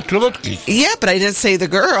 Wyatt Tulutki. Yeah, but I didn't say the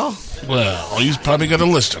girl. Well, he's probably got a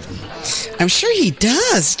list of them. I'm sure he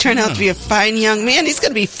does. Turned out to be a fine young man. He's going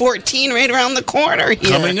to be 14 right around the corner here.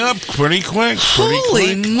 Coming up pretty quick.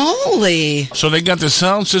 Holy moly. So they got the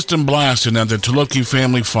sound system blasted at the Tulutki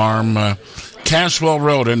Family Farm, Caswell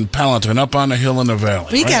Road in Palatine, up on the hill in the valley.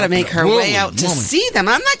 We got to make our way out to see them.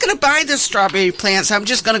 I'm not going to buy the strawberry plants. I'm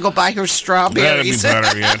just going to go buy her strawberries.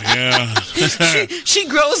 That'd be better yet, yeah. she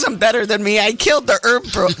grows them better than me. I killed the herb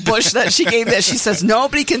bush that she gave that. She says,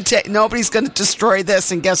 nobody's going to destroy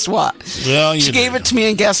this, and guess what? Well, she gave it to me,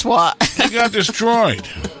 and guess what? It got destroyed.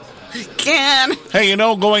 Hey,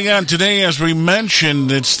 going on today, as we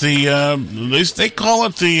mentioned, it's the they call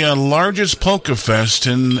it the largest polka fest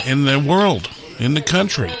in the world, in the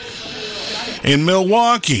country, in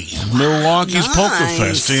Milwaukee. Milwaukee's Polka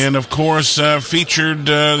Fest, and of course featured.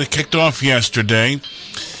 They kicked off yesterday.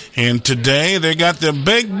 And today they got the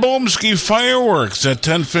big Boomski fireworks at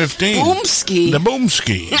 10:15. Boomski? The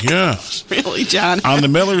Boomski, yes. Really, John? On the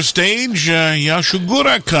Miller stage,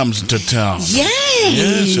 Yashugura comes into town. Yay!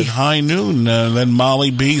 Yes, at high noon. Then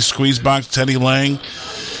Molly B, Squeezebox, Teddy Lang,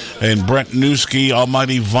 and Brett Newski,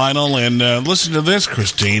 Almighty Vinyl. And listen to this,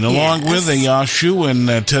 Christine. Along with the Yashu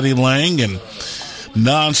and Teddy Lang and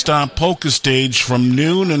Non-Stop Polka Stage from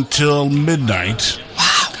noon until midnight. Wow.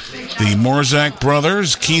 The Morzak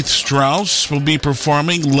Brothers, Keith Strauss, will be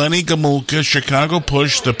performing. Lenny Gamulka, Chicago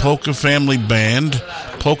Push, the Polka Family Band,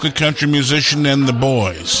 Polka Country Musician, and the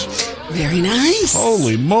Boys. Very nice.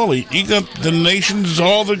 Holy moly. You got the nation's,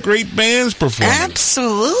 all the great bands performing.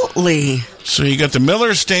 Absolutely. So you got the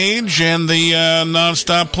Miller stage and the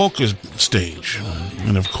Non-Stop Polka stage.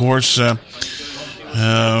 And, of course,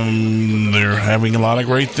 They're having a lot of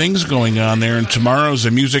great things going on there. And tomorrow's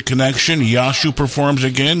a music connection. Yashu performs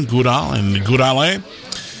again, Gudal and Gudale.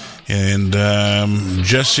 And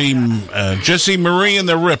Jesse Marie and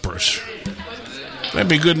the Rippers. That'd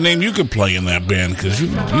be a good name you could play in that band, because you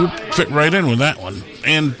fit right in with that one.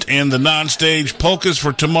 And the non-stage polkas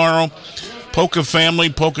for tomorrow, Polka Family,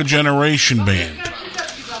 Polka Generation Band.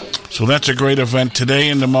 So that's a great event today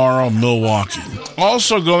and tomorrow, Milwaukee.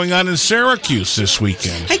 Also going on in Syracuse this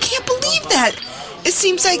weekend. I can't believe that. It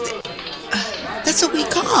seems like that's a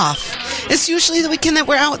week off. It's usually the weekend that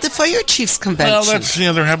we're out at the Fire Chiefs Convention.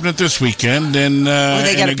 Well, they're having it this weekend. And,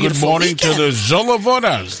 they got and a good morning weekend. to the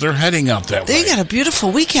Zolovodas. They're heading out that way. They got a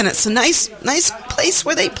beautiful weekend. It's a nice place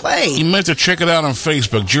where they play. You might have to check it out on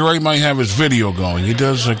Facebook. Jerry might have his video going. He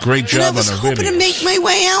does a great job on the video. I was hoping to make my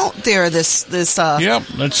way out there this Yep,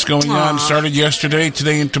 that's going on. Started yesterday,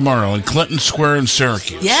 today, and tomorrow in Clinton Square in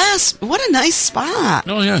Syracuse. Yes, what a nice spot.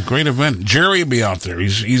 Oh, yeah, great event. Jerry will be out there.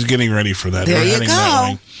 He's getting ready for that. There you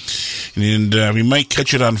go. And we might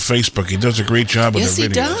catch it on Facebook. He does a great job with the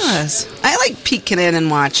videos. Yes, he does. I like peeking in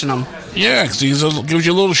and watching him. Yeah, because he gives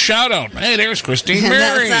you a little shout-out. Hey, there's Christine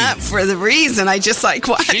Mary. That's not for the reason. I just like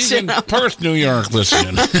watching She's in him. Perth, New York,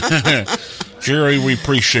 listening. Jerry, we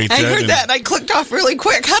appreciate that. I heard that, and I clicked off really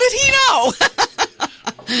quick. How did he know?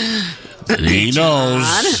 He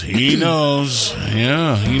knows. He knows.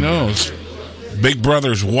 Yeah, he knows. Big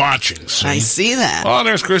Brother's watching. See? I see that. Oh,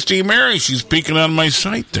 there's Christine Mary. She's peeking on my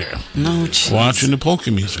site there. No, geez. Watching the polka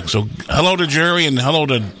music. So hello to Jerry and hello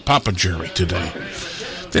to Papa Jerry today.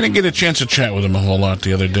 Didn't get a chance to chat with him a whole lot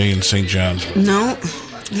the other day in St. John's. No.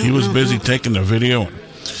 He was busy taking the video.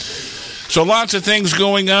 So lots of things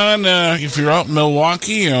going on if you're out in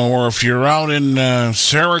Milwaukee or if you're out in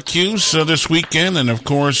Syracuse this weekend. And, of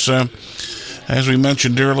course, as we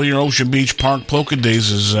mentioned earlier, Ocean Beach Park Polka Days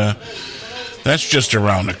is... that's just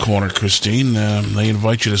around the corner, Christine. They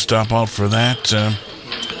invite you to stop out for that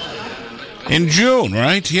in June,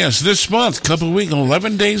 right? Yes, this month, couple of weeks,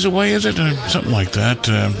 11 days away, is it? Something like that.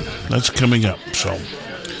 That's coming up. So,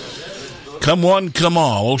 come one, come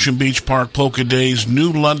all. Ocean Beach Park Polka Days,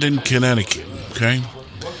 New London, Connecticut. Okay?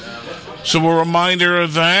 So, a reminder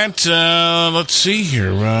of that. Let's see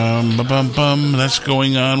here. That's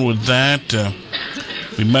going on with that.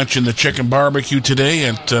 We mentioned the chicken barbecue today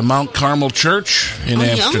at Mount Carmel Church in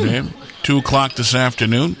Amsterdam. Yum. 2 o'clock this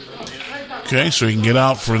afternoon. Okay, so you can get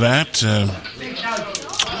out for that.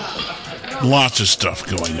 Lots of stuff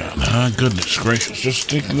going on. Goodness gracious. Just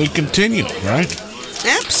they continue, right?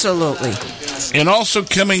 Absolutely. And also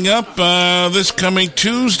coming up this coming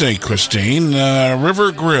Tuesday, Christine,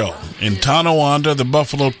 River Grill in Tonawanda, the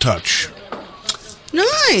Buffalo Touch.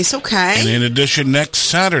 Nice, okay. And in addition, next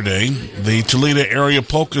Saturday, the Toledo Area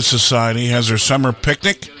Polka Society has their summer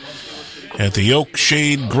picnic at the Oak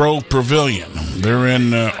Shade Grove Pavilion. They're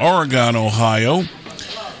in Oregon, Ohio.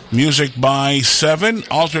 Music by 7,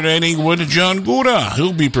 alternating with John Gura.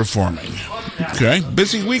 He'll be performing. Okay,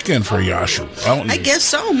 busy weekend for Yashu. I guess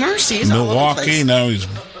so. Mercy. Milwaukee, now he's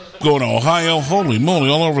going to Ohio. Holy moly,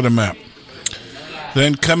 all over the map.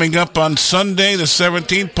 Then coming up on Sunday, the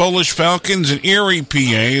 17th, Polish Falcons in Erie,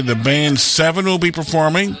 PA. The band 7 will be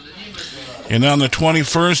performing. And on the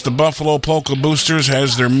 21st, the Buffalo Polka Boosters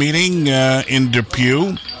has their meeting in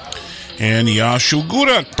Depew. And Yashu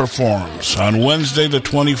Gurak performs on Wednesday, the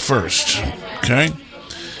 21st. Okay?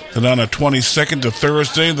 Then on the 22nd to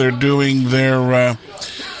Thursday, they're doing their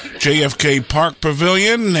JFK Park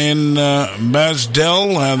Pavilion in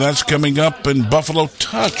Masdell. That's coming up. And Buffalo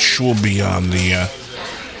Touch will be on the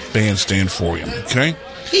bandstand for you. Okay?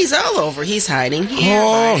 He's all over. He's hiding.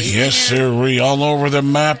 Yes, sir. All over the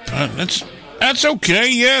map. That's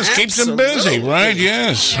okay. Yes, absolutely. Keeps them busy, right?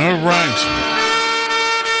 Yes. All right.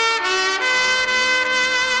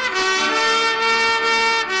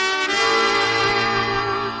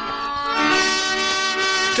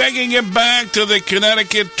 Taking it back to the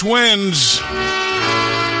Connecticut Twins.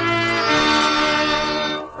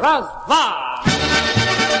 Raz, dva.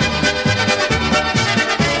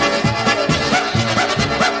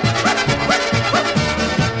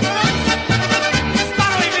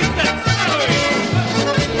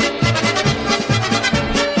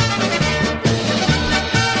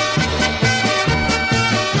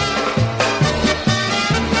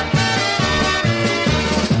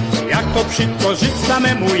 To brzydko żyć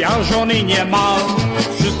samemu, ja żony nie mam.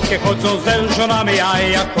 Wszystkie chodzą ze żonami, a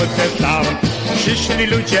ja chodzę sam. Przyszli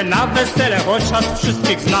ludzie na wesele, chociaż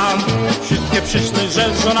wszystkich znam. Wszystkie przyszły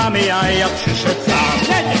ze żonami, a ja przyszedł sam.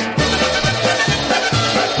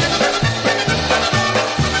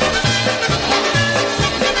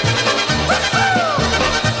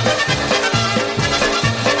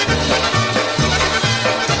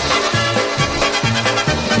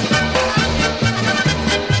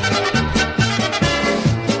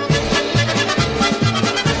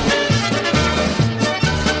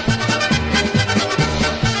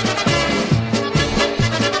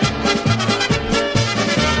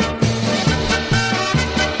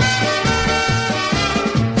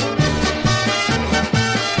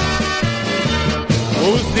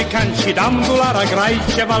 muzykanci, dam dolara,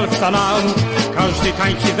 grajcie walca nam. Każdy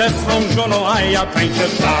tańczy ze swą żoną, a ja tańczę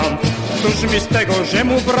sam. Cóż mi z tego, że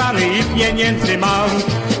mu brany i pieniędzy mam.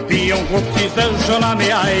 Piją chłopcy ze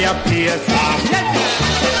żonami, a ja piję sam.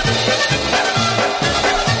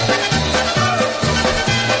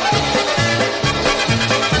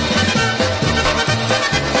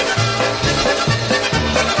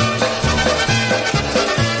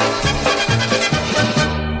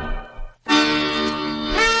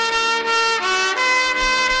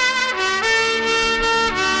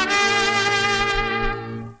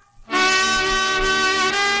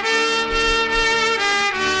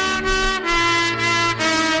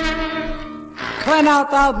 Crying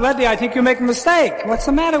out loud, Letty, I think you make a mistake. What's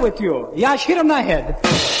the matter with you? Yash, hit him in the head.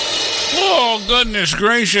 Oh, goodness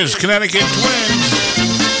gracious, Connecticut Twins.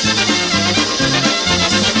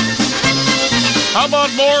 How about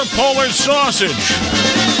more Polish sausage?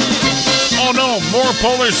 Oh, no, more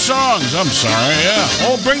Polish songs. I'm sorry, yeah.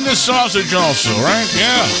 Oh, bring the sausage also, right?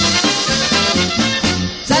 Yeah.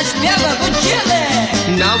 Zaśpiewa budziele!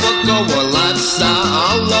 Naokoło lasa,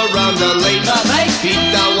 all around the lake.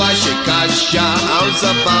 Pitała się Kasia, how's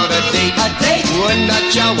about a date? Wouldn't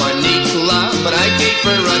chciała Nikla, but I gave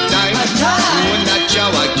her a time. Wouldn't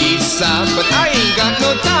chciała Kisa, but I ain't got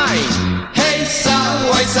no time. Hey sa,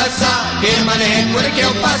 why sa sa, hit him on the head with a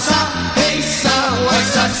kill pasa. Hey sa, why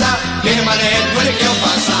sa sa, hit him on the head with a kill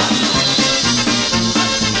pasa.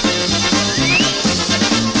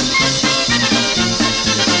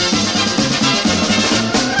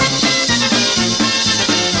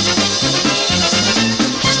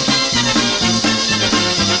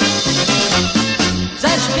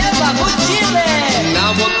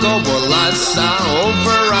 Naokoło lasa,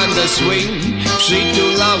 over on the swing.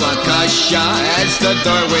 Przytulała Kasia as the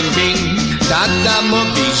door went ding. Tata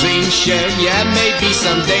mówi, żeń się, yeah, maybe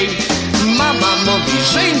someday. Mama mówi,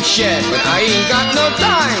 żeń się, but I ain't got no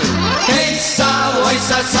time. Hey sa, oj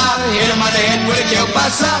sa sa, hit him on the head with a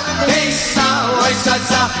kiełbasa. Hey sa, oj sa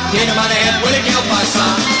sa, hit him on the head with a kiełbasa.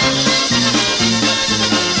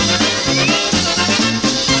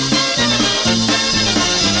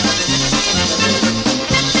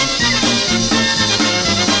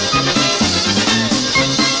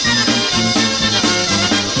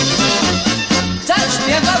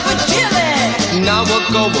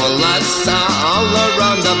 Naokoło lasa, all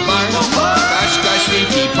around the barn. Kaszka,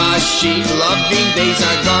 świnki, pasi, loving days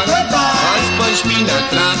are gone. Husband śpi na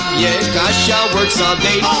trawie, Kasia works all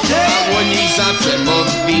day. A on jej zawsze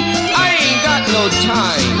mówi, I ain't got no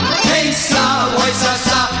time. Hey sa, oj sa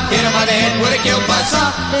sa, hit him on the head with a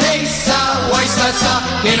kiełbasa. Hey sa, oj sa sa,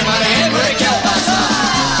 hit him on the head with a kiełbasa.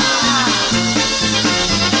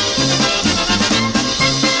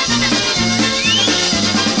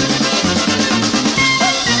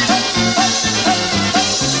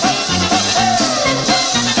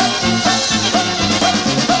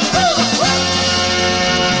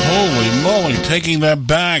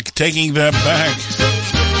 Taking that back.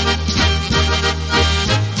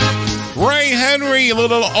 Ray Henry, a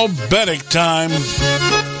little obetic time.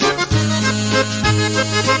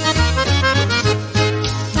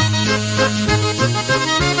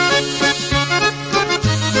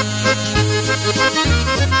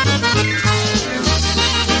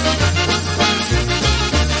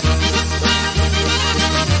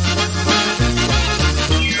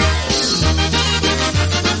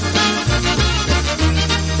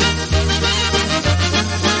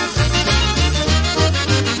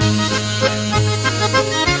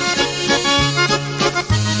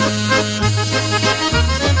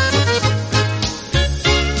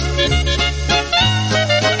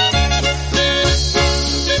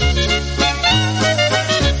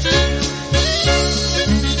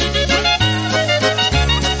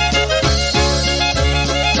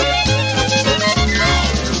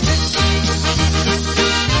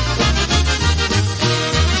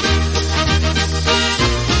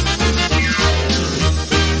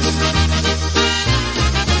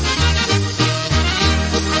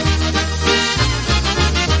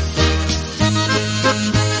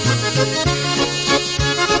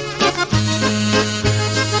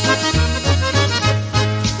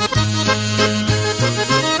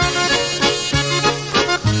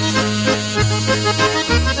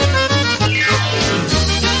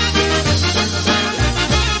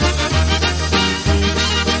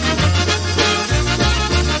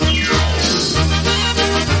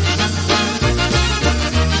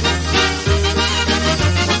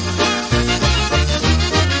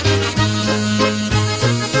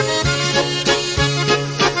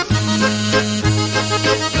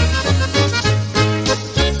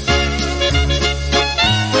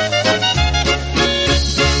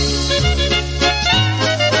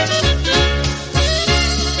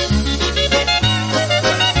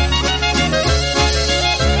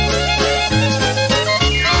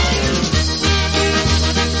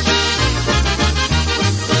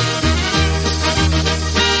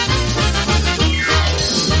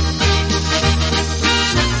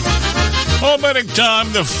 athletic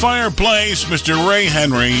time, the fireplace, Mr. Ray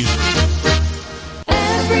Henry.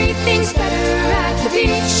 Everything's better at the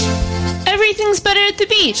beach. Everything's better at the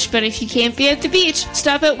beach, but if you can't be at the beach,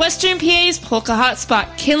 stop at Western PA's Polka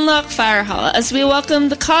Hotspot Kinloch Fire Hall as we welcome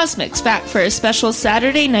the Cosmics back for a special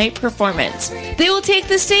Saturday night performance. They will take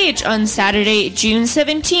the stage on Saturday, June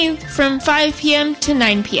 17th from 5 p.m. to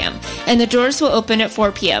 9 p.m., and the doors will open at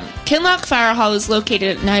 4 p.m. Kinloch Fire Hall is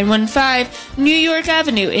located at 915 New York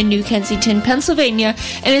Avenue in New Kensington, Pennsylvania,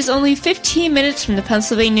 and is only 15 minutes from the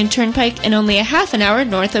Pennsylvania Turnpike and only a half an hour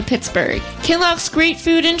north of Pittsburgh. Kinloch's great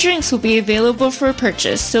food and drinks will be available for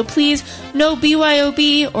purchase, so please no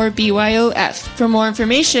BYOB or BYOF. For more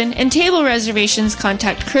information and table reservations,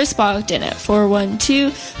 contact Chris Bogdan at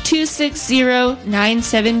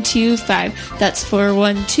 412-260-9725. That's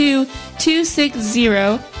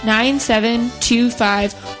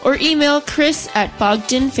 412-260-9725, or email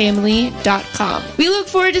chris@bogdanfamily.com. We look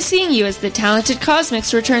forward to seeing you as the talented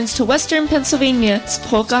Cosmics returns to Western Pennsylvania's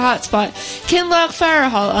Polka Hotspot, Kinloch Fire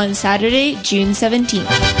Hall on Saturday, June 17th.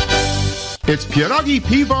 It's Pierogi,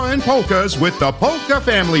 Pivo, and Polkas with the Polka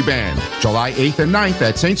Family Band, July 8th and 9th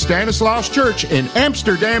at St. Stanislaus Church in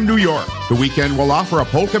Amsterdam, New York. The weekend will offer a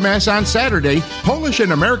polka mass on Saturday, Polish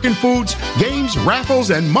and American foods, games, raffles,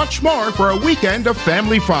 and much more for a weekend of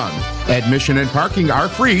family fun. Admission and parking are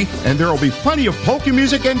free, and there will be plenty of polka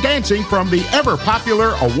music and dancing from the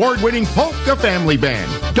ever-popular, award-winning Polka Family Band.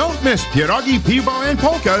 Don't miss Pierogi, Pivo, and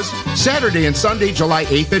Polkas, Saturday and Sunday, July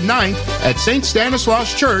 8th and 9th at St.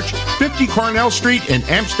 Stanislaus Church, 50 Cornell Street in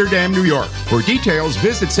Amsterdam, New York. For details,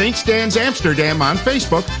 visit St. Stan's Amsterdam on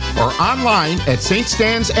Facebook or online at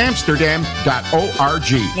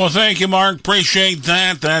ststansamsterdam.org. Well, thank you, Mark. Appreciate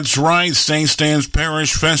that. That's right. St. Stan's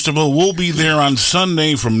Parish Festival will be there on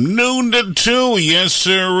Sunday from noon to 2. Yes,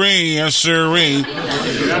 sirree. Yes, sirree.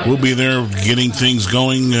 We'll be there getting things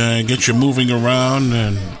going, get you moving around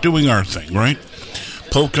and doing our thing, right?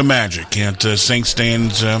 Polka Magic at St.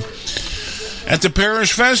 Stan's at the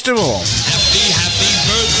Parish Festival. Happy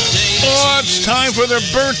birthday. Oh, it's time for their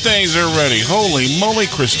birthdays already. Holy moly,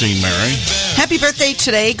 Christine Mary. Happy birthday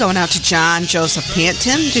today going out to John Joseph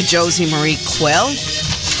Panton, to Josie Marie Quill.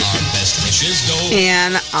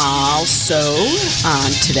 And also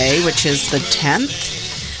on today, which is the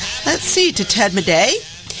 10th, let's see, to Ted Madej.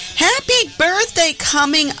 Happy birthday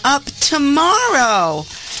coming up tomorrow,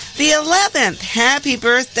 the 11th. Happy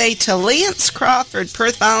birthday to Lance Crawford,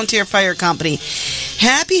 Perth Volunteer Fire Company.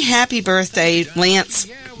 Happy birthday, Lance,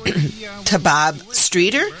 to Bob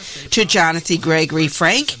Streeter, to Jonathan Gregory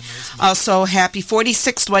Frank. Also, happy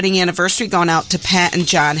 46th wedding anniversary going out to Pat and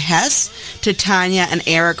John Hess, to Tanya and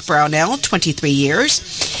Eric Brownell, 23 years.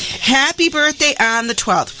 Happy birthday on the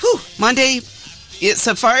 12th. Whew, Monday, it's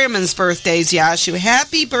a fireman's birthdays, Yashu.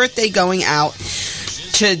 Happy birthday going out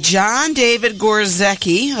to John David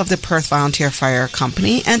Gorzecki of the Perth Volunteer Fire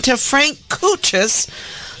Company, and to Frank Kuchis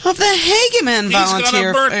of the Hageman Volunteer. He's got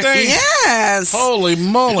a birthday? Yes. Holy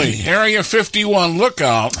moly. Area 51, look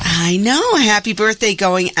out. I know. Happy birthday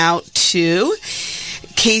going out to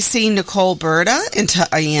Casey Nicole Berta and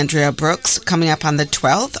to Andrea Brooks coming up on the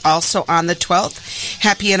 12th. Also on the 12th,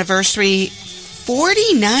 happy anniversary,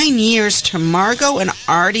 49 years to Margot and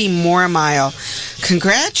Artie Mormile.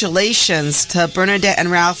 Congratulations to Bernadette and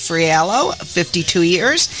Ralph Friello, 52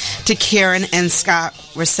 years. To Karen and Scott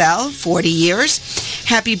Russell, 40 years.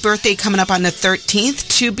 Happy birthday coming up on the 13th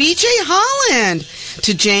to BJ Holland.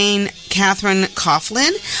 To Jane Catherine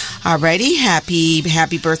Coughlin. Alrighty,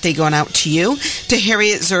 happy birthday going out to you. To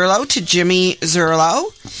Harriet Zerlo, to Jimmy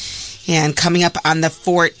Zerlo. And coming up on the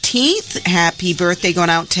 14th, happy birthday going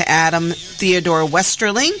out to Adam Theodore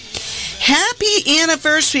Westerling. Happy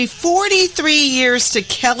anniversary, 43 years to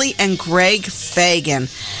Kelly and Greg Fagan.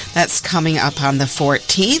 That's coming up on the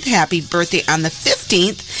 14th. Happy birthday on the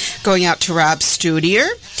 15th, going out to Rob Studier.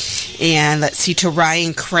 And let's see, to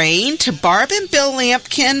Ryan Crane, to Barb and Bill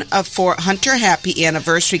Lampkin of Fort Hunter. Happy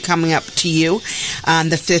anniversary coming up to you on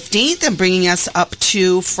the 15th, and bringing us up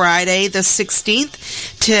to Friday the 16th,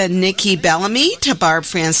 to Nikki Bellamy, to Barb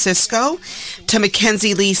Francisco, to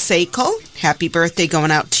Mackenzie Lee Sakel. Happy birthday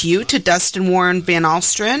going out to you. To Dustin Warren Van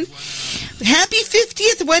Alstren. Happy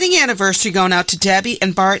 50th wedding anniversary going out to Debbie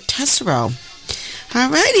and Bart Tessero.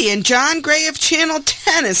 Alrighty, and John Gray of Channel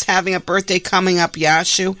 10 is having a birthday coming up,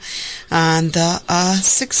 Yashu, on the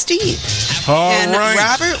 16th. All right.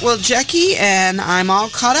 Robert Wiljecki, and I'm all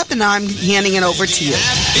caught up, and now I'm handing it over to you.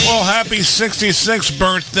 Well, happy 66th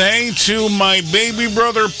birthday to my baby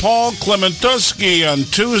brother Paul Klementuski on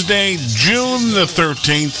Tuesday, June the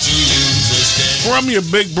 13th. From your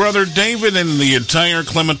big brother David and the entire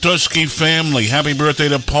Klementuski family. Happy birthday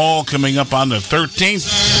to Paul coming up on the 13th.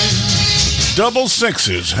 Double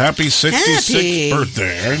sixes. Happy 66th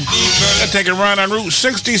birthday. Gotta take a ride on Route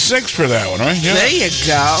 66 for that one, right? Yeah. There you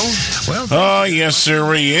go. Well, oh, yes,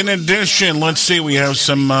 sir. In addition, let's see, we have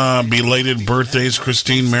some belated birthdays,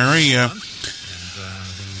 Christine Mary.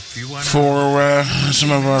 For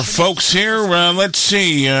some of our folks here, let's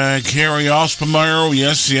see. Carrie Ospmeyer,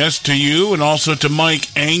 yes to you, and also to Mike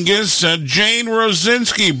Angus. Jane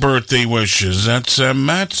Rosinski birthday wishes. That's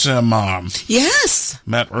Matt's mom. Yes.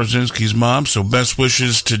 Matt Rosinski's mom, so best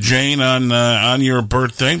wishes to Jane on your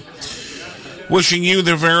birthday. Wishing you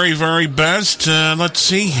the very, very best. Let's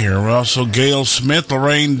see here. Also, Gail Smith,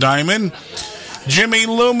 Lorraine Diamond, Jimmy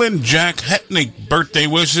Lumen, Jack Hetnick, birthday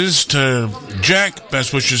wishes to Jack.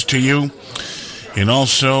 Best wishes to you. And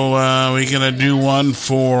also, we're going to do one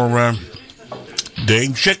for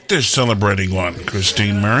Dave Schichter, celebrating one,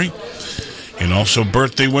 Christine Murray. And also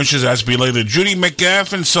birthday wishes as belated Judy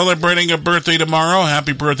McGaffin, celebrating a birthday tomorrow.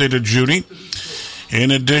 Happy birthday to Judy.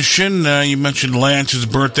 In addition, you mentioned Lance's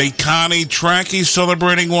birthday. Connie Trackey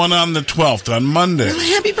celebrating one on the 12th, on Monday. Oh,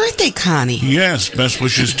 happy birthday, Connie. Yes, best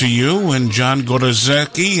wishes to you. And John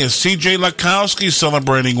Godozeki, C.J. Lakowski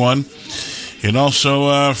celebrating one. And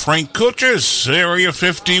also Frank Kutchers, Area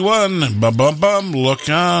 51. Bum, look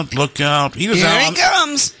out. He was Here he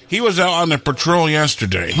comes. He was out on the patrol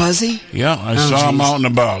yesterday. Was he? Yeah, I saw him out and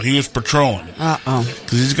about. He was patrolling. Uh-oh.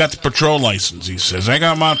 Because he's got the patrol license, he says. I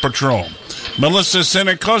got him on patrol. Melissa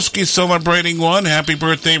Senikoski celebrating one. Happy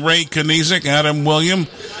birthday, Ray Kniezek, Adam William.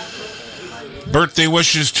 Birthday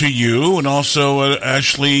wishes to you. And also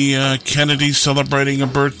Ashley Kennedy celebrating a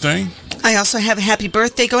birthday. I also have a happy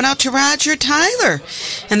birthday going out to Roger Tyler.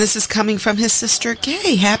 And this is coming from his sister,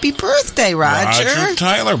 Gay. Happy birthday, Roger. Roger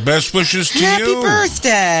Tyler, best wishes to Happy you. Happy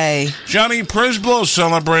birthday. Johnny Prisblow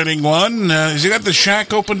celebrating one. Has he got the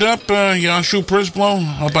shack opened up, Yashu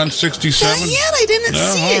Prisblow, up on 67? Not yet. I didn't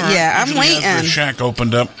see it yet. I'm Usually waiting. has the shack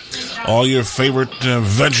opened up. All your favorite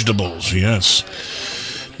vegetables, yes.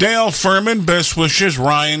 Dale Furman, best wishes.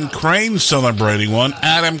 Ryan Crane celebrating one.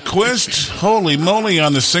 Adam Quist, holy moly,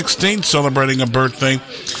 on the 16th, celebrating a birthday.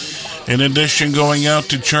 In addition, going out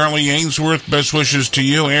to Charlie Ainsworth, best wishes to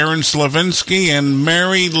you. Aaron Slavinsky and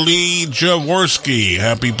Mary Lee Jaworski.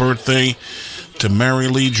 Happy birthday to Mary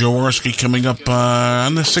Lee Jaworski, coming up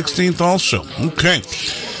on the 16th also. Okay.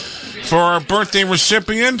 For our birthday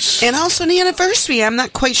recipients. And also the anniversary. I'm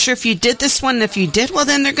not quite sure if you did this one. If you did, well,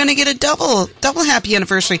 then they're going to get a double happy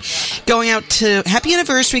anniversary. Happy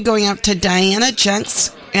anniversary going out to Diana Jenks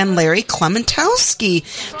and Larry Klementowski.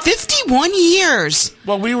 51 years.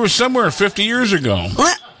 Well, we were somewhere 50 years ago.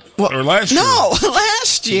 Or last year. No,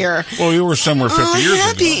 last year. Well, we were somewhere 50 years ago.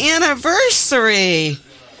 Happy anniversary.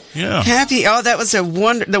 Yeah. That was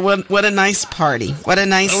what a nice party. What a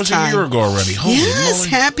nice time. That was a year ago already. Holy moly.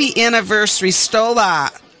 Happy anniversary,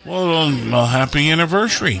 Stola. Well, happy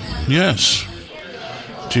anniversary. Yes.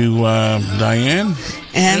 To Diane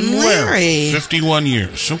and Larry. 51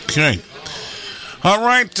 years. Okay. All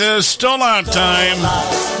right, Stola time.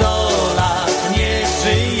 Stola, niech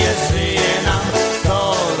żyje, żyje nam.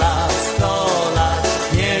 Stola,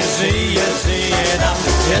 niech żyje, żyje nam.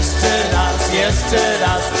 Jeszcze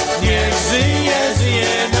raz, niech żyje,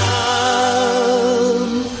 żyje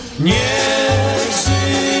nam. Niech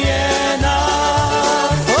żyje nam.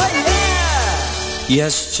 Oh yeah!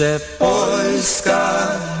 Jeszcze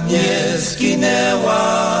Polska nie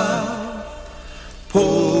zginęła,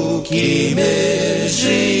 póki my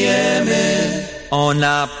żyjemy.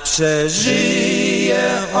 Ona przeżyje.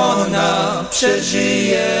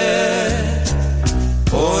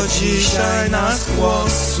 Bo dzisiaj nas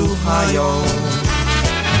głos słuchają.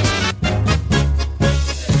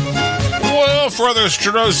 Well, for the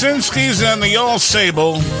Strozinskis and the All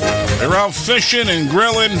Sable, they're out fishing and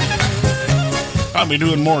grilling. I'll be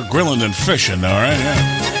doing more grilling than fishing, all right?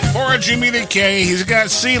 Yeah. For Jimmy DeKay, he's got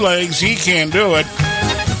sea legs. He can't do it.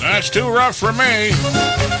 That's too rough for me.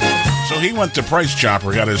 So he went to Price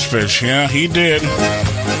Chopper, got his fish. Yeah, he did.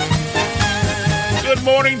 Good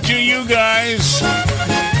morning to you guys.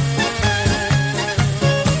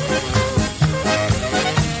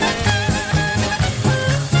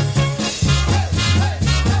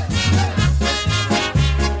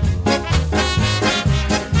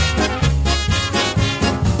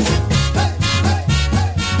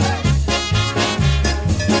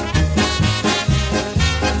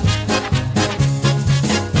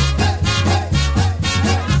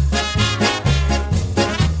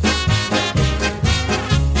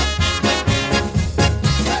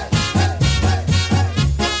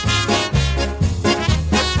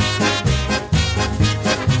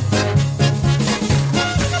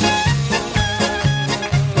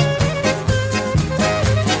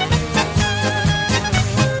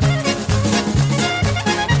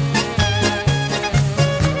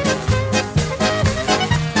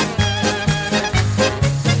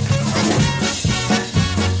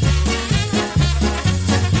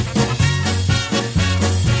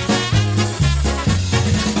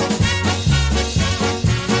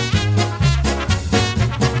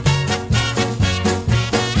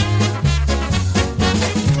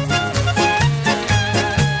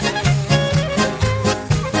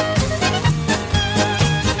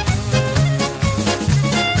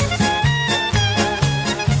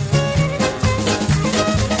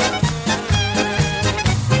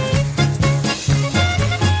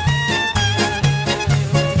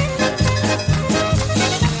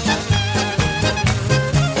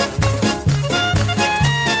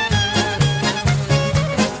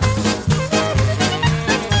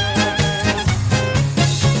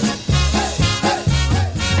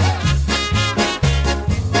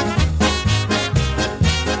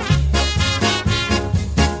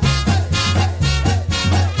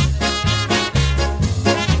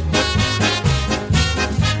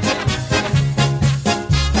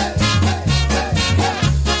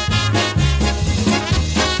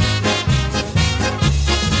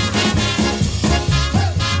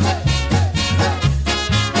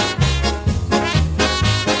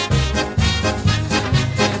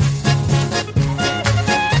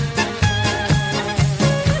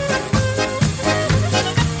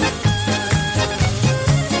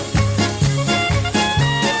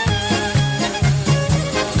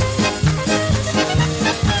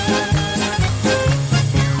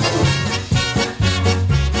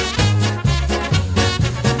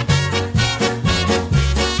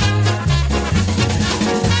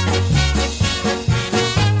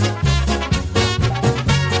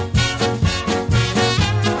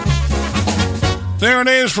 There it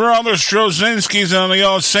is for all the Strozinskis on the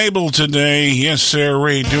All Sable today. Yes, sir,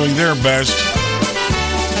 doing their best.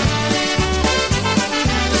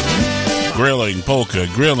 Grilling, polka,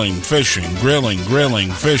 grilling, fishing,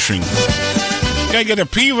 grilling, fishing. Gotta get a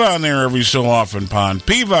piva on there every so often, Pon.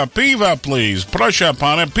 Piva, please. Proszę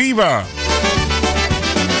pana, piva.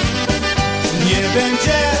 Nie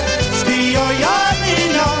będzie szkijo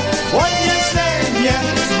Janina, ładnie se nie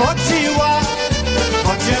zboczyła. Po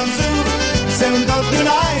księdzu się do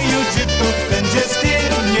Dunaju, czy tu będzie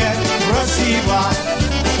stylnie prosiła.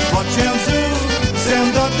 Po księdzu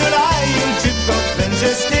się do Dunaju, czy tu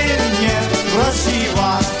będzie stylnie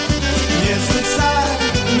prosiła. Nie rzuca,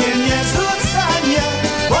 nie rzuca, nie,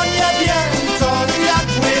 bo nie wiem, co jak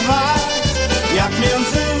pływa. Jak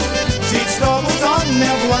między żyć z tobą, to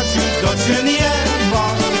nie władzi, to czy nie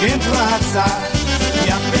mogę wraca.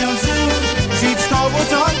 Jak między żyć z tobą,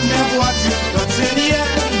 to nie władzi, to czy nie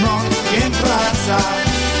mogę wraca.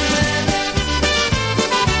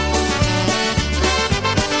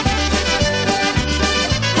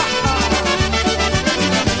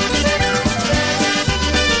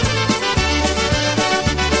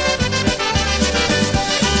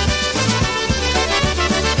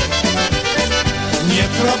 Nie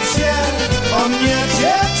trop się o mnie,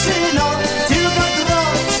 dziewczyno, tylko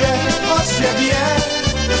trop się o siebie.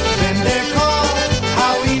 Będę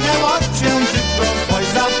kochał i nie odciążył, oj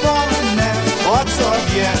zapomnę o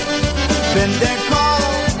sobie. Będę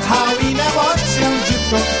kochał i nie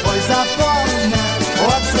odciążył, oj zapomnę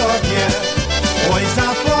o sobie. Oj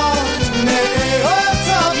zapomnę o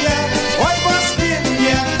sobie, oj bo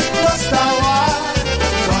mnie dostała.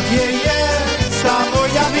 To nie jest ta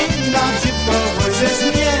moja wina,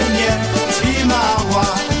 żeś mnie nie trzymała.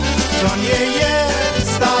 To nie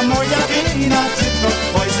jest ta moja wina,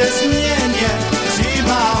 oj, żeś mnie nie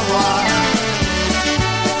trzymała.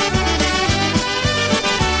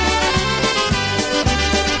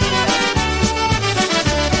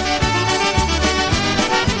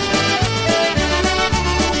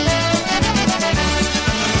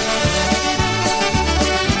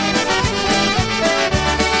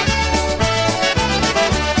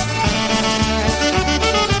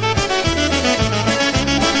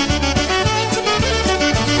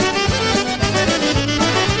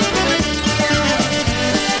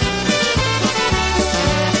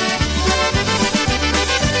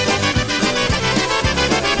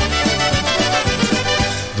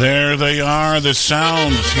 There they are, the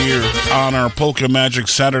sounds here on our Polka Magic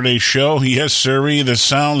Saturday show. Yes, sirree, the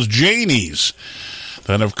sounds, Janie's.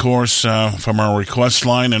 Then, of course, from our request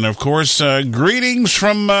line. And, of course, greetings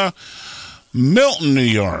from Milton, New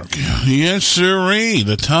York. Yes, sirree,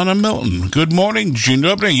 the town of Milton. Good morning, Dzień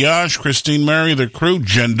dobry, Yash, Christine, Mary, the crew.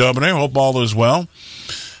 Dzień dobry, hope all is well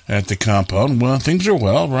at the compound. Well, things are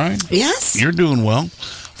well, right? Yes. You're doing well.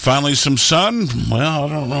 Finally, some sun. Well, I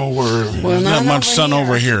don't know where. There's not much sun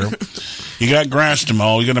over here. You got grass to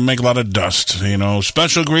mow. You got to make a lot of dust. You know.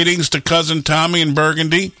 Special greetings to cousin Tommy in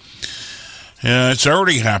Burgundy. It's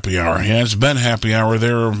already happy hour. Yeah, it's been happy hour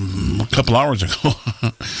there a couple hours ago.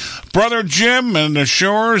 Brother Jim and the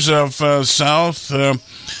shores of South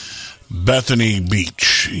Bethany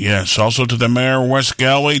Beach. Yes. Also to the mayor, West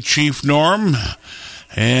Galway, Chief Norm.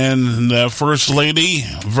 And the First Lady,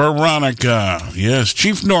 Veronica. Yes,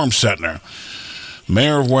 Chief Norm Setner,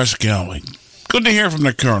 Mayor of West Galway. Good to hear from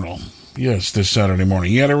the Colonel. Yes, this Saturday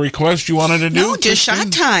morning. You had a request you wanted to do? No, just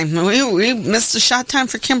shot time. We missed the shot time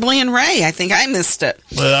for Kimberly and Ray. I think I missed it.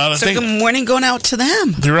 Well, so good morning going out to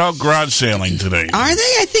them. They're out garage sailing today. Are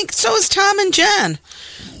they? I think so is Tom and Jen.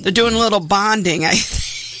 They're doing a little bonding. I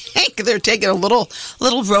think they're taking a little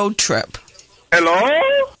road trip.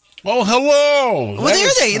 Hello? Oh, hello.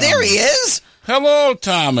 Well, there he is. Hello,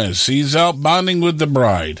 Thomas. He's out bonding with the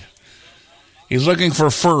bride. He's looking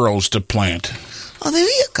for furrows to plant. Oh, there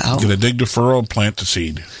you go. He's going to dig the furrow and plant the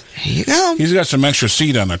seed. There you go. He's got some extra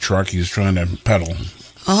seed on the truck he's trying to pedal.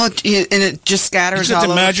 Oh, and it just scatters all over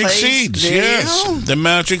the place? The magic seeds, yes. The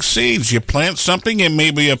magic seeds. You plant something, it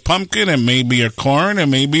may be a pumpkin, it may be a corn, it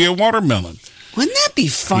may be a watermelon. Wouldn't that be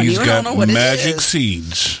funny? He's got don't know what magic it is.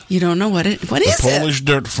 seeds. You don't know what is it? The Polish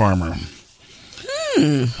dirt farmer.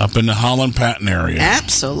 Up in the Holland Patton area.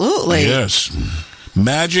 Absolutely. Yes.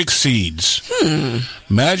 Magic seeds.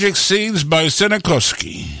 Magic seeds by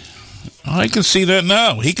Senikoski. I can see that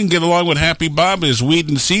now. He can get along with Happy Bob, his weed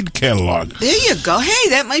and seed catalog. There you go. Hey,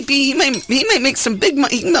 that might be, he might make some big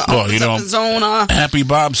money. No, well, you know, his own, Happy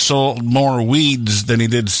Bob sold more weeds than he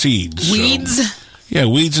did seeds. Weeds? So. Yeah,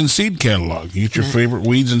 weeds and seed catalog. You get your favorite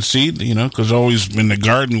weeds and seed, you know, because always in the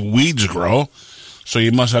garden weeds grow. So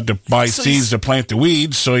you must have to buy seeds to plant the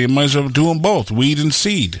weeds, so you might as well do them both, weed and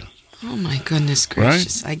seed. Oh, my goodness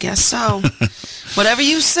gracious. Right? I guess so. Whatever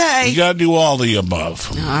you say. You got to do all the above.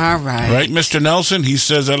 All right. Right, Mr. Nelson? He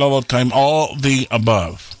says that all the time. All the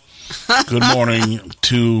above. Good morning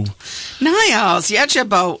to Niles,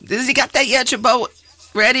 Yetcha Has he got that Yetcha boat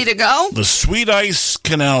ready to go? The Sweet Ice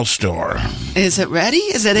Canal Store. Is it ready?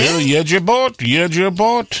 Is it in? Yetcha boat.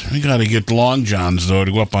 We got to get Long Johns, though,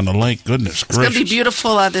 to go up on the lake. Goodness gracious. It's going to be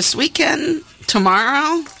beautiful this weekend,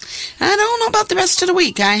 tomorrow. I don't know about the rest of the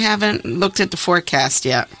week. I haven't looked at the forecast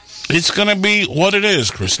yet. It's going to be what it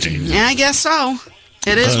is, Christine. Yeah, I guess so.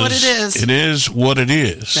 It is what it is. It is what it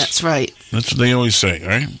is. That's right. That's what they always say,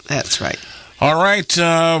 right? That's right. All right,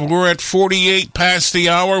 we're at 48 past the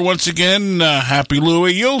hour. Once again, Happy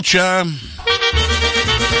Louie Yulcha.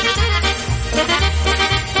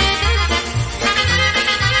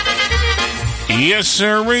 Yes,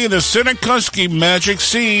 sirree, the Sinokuski Magic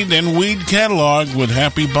Seed and Weed Catalog with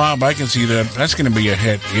Happy Bob. I can see that. That's going to be a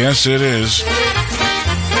hit. Yes, it is.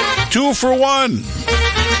 2 for 1.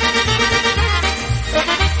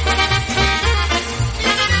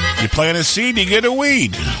 You plant a seed, you get a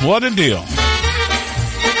weed. What a deal.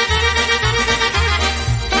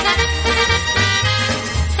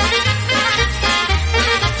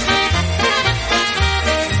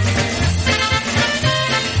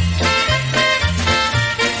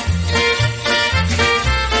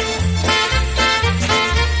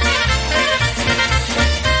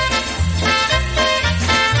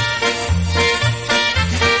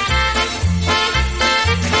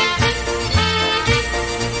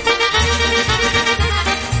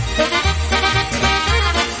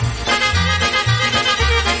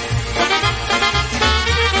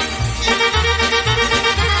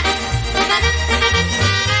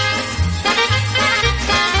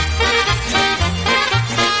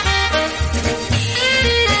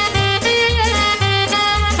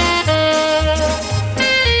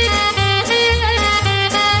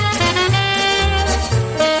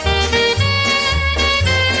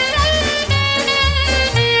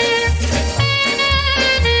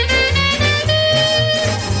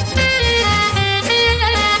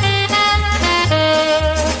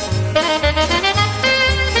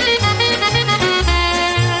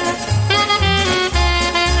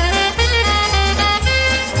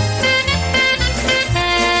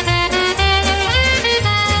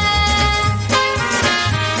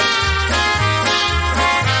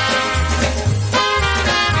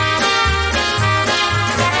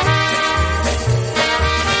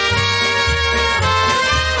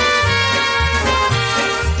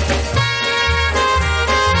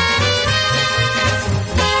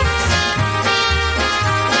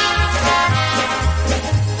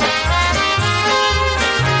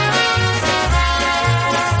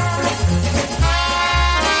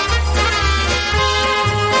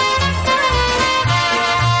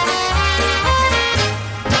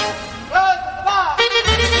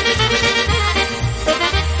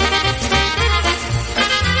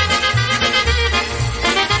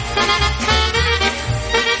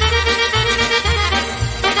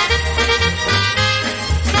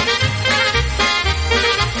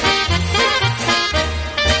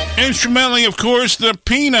 Instrumentally, of course, the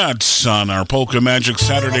Peanuts on our Polka Magic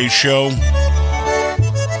Saturday show.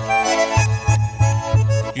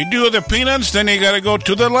 You do the Peanuts, then you got to go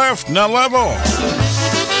to the left, now level.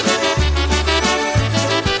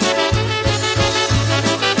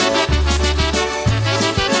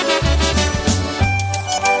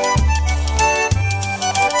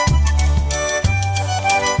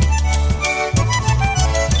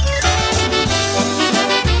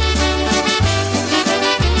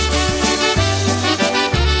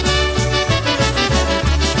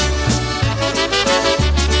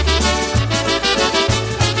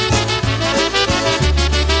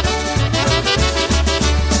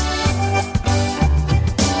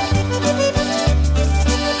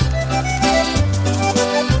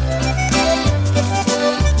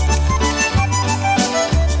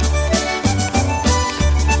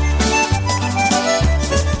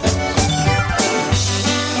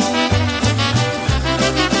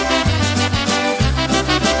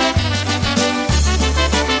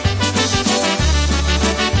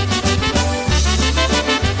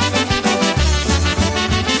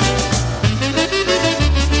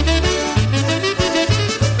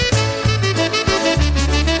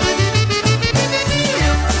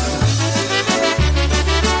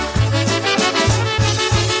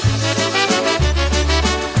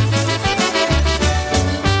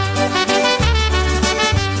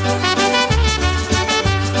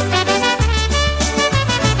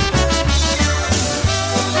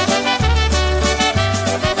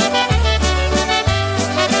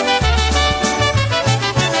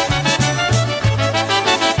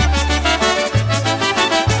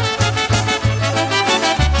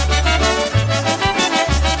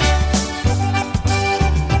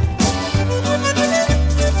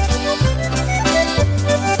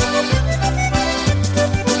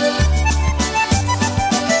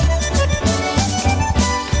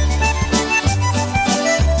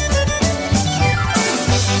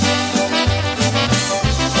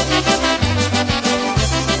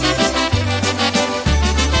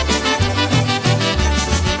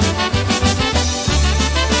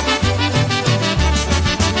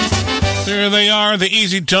 are the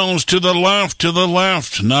easy tones to the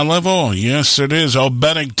left, Na level. Yes, it is.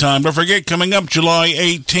 Obedic time. Don't forget, coming up July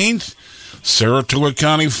 18th, Saratoga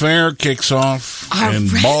County Fair kicks off in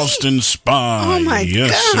Boston Spa. Oh, my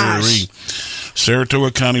yes, gosh. sirree.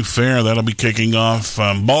 Saratoga County Fair, that'll be kicking off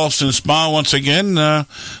Boston Spa once again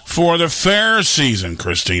for the fair season,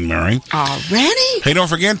 Christine Mary. Already? Hey, don't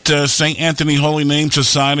forget, St. Anthony Holy Name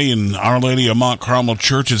Society and Our Lady of Mount Carmel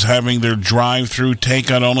Church is having their drive-through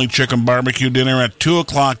takeout-only chicken barbecue dinner at 2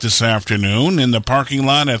 o'clock this afternoon in the parking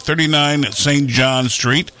lot at 39 St. John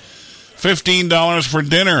Street. $15 for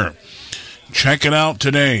dinner. Check it out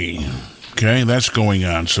today. Okay, that's going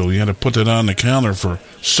on. So you had to put that on the calendar for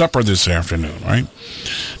supper this afternoon, right?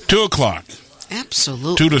 2 o'clock.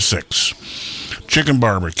 Absolutely. 2 to 6. Chicken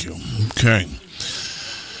barbecue. Okay.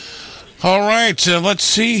 All right, let's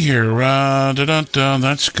see here.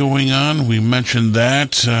 That's going on. We mentioned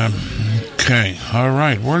that. Okay, all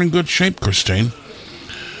right. We're in good shape, Christine.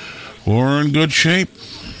 We're in good shape.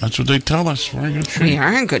 That's what they tell us. We're in good shape. We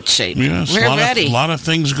are in good shape. Yes, We're ready. A lot of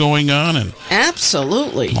things going on, and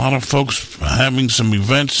absolutely. A lot of folks having some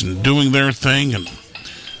events and doing their thing, and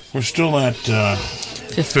we're still at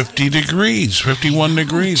 50 degrees, 51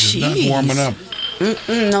 degrees. It's not warming up.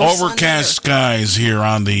 No overcast skies here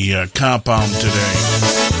on the compound today.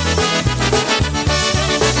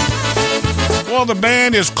 Well, the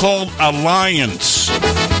band is called Alliance.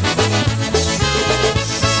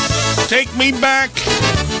 Take me back.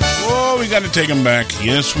 Oh, we got to take them back.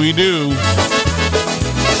 Yes, we do.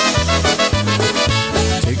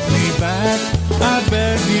 Take me back, I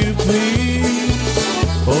beg you please.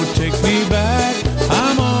 Oh, take me back,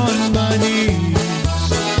 I'm on my knees.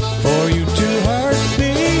 For you to hurt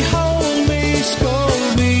me, hold me,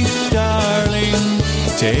 scold me, darling.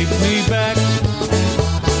 Take me back.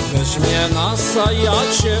 Weź mnie na ja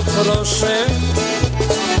cię proszę.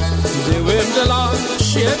 Byłem dla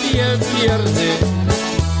ciebie wierny.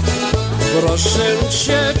 Proszę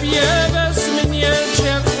ciebie, bez mnie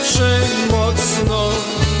dziewczyn mocno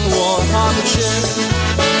kocham cię.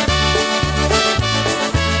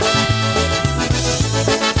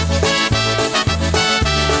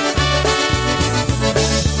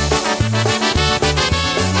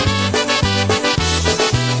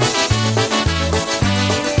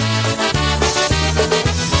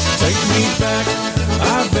 Take me back,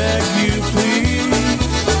 I beg you please.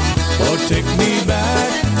 Oh, take me back,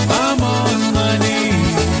 I'm on my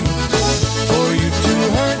knees. For you to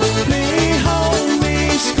hurt me, hold me,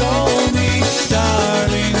 scold me,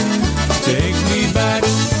 darling. Take me back.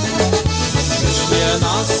 Weź mnie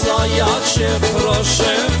na ja cię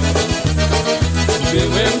proszę.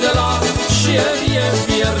 Byłem dla ciebie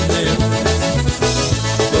wierny.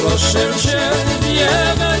 Proszę ciebie,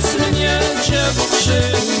 bez mnie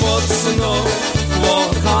dziewczyn mocno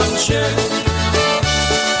kocham cię.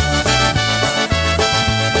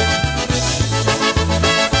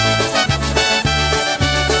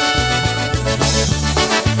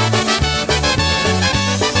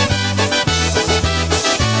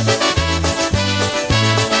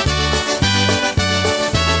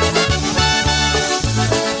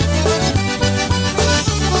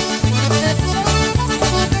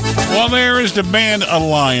 Well, there is the band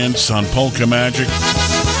Alliance on Polka Magic.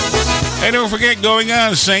 Hey, don't forget, going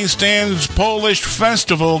on, St. Stan's Polish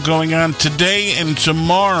Festival going on today and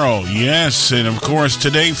tomorrow. Yes, and of course,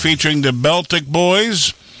 today featuring the Baltic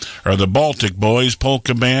Boys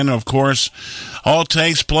Polka Band, of course, all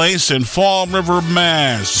takes place in Fall River,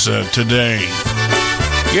 Mass. Today.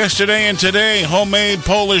 Yesterday and today, homemade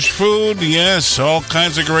Polish food. Yes, all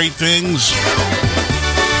kinds of great things.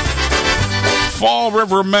 Fall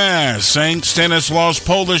River, Mass. St. Stanislaus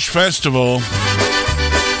Polish Festival.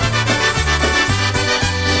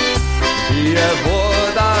 Pije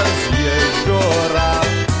woda z jeziora,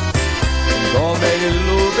 do mej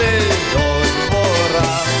luby do dwora.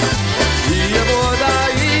 Pije woda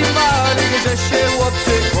i pali, gdzie się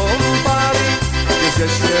chłopcy kąpali, gdzie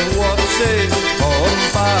się chłopcy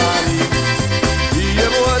kąpali. Pije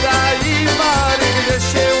woda i pali, gdzie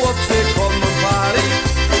się chłopcy kąpali,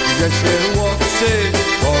 gdzie się chłopcy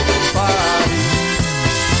kąpali.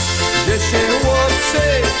 Gdzie się chłopcy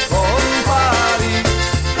kąpali.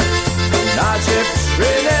 Na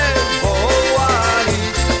dziewczynę wołali.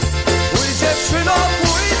 Pójdź dziewczyno,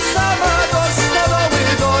 pójdź sama do stodoły,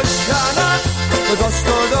 do siana, do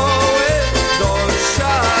stodoły, do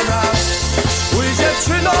siana. Pójdź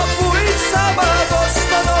dziewczyno, pójdź sama do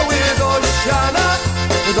stodoły, do siana,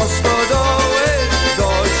 do stodoły,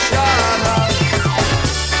 do siana.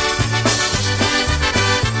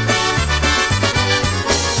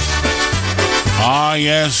 Ah,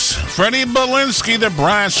 yes. Freddie Belinsky, the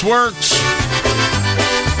Brass Works.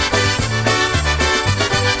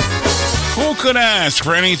 could ask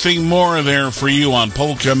for anything more there for you on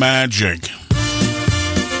Polka Magic?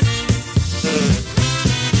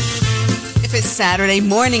 If it's Saturday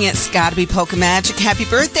morning, it's got to be Polka Magic. Happy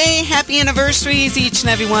birthday, happy anniversaries, each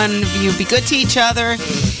and every one of you. Be good to each other.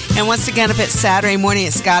 And once again, if it's Saturday morning,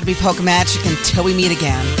 it's got to be Polka Magic until we meet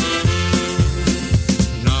again.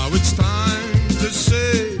 Now it's time to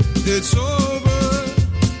say it's over.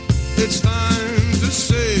 It's time to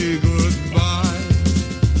say goodbye.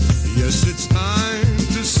 Yes, it's time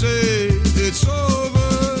to say it's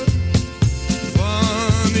over.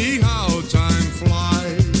 Funny how time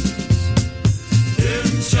flies.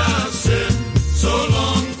 Tymczasem, so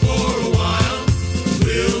long for a while.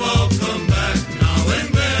 We'll all come back now and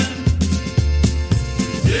then.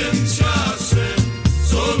 Tymczasem,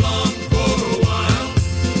 so long for a while.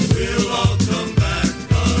 We'll all come back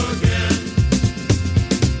again.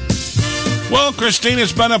 Well, Christine,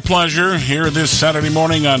 it's been a pleasure here this Saturday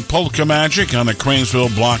morning on Polka Magic on the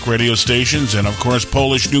Cranesville Block radio stations and, of course,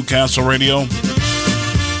 Polish Newcastle Radio.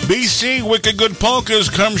 BC Wicked Good Polkas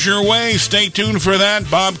comes your way. Stay tuned for that.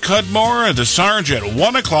 Bob Cudmore, the Sarge at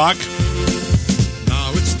 1 o'clock.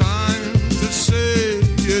 Now it's time to say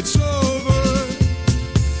it's over.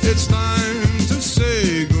 It's time to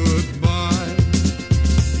say goodbye.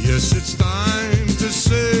 Yes, it's time to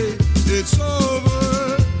say it's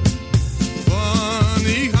over.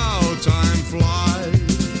 Funny how time flies.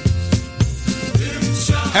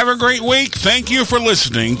 Have a great week. Thank you for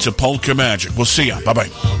listening to Polka Magic. We'll see ya. Bye-bye.